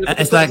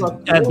 It's like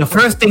the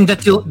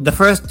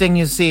first thing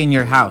you see in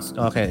your house.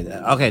 Okay,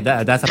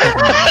 that's a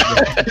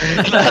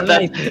Pokemon.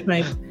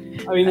 Right.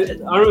 I mean,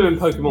 I remember when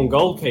Pokemon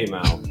Gold came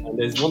out, and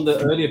there's one of the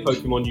earlier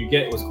Pokemon you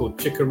get was called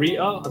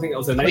Chikorita. I think that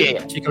was her name.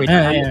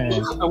 yeah. Yeah.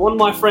 And one of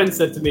my friends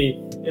said to me,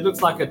 "It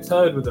looks like a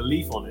turd with a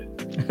leaf on it."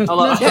 I'm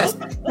like, Yes.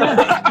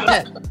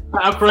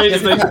 how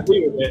creative Yes, they it can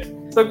be with it.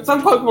 So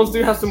some Pokemons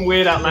do have some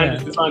weird,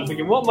 outlandish Yeah. designs.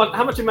 Thinking,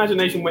 how much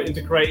imagination went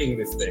into creating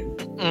this thing?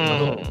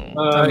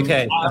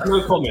 Okay. I have no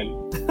comment.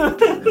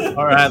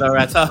 All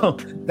right. So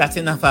that's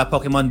enough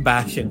Pokemon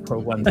bashing for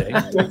one day.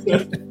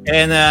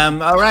 And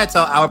all right,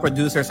 so our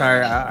producers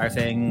are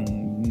saying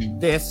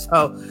this.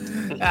 So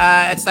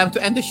it's time to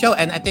end the show,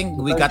 and I think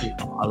we got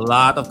a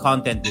lot of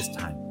content this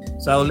time.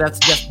 So let's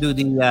just do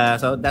the.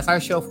 So that's our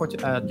show for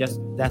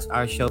that's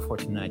our show for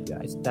tonight,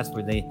 guys. That's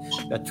for the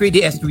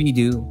 3DS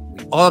redo,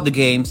 all the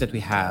games that we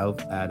have,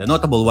 the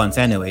notable ones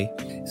anyway.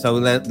 So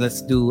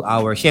let's do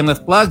our shameless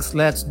plugs.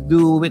 Let's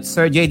do with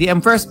Sir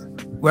JDM first.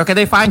 Where can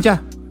they find you?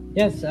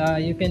 Yes,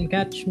 you can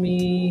catch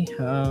me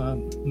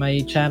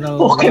my channel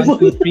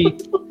Pokemon.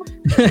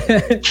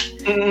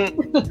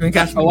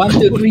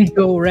 123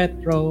 Go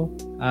Retro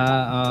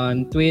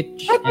on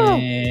Twitch,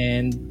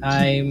 and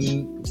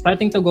I'm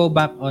starting to go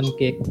back on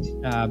Kick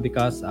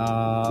because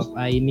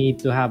I need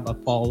to have a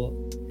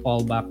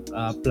fallback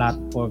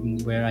platform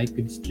where I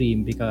could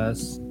stream,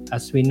 because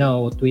as we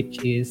know,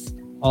 Twitch is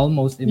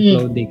almost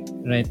imploding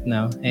right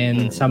now,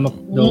 and some of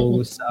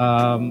those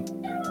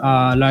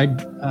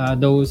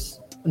those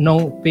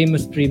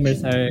famous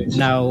streamers are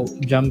now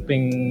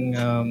jumping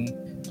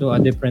to a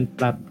different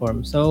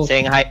platform. So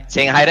saying hi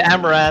to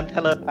Amaranth.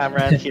 Hello,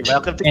 Amaranth.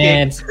 Welcome to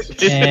and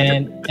Kick.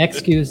 and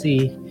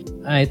XQC.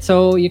 Alright,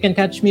 so you can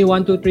catch me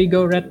 123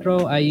 Go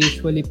Retro. I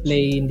usually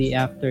play in the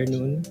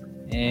afternoon,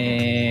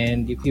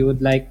 and if you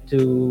would like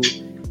to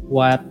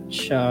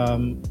watch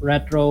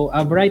retro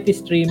variety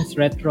streams,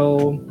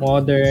 retro,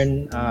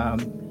 modern,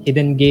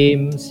 hidden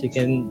games, you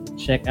can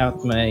check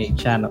out my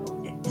channel.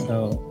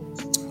 So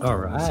All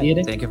right. See you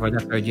then. Thank you for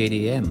that, Sir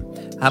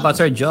JDM. How about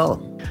Sir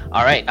Joel?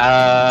 All right.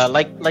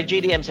 Like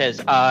JDM says,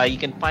 you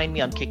can find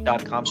me on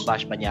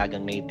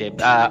kick.com/banyagang native.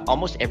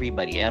 Almost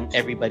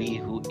everybody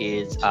who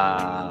is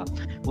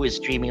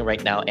streaming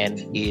right now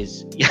and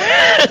is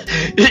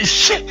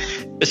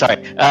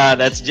sorry.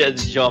 That's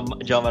just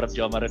Jomar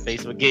of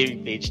Facebook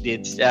gaming page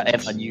did, and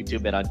on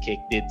YouTube and on Kick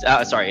did.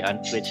 On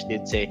Twitch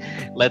did say,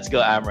 "Let's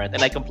go Amaranth,"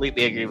 and I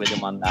completely agree with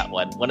him on that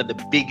one. One of the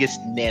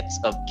biggest nets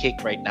of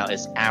Kick right now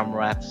is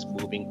Amaranth's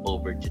moving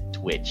over to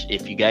Twitch.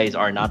 If you guys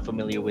are not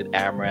familiar with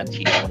Amaranth,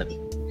 she is one of the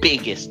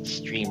biggest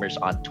streamers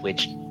on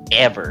Twitch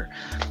ever.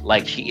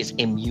 Like, she is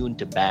immune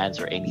to bans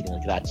or anything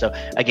like that. So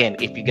again,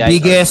 if you guys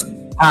Biggest.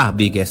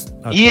 Biggest.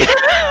 Okay.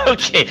 yeah.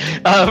 Okay.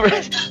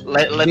 Let's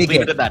leave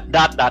it at that.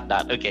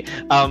 Dot. Okay.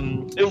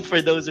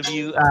 For those of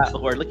you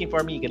who are looking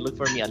for me, you can look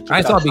for me on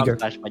I saw bigger.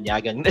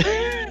 kick.com/banyagang.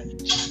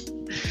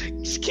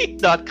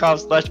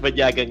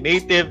 kick.com/banyagang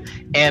native,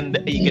 and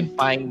you can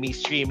find me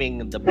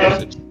streaming the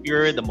most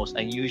obscure, the most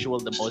unusual,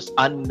 the most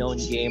unknown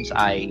games.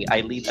 I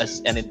lead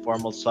an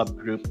informal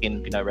subgroup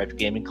in Pinoy Retro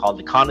Gaming called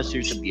the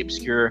Connoisseurs of the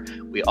Obscure.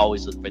 We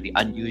always look for the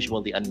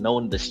unusual, the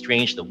unknown, the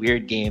strange, the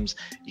weird games.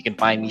 You can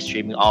find me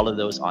streaming all of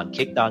those on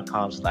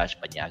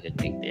kick.com/banyagang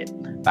native.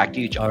 Back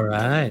to you, John. All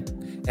right.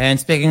 And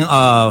speaking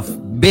of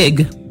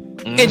big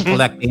in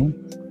collecting,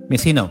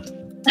 Miss Hino.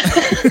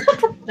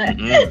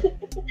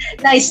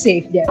 Nice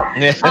save there.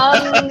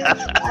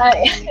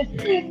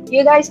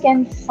 You guys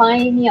can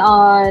find me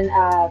on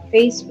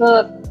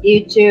Facebook,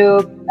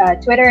 YouTube,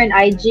 Twitter, and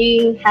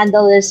IG.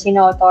 Handle is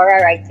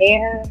Tora right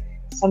there.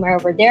 somewhere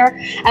over there.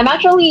 I'm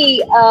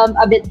actually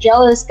a bit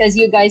jealous because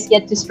you guys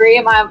get to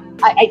stream.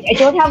 I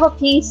don't have a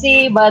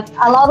PC, but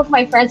a lot of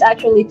my friends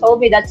actually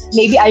told me that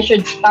maybe I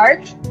should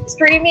start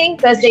streaming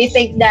because they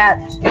think that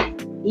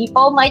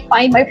people might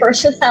find my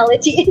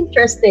personality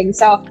interesting.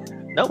 So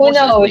No, who most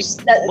knows?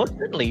 certainly, most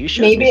certainly you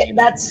should. Maybe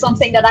that's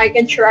something that I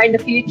can try in the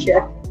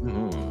future.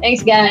 Mhm.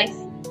 Thanks, guys.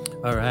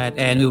 All right,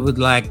 and we would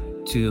like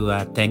to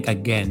thank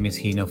again Miss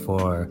Hino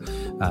for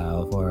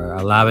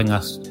allowing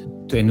us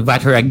to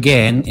invite her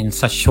again in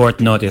such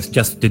short notice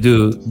just to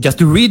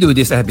redo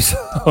this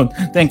episode.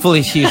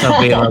 Thankfully, she's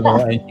available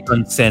and she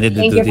consented to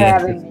Thank do you for this.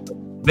 having me.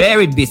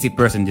 Very busy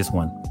person, this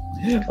one.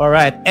 All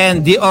right,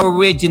 and the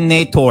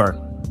originator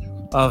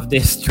of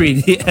this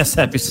 3DS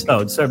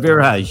episode, Sir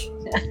Viraj.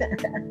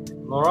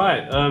 All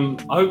right.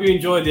 I hope you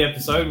enjoyed the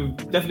episode. We've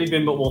definitely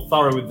been a bit more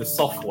thorough with the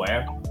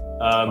software.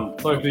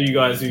 Sorry for you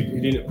guys who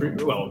didn't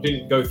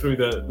go through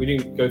we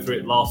didn't go through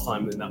it last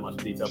time in that much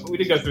detail, but we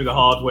did go through the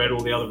hardware and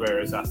all the other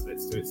various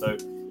aspects to it, so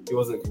it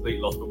wasn't a complete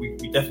loss. But we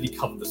definitely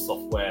covered the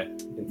software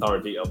in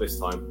thorough detail this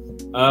time.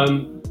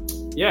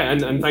 Yeah,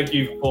 and thank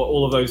you for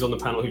all of those on the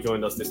panel who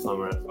joined us this time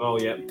around. Oh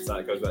yeah,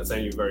 that goes without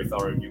saying, you're very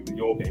thorough with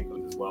your game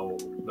club as well,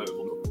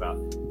 notable to look about.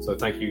 So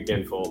thank you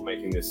again for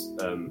making this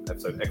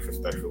episode extra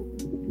special.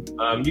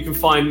 You can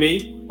find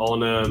me on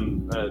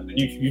the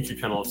YouTube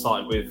channel I've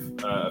started with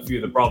a few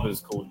of the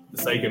brothers called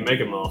the Sega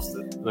Mega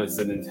Masters. I know it's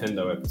a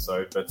Nintendo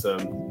episode, but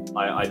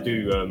I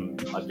do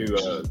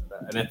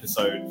an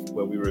episode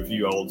where we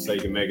review old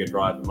Sega Mega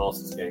Drive and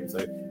Masters games. So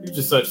if you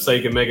just search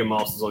Sega Mega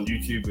Masters on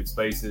YouTube with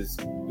spaces,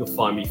 you'll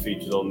find me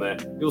featured on there.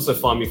 You'll also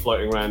find me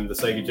floating around the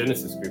Sega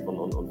Genesis group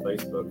on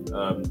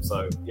Facebook.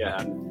 So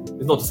yeah, and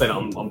it's not to say that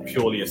I'm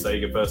purely a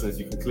Sega person, as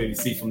you can clearly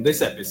see from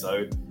this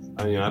episode.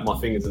 I have my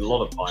fingers in a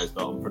lot of pies,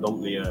 but I'm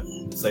predominantly a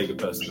Sega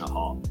person at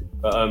heart.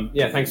 But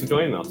yeah, thanks for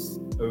joining us.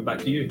 Over back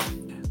to you.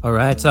 All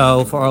right,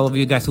 so for all of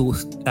you guys who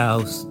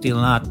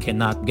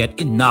cannot get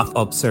enough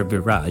of Sir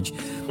Viraj,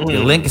 the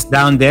link is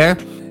down there.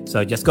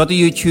 So just go to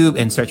YouTube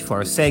and search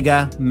for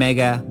Sega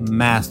Mega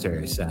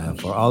Masters.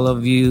 For all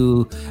of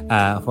you,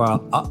 for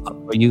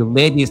you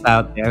ladies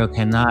out there who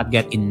cannot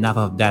get enough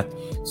of that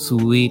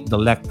sweet,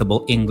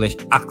 delectable English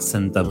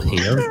accent of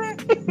his,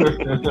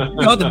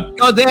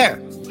 go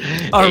there.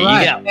 All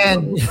right, Yeah.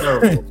 and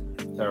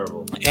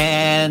Terrible.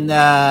 and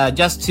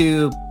just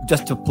to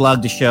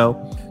plug the show,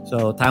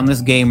 so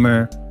Timeless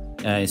Gamer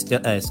is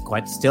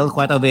still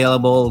quite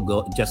available.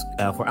 Go just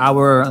for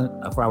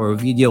our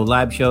video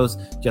live shows.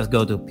 Just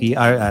go to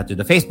to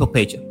the Facebook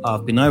page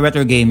of Pinoy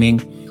Retro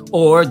Gaming,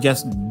 or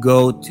just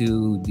go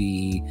to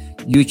the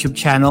YouTube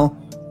channel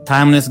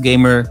Timeless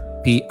Gamer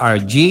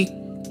PRG.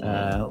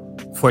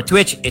 For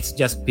Twitch, it's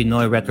just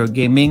Pinoy Retro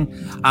Gaming.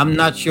 I'm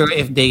not sure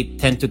if they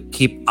tend to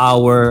keep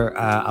our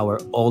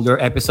older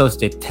episodes.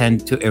 They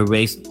tend to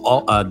erase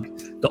all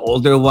the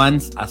older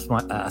ones, as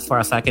far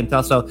as I can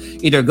tell. So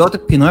either go to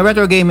Pinoy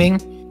Retro Gaming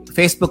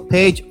Facebook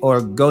page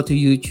or go to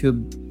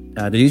YouTube,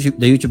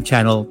 the YouTube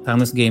channel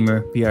Timeless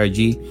Gamer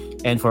PRG.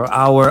 And for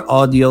our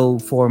audio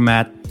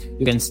format,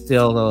 you can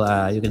still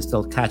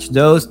catch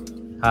those.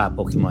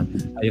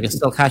 Pokemon. You can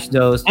still catch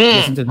those,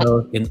 listen to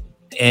those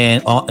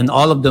in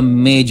all of the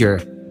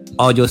major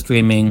audio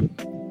streaming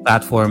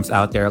platforms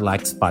out there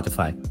like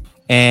Spotify.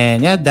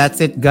 And yeah, that's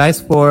it, guys,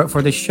 for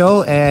the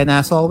show. And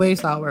as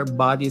always, our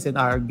bodies and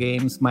our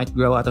games might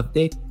grow out of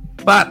date,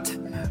 but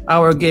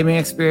our gaming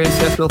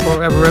experiences will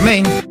forever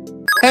remain.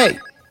 Hey,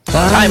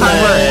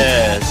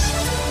 Timeless.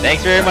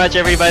 Thanks very much,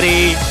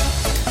 everybody.